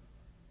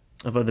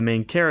the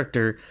main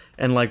character,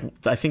 and like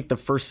I think the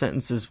first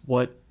sentence is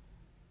what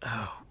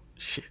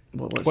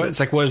was it? It's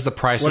like, what is the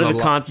price what of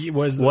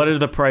what are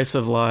the price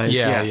of lies?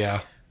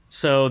 Yeah.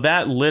 So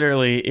that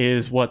literally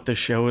is what the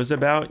show is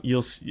about.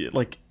 You'll see,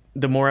 like,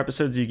 the more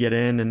episodes you get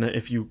in, and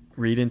if you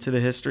read into the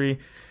history,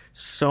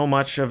 so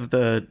much of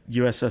the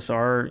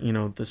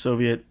USSR, the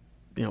Soviet,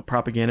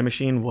 propaganda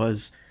machine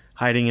was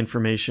hiding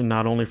information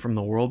not only from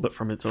the world but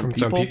from its own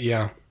people.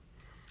 Yeah.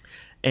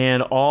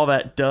 And all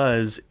that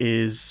does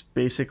is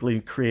basically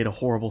create a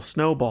horrible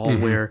snowball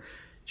where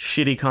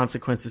shitty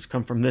consequences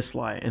come from this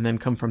lie, and then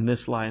come from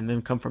this lie, and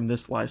then come from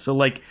this lie. So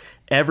like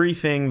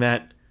everything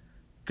that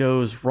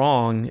goes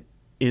wrong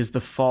is the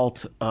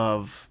fault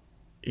of,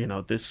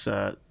 this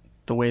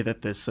the way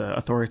that this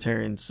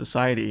authoritarian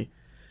society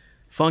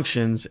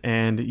functions.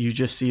 And you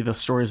just see the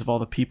stories of all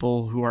the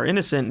people who are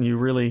innocent, and you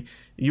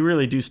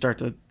really do start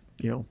to,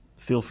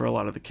 feel for a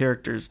lot of the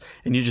characters,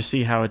 and you just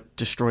see how it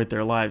destroyed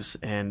their lives.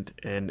 And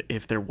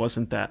if there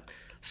wasn't that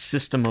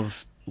system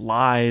of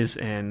lies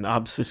and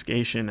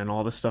obfuscation and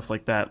all this stuff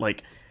like that,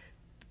 like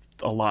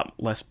a lot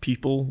less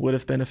people would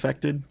have been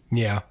affected.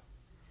 Yeah.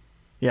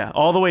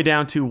 All the way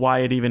down to why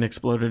it even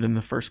exploded in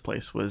the first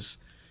place was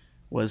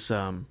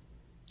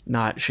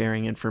not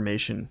sharing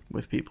information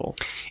with people.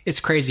 It's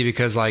crazy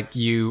because like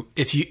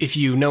if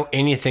you know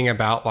anything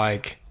about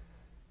like,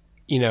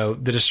 the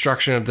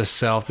destruction of the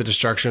self, the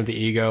destruction of the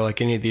ego, like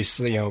any of these,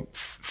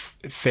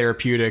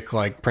 therapeutic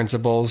like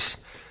principles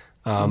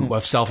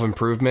of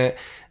self-improvement,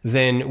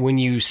 then when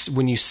you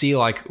see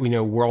like,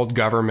 world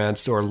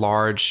governments or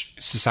large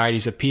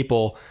societies of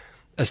people,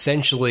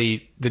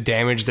 essentially the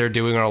damage they're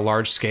doing on a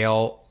large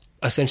scale,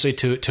 essentially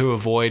to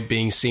avoid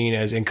being seen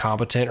as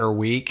incompetent or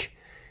weak,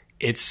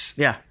 it's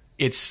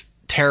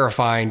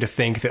terrifying to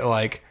think that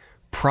like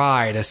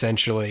pride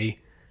essentially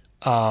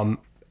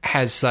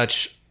has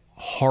such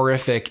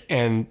horrific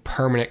and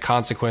permanent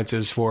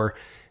consequences for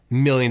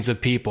millions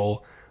of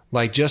people.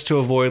 Like, just to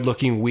avoid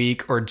looking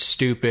weak or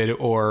stupid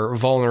or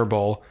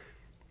vulnerable,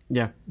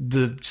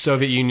 the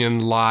Soviet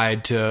Union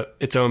lied to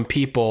its own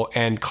people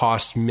and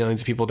cost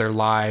millions of people their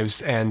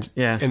lives, and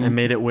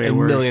made it way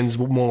worse. Millions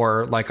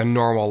more like a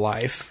normal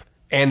life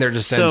and their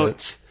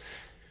descendants. So,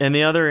 and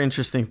the other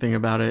interesting thing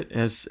about it,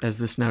 as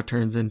this now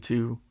turns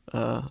into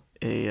a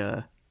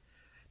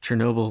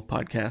Chernobyl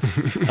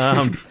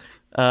podcast,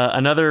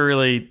 another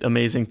really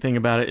amazing thing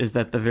about it is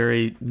that the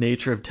very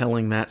nature of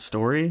telling that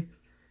story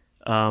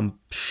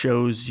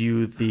shows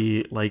you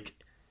the like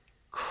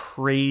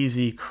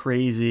crazy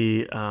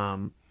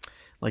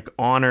like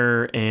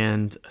honor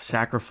and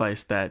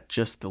sacrifice that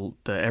just the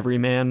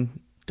everyman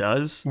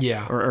does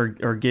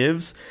or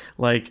gives.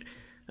 Like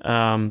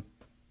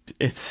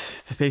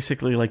it's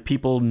basically like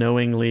people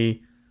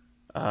knowingly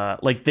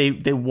like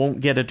they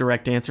won't get a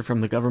direct answer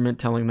from the government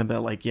telling them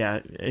that like,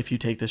 if you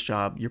take this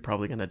job you're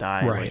probably going to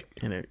die like,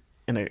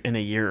 in a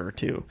year or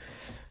two.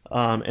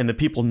 And the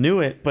people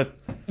knew it, but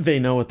they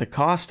know what the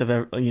cost of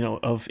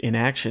of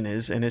inaction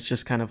is, and it's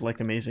just kind of like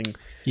amazing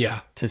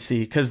to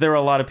see, because there are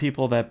a lot of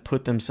people that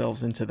put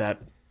themselves into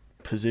that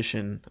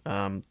position.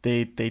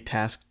 They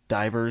tasked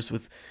divers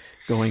with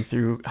going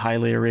through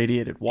highly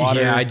irradiated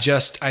water.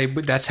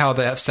 That's how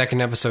the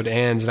second episode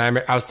ends, and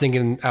I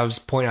was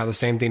pointing out the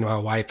same thing to my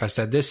wife. I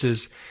said, this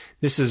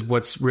is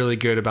what's really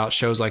good about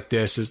shows like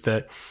this, is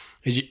that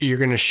you're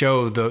going to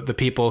show the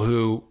people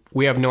who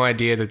we have no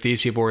idea that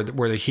these people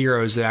were the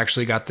heroes that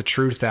actually got the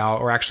truth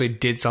out or actually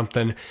did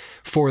something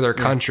for their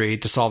country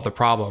to solve the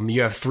problem.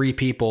 You have three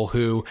people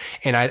who,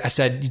 and I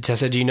said,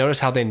 do you notice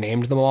how they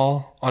named them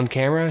all on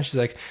camera? She's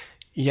like,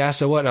 yeah,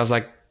 so what? And I was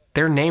like,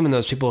 they're naming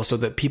those people so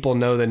that people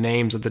know the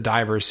names of the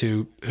divers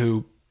who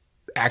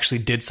actually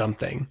did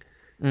something.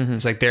 Mm-hmm.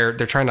 It's like they're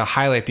trying to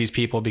highlight these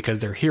people because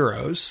they're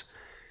heroes,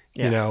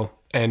 and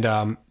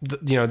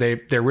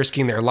they're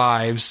risking their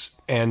lives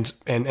and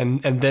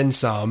then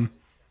some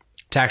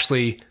to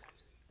actually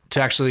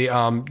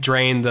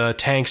drain the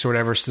tanks or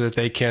whatever so that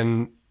they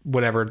can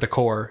the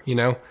core,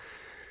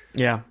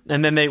 Yeah,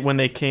 and then when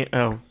they came,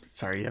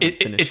 sorry,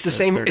 it's the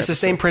same. It's the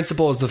same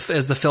principle as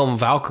the film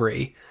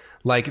Valkyrie.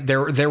 Like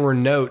there were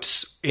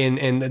notes in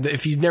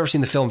if you've never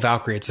seen the film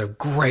Valkyrie, it's a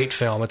great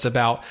film. It's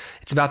about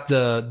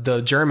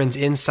the Germans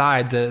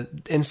inside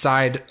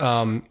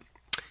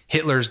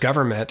Hitler's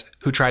government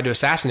who tried to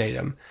assassinate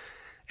him,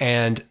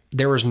 and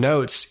there was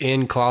notes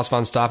in Klaus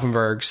von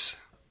Stauffenberg's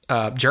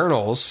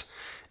journals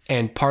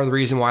And part of the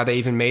reason why they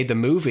even made the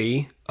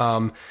movie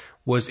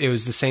was it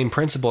was the same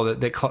principle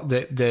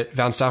that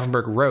von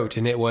Stauffenberg wrote,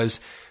 and it was,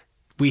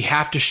 we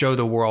have to show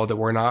the world that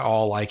we're not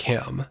all like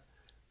him.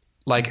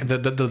 Like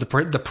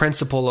the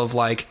principle of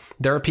like,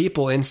 there are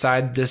people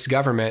inside this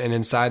government and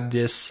inside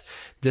this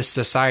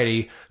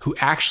society who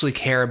actually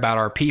care about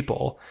our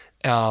people,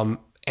 and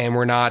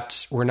we're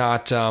not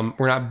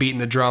beating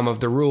the drum of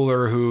the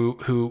ruler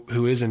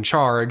who is in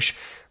charge.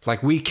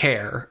 Like, we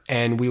care,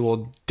 and we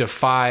will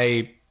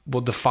defy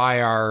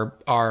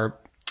our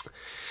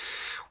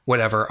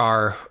whatever,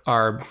 our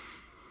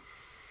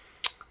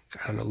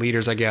I don't know,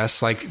 leaders, I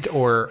guess, like,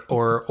 or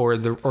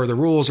the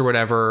rules or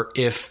whatever,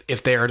 if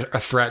they are a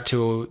threat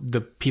to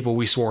the people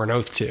we swore an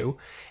oath to.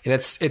 And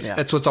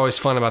that's what's always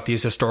fun about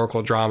these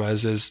historical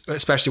dramas, is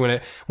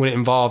especially when it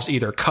involves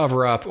either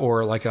cover up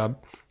or like an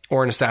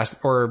assassin,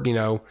 or, you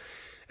know,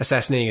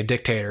 assassinating a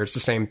dictator. It's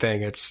the same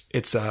thing. It's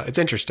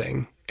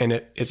interesting. And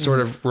it sort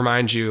of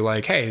reminds you,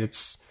 like, hey,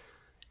 it's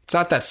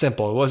not that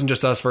simple. It wasn't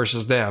just us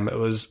versus them. It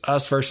was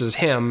us versus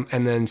him.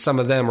 And then some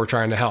of them were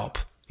trying to help,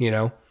 you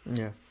know?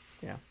 Yeah.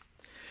 Yeah.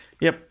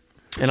 Yep.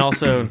 And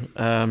also,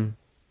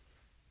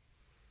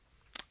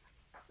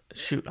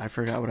 shoot, I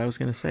forgot what I was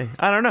going to say.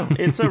 I don't know.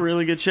 It's a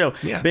really good show.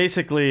 Yeah.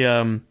 Basically,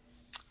 I'm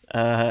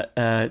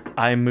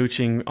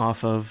mooching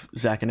off of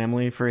Zach and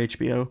Emily for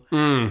HBO.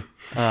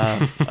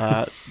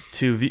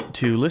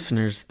 To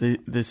listeners,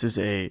 this is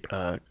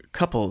a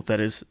couple that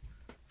is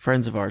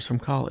friends of ours from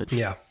college.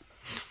 Yeah.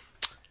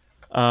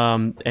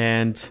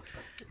 And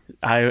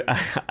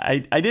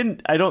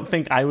I don't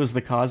think I was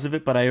the cause of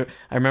it, but I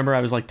remember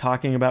I was like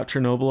talking about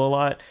Chernobyl a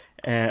lot,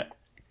 and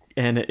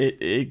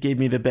it gave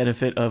me the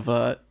benefit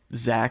of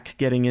Zach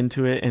getting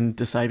into it and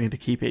deciding to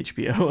keep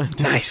HBO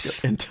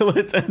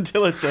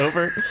until it's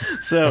over.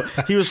 So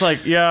he was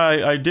like, "Yeah,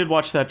 I did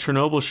watch that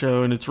Chernobyl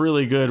show, and it's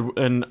really good."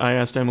 And I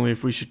asked Emily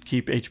if we should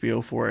keep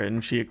HBO for it,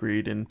 and she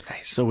agreed, and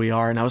so we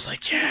are. And I was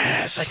like,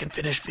 "Yes, I can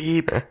finish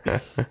Veep."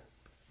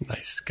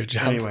 Nice, good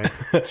job. Anyway.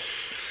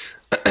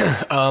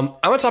 I'm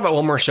going to talk about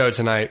one more show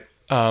tonight.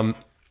 I'll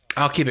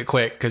keep it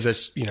quick because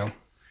it's, you know,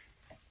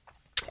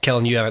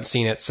 Kellan, you haven't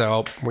seen it,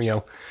 so, you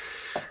know,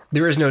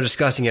 there is no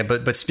discussing it.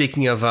 But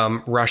speaking of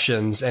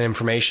Russians and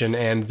information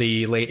and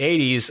the late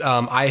 80s,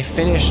 I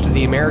finished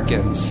The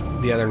Americans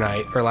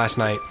last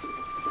night.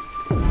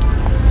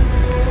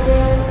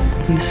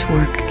 This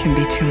work can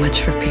be too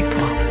much for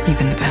people,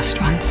 even the best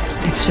ones.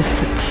 It's just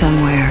that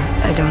somewhere,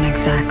 I don't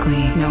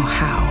exactly know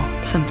how,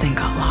 something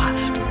got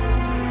lost.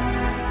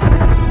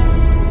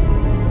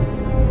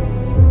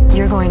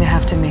 You're going to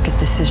have to make a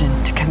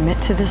decision to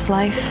commit to this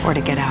life or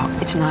to get out.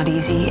 It's not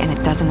easy, and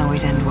it doesn't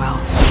always end well.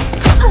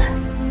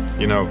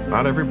 You know,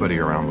 not everybody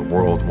around the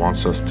world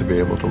wants us to be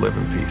able to live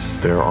in peace.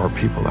 There are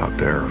people out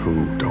there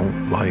who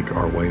don't like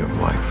our way of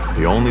life.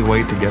 The only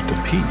way to get to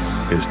peace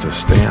is to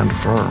stand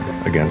firm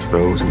against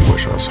those who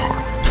wish us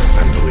harm.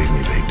 And believe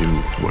me, they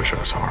do wish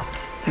us harm.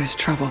 There's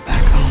trouble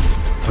back home.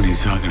 What are you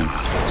talking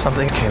about?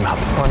 Something came up.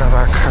 One of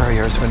our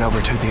couriers went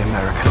over to the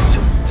Americans.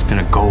 It's been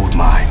a gold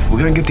mine. We're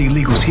gonna get the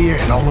illegals here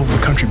and all over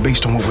the country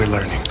based on what we're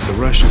learning. The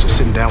Russians are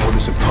sitting down with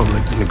us in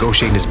public,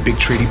 negotiating this big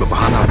treaty, but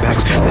behind our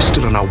backs, they're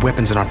still on our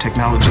weapons and our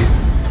technology.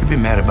 We've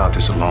been mad about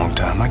this a long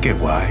time. I get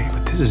why,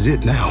 but this is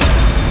it now.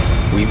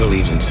 We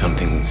believe in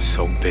something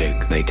so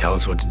big. They tell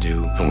us what to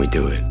do, and we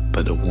do it.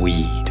 But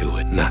we do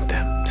it, not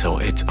them. So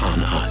it's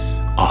on us,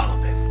 all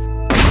of it.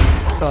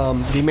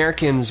 The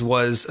Americans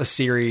was a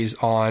series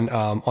on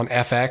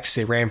FX.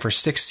 It ran for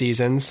 6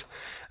 seasons.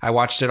 I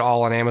watched it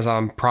all on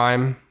Amazon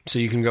Prime, so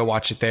you can go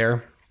watch it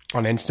there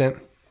on Instant.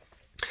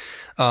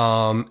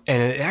 And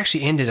it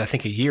actually ended, I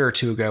think, a year or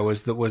two ago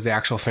was the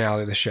actual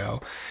finale of the show.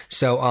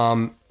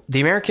 So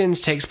The Americans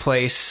takes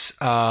place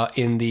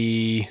in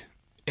the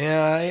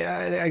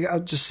I'll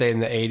just say in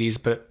the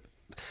 80s, but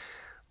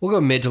we'll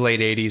go mid to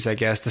late 80s, I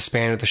guess, the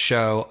span of the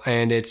show.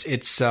 And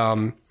it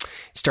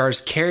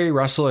stars Kerry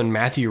Russell and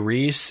Matthew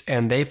Reese,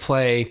 and they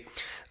play,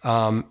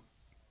 you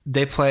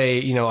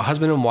know, a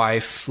husband and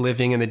wife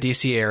living in the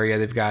DC area.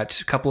 They've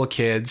got a couple of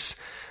kids.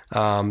 You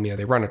know,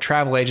 they run a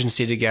travel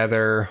agency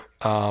together.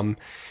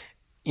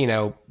 You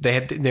know,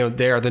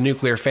 they are the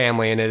nuclear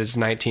family, and it is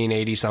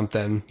 1980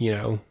 something,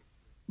 you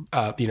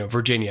know,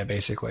 Virginia,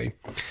 basically.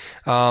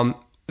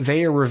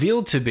 They are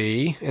revealed to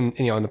be, in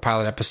the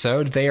pilot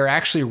episode, they are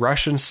actually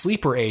Russian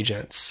sleeper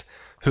agents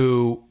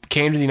who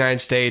came to the United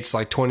States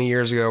like 20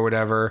 years ago or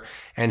whatever,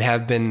 and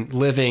have been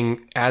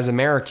living as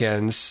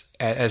Americans,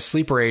 as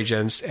sleeper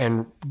agents,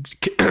 and,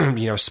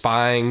 you know,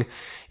 spying,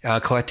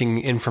 collecting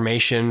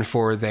information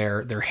for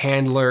their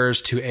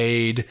handlers to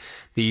aid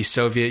the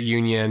Soviet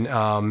Union,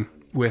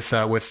 with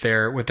their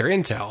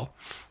intel.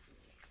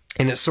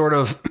 And it's sort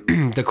of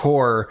the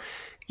core,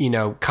 you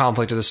know,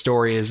 conflict of the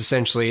story is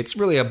essentially, it's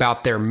really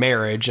about their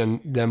marriage and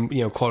them,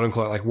 you know, quote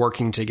unquote, like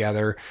working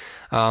together.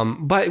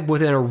 But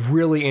within a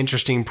really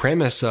interesting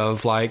premise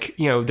of, like,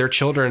 you know, their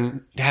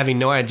children having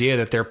no idea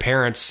that their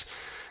parents,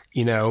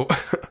 you know,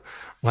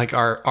 like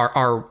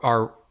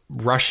are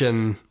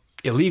Russian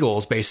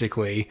illegals,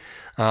 basically.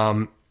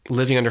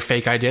 living under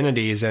fake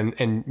identities and,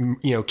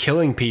 you know,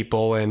 killing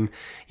people and,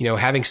 you know,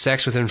 having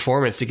sex with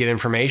informants to get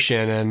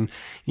information and,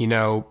 you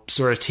know,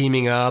 sort of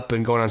teaming up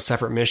and going on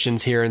separate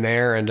missions here and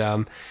there.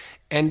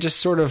 And just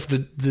sort of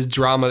the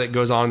drama that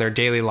goes on in their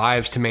daily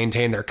lives to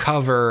maintain their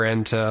cover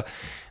and to,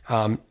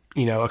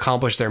 you know,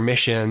 accomplish their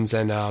missions.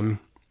 And,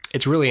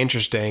 it's really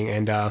interesting.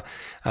 And,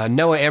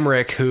 Noah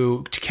Emmerich,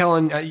 who,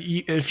 Kellan,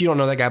 if you don't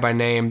know that guy by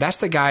name, that's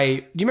the guy,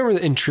 do you remember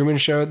in the Truman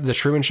Show,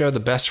 the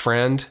best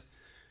friend?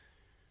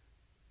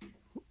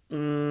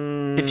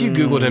 If you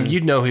Googled him,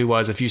 you'd know who he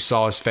was if you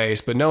saw his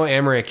face. But Noah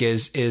Emmerich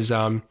is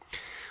one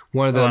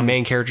of the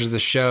main characters of the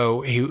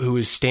show, who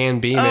is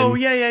Stan Beeman. Oh,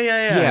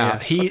 yeah.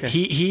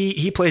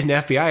 He plays an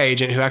FBI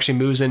agent who actually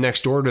moves in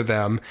next door to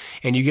them,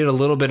 and you get a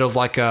little bit of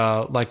like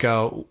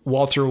a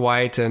Walter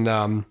White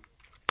and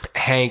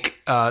Hank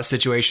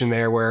situation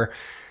there, where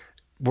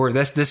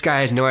this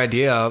guy has no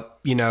idea,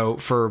 you know,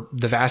 for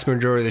the vast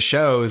majority of the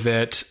show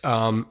that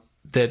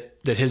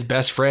that his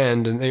best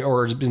friend,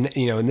 or,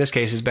 you know, in this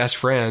case, his best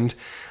friend,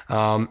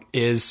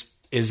 is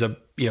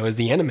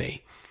the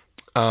enemy.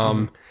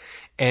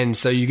 And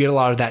so you get a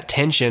lot of that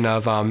tension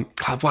of,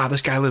 wow,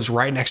 this guy lives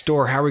right next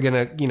door. How are we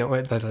going to, you know,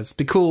 let's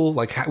be cool.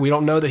 Like, we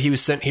don't know that he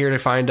was sent here to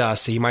find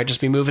us. He might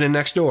just be moving in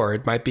next door.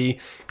 It might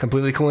be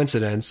completely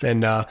coincidence.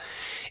 And,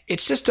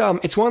 it's just,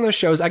 it's one of those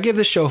shows. I give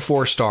this show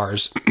 4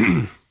 stars.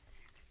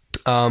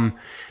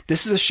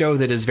 This is a show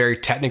that is very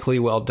technically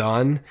well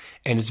done,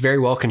 and it's very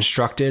well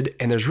constructed,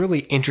 and there's really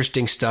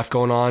interesting stuff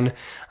going on.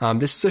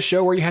 This is a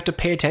show where you have to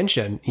pay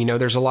attention. You know,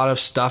 there's a lot of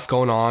stuff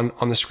going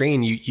on the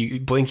screen. You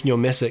blink and you'll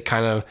miss it,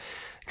 kind of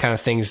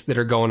things that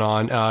are going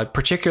on,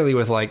 particularly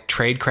with like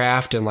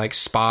tradecraft and like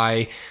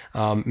spy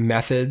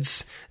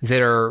methods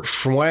that are,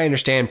 from what I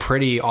understand,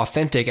 pretty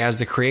authentic, as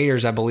the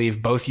creators, I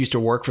believe, both used to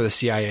work for the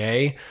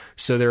CIA.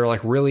 So they're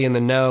like really in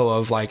the know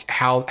of like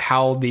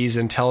how these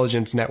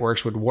intelligence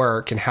networks would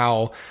work and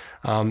how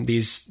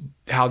these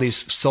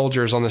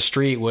soldiers on the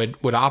street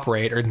would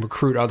operate and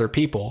recruit other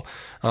people.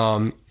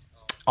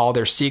 All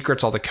their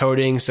secrets, all the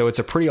coding. So it's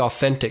a pretty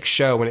authentic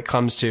show when it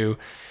comes to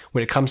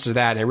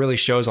that, and it really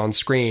shows on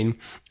screen.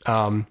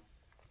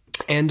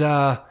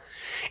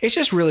 It's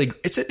just really,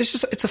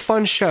 it's a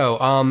fun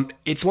show.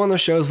 It's one of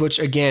those shows which,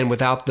 again,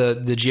 without the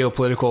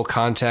geopolitical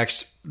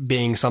context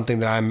being something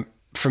that I'm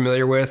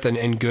familiar with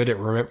and good at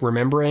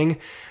remembering,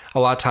 a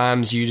lot of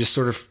times you just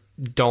sort of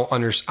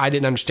I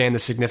didn't understand the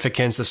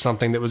significance of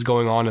something that was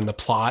going on in the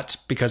plot,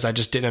 because I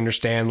just didn't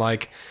understand,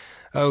 like,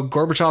 oh,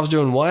 Gorbachev's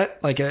doing what?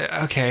 Like,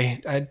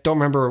 okay, I don't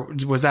remember.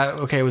 Was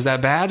that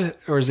bad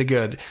or is it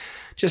good?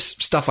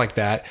 Just stuff like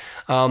that.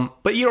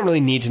 But you don't really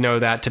need to know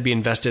that to be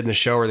invested in the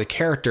show or the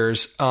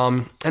characters.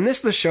 And this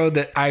is the show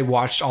that I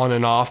watched on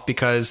and off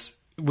because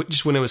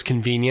just when it was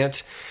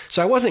convenient.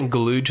 So I wasn't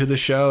glued to the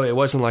show. It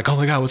wasn't like, oh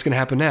my God, what's going to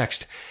happen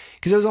next?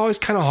 Because it was always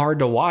kind of hard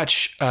to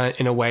watch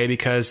in a way,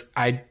 because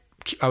I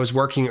was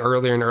working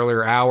earlier and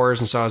earlier hours.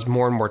 And so I was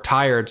more and more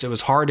tired. So it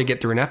was hard to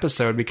get through an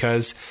episode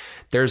because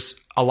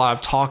there's a lot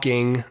of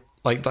talking,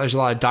 like there's a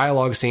lot of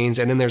dialogue scenes.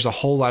 And then there's a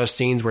whole lot of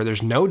scenes where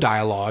there's no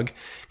dialogue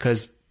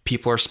because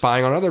people are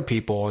spying on other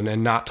people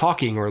and not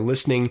talking or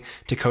listening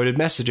to coded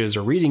messages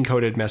or reading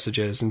coded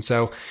messages. And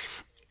so,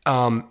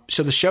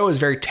 so the show is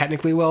very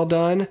technically well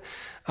done.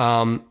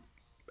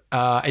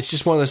 It's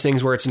just one of those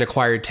things where it's an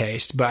acquired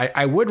taste, but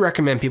I would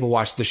recommend people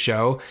watch the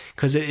show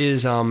because it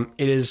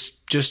is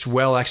just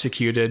well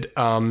executed,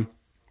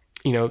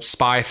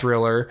 spy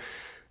thriller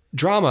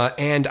drama.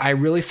 And I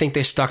really think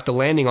they stuck the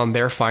landing on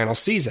their final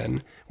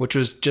season, which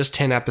was just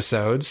 10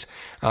 episodes.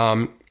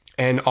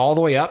 And all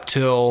the way up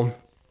till,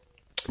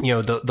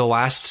 the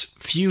last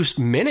few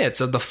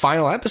minutes of the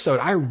final episode,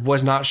 I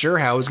was not sure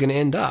how it was going to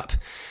end up.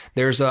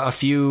 There's a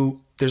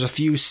few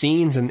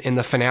scenes in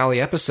the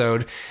finale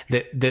episode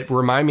that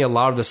remind me a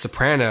lot of The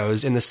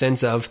Sopranos, in the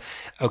sense of,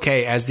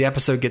 okay, as the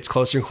episode gets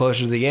closer and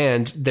closer to the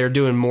end, they're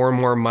doing more and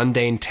more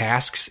mundane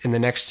tasks in the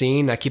next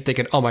scene. I keep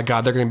thinking, oh my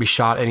God, they're going to be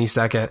shot any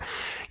second,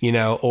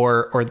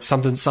 or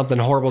something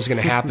horrible is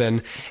going to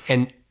happen.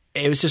 And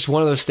it was just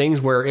one of those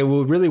things where it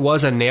really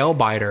was a nail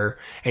biter.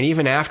 And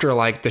even after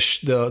like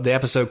the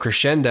episode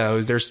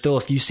crescendos, there's still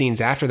a few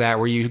scenes after that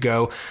where you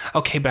go,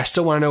 okay, but I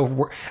still want to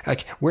know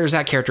where does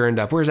that character end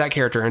up? Where does that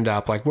character end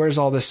up? Like, where's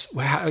all this,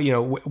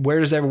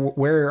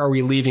 where are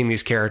we leaving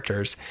these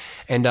characters?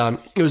 And,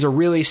 it was a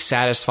really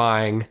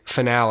satisfying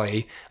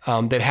finale,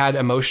 that had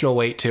emotional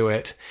weight to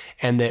it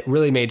and that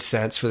really made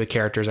sense for the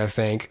characters, I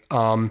think.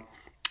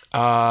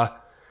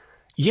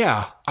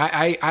 Yeah,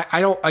 I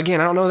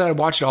don't know that I'd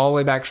watch it all the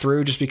way back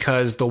through, just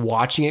because the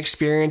watching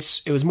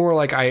experience, it was more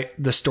like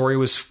the story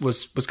was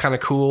kind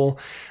of cool,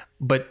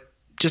 but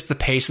just the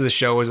pace of the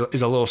show is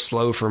a little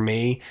slow for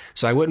me.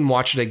 So I wouldn't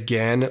watch it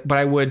again, but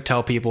I would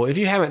tell people, if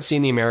you haven't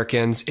seen The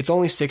Americans, it's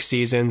only 6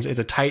 seasons. It's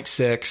a tight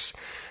 6.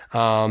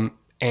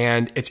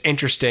 And it's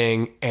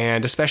interesting.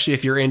 And especially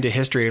if you're into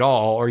history at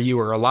all, or you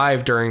were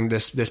alive during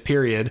this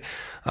period,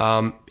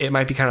 it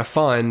might be kind of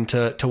fun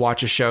to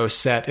watch a show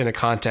set in a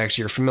context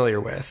you're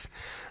familiar with.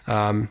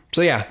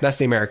 So yeah, that's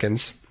The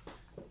Americans.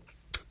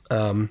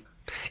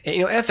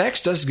 And,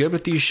 FX does good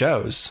with these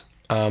shows.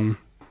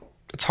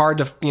 It's hard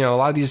to, a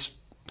lot of these,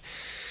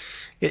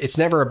 it's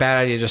never a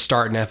bad idea to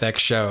start an FX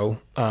show.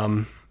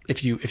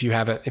 If you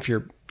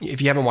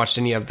haven't watched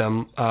any of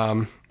them.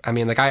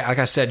 Like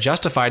I said,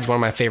 Justified is one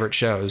of my favorite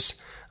shows.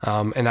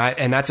 And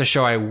that's a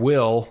show I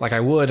will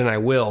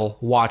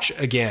watch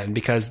again,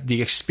 because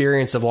the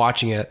experience of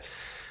watching it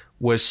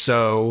was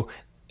so,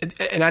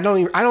 and I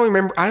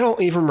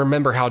don't even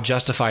remember how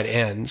Justified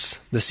ends,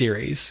 the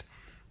series.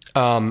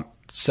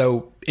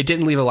 So it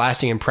didn't leave a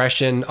lasting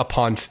impression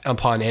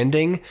upon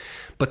ending,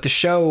 but the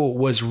show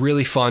was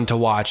really fun to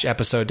watch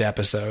episode to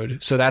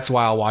episode. So that's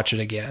why I'll watch it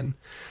again.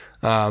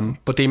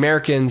 But The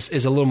Americans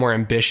is a little more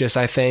ambitious,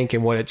 I think,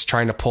 in what it's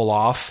trying to pull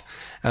off.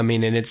 And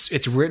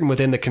it's written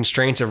within the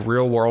constraints of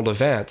real world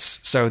events.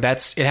 So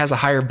it has a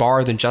higher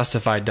bar than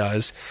Justified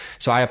does.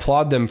 So I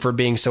applaud them for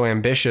being so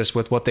ambitious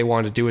with what they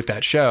wanted to do with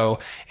that show.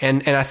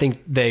 And I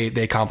think they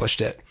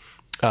accomplished it,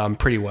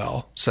 pretty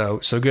well. So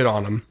good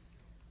on them.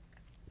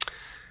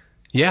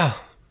 Yeah.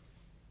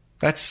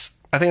 I think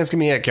that's gonna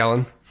be it,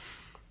 Kellan.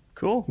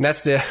 Cool.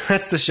 That's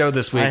the show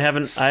this week. I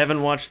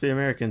haven't watched The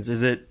Americans.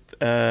 Is it,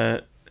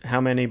 how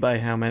many by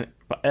how many?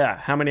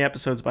 How many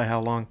episodes by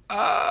how long?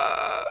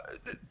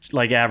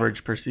 Like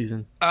average per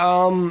season?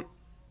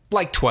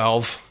 Like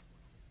 12.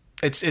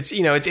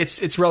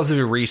 It's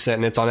relatively recent,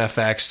 and it's on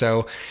FX,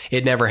 so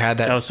it never had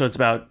that. Oh, so it's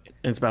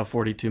about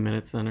 42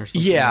 minutes then, or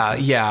something. Yeah.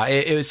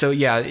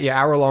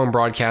 Hour long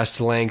broadcast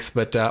length,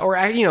 but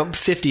or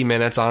 50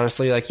 minutes.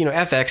 Honestly,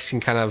 FX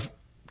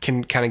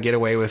can kind of get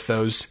away with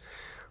those.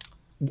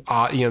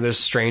 Those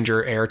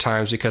stranger air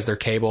times because they're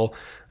cable.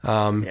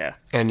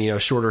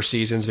 And shorter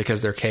seasons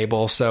because they're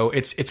cable. So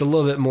it's a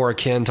little bit more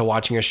akin to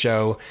watching a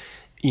show,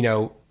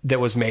 that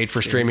was made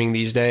for streaming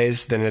these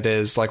days than it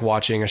is like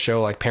watching a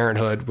show like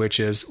Parenthood, which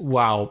is,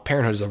 wow,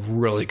 Parenthood is a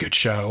really good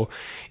show.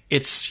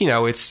 It's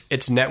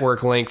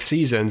network length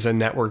seasons and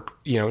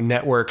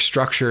network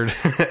structured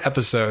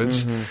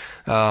episodes.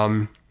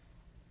 Mm-hmm.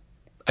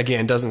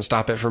 Again, doesn't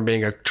stop it from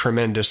being a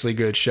tremendously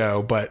good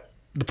show, but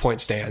the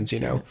point stands,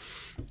 a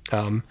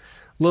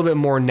little bit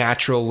more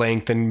natural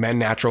length and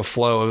natural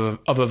flow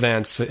of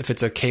events if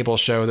it's a cable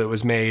show that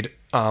was made,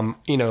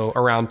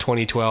 around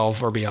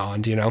 2012 or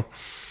beyond,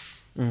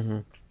 mm-hmm.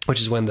 Which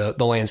is when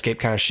the landscape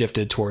kind of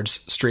shifted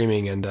towards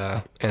streaming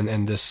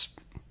and this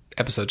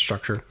episode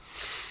structure.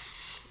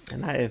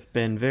 And I have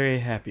been very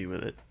happy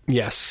with it.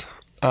 Yes.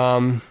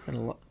 All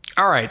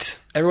right,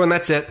 everyone,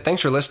 that's it.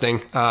 Thanks for listening.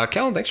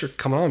 Kellan, thanks for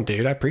coming on,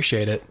 dude. I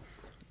appreciate it.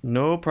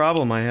 No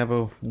problem. I have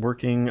a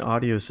working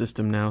audio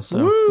system now, so.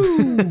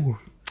 Woo!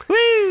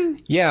 Woo!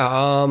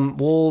 Yeah,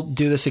 we'll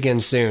do this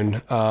again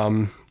soon.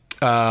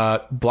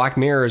 Black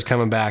Mirror is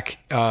coming back.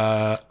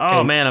 Man,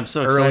 I'm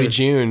so excited. Early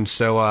June,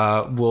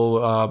 so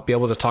we'll be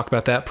able to talk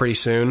about that pretty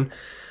soon.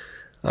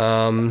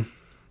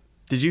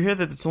 Did you hear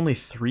that it's only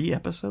 3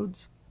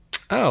 episodes?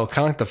 Oh,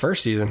 kind of like the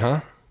first season,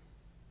 huh?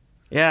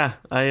 Yeah,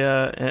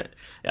 I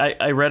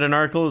read an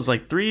article. It was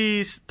like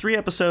three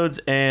episodes,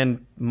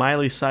 and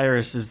Miley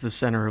Cyrus is the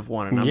center of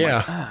one. And I'm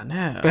like,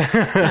 no.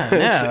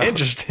 It's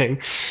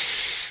interesting.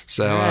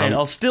 So right,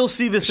 I'll still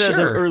see this as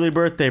an early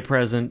birthday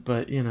present,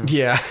 but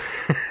yeah.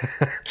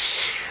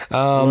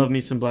 Love me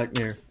some Black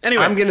Mirror.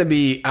 Anyway, I'm gonna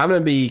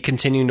be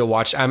continuing to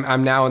watch.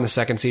 I'm now in the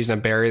second season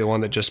of Barry, the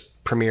one that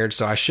just premiered,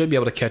 so I should be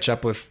able to catch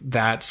up with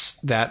that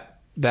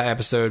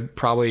episode,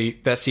 probably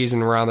that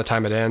season around the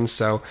time it ends.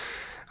 So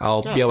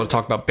I'll be able to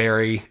talk about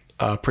Barry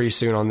pretty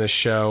soon on this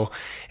show.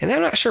 And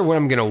I'm not sure what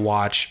I'm gonna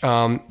watch.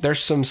 There's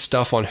some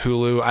stuff on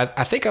Hulu.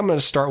 I think I'm gonna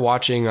start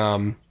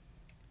watching.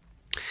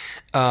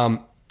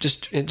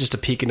 Just a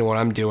peek into what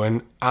I'm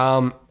doing.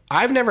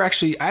 I've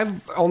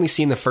only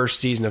seen the first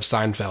season of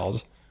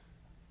Seinfeld.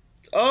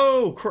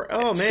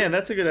 Oh man,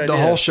 that's a good idea.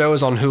 The whole show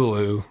is on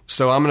Hulu,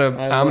 so I'm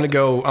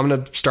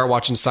gonna start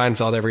watching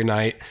Seinfeld every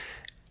night.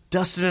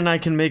 Dustin and I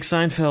can make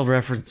Seinfeld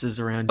references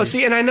around you.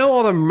 See, and I know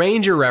all the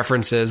major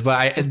references,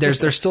 but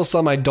there's still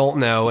some I don't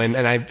know, and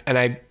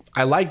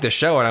I like the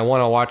show and I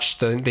want to watch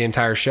the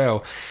entire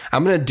show.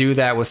 I'm going to do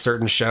that with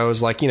certain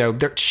shows, like,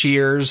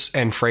 Cheers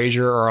and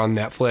Frasier are on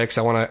Netflix.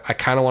 I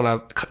kind of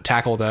want to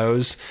tackle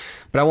those,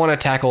 but I want to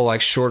tackle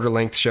like shorter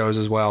length shows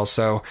as well.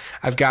 So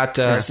I've got,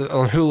 so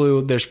on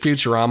Hulu, there's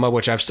Futurama,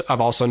 which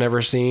I've also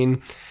never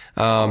seen.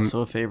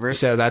 Also a favorite.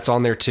 So that's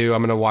on there too.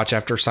 I'm going to watch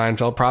after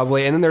Seinfeld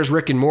probably. And then there's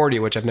Rick and Morty,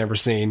 which I've never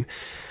seen.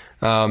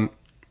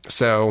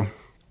 So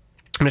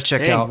I'm gonna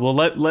check out. Well,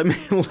 let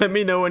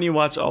me know when you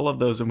watch all of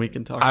those, and we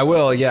can talk. I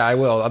will. Yeah, I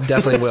will. I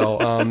definitely will.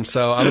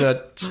 So I'm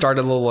gonna start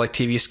a little like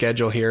TV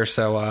schedule here.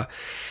 So,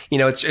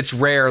 it's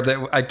rare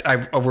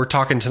that we're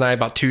talking tonight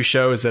about 2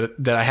 shows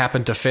that I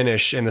happen to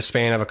finish in the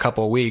span of a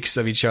couple of weeks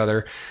of each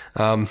other.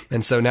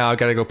 And so now I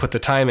got to go put the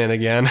time in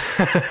again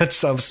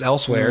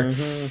elsewhere.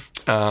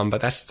 Mm-hmm. But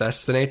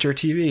that's the nature of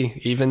TV,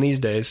 even these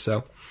days.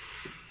 So.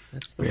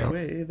 That's the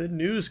way the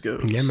news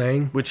goes. Yeah,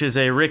 man. Which is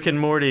a Rick and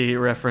Morty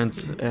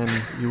reference, and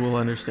you will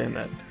understand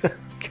that.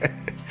 Okay.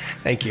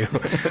 Thank you.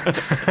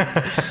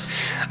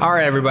 All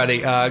right, everybody.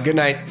 Good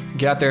night.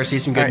 Get out there, see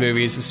some good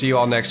movies. See you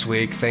all next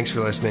week. Thanks for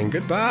listening.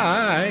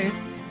 Goodbye.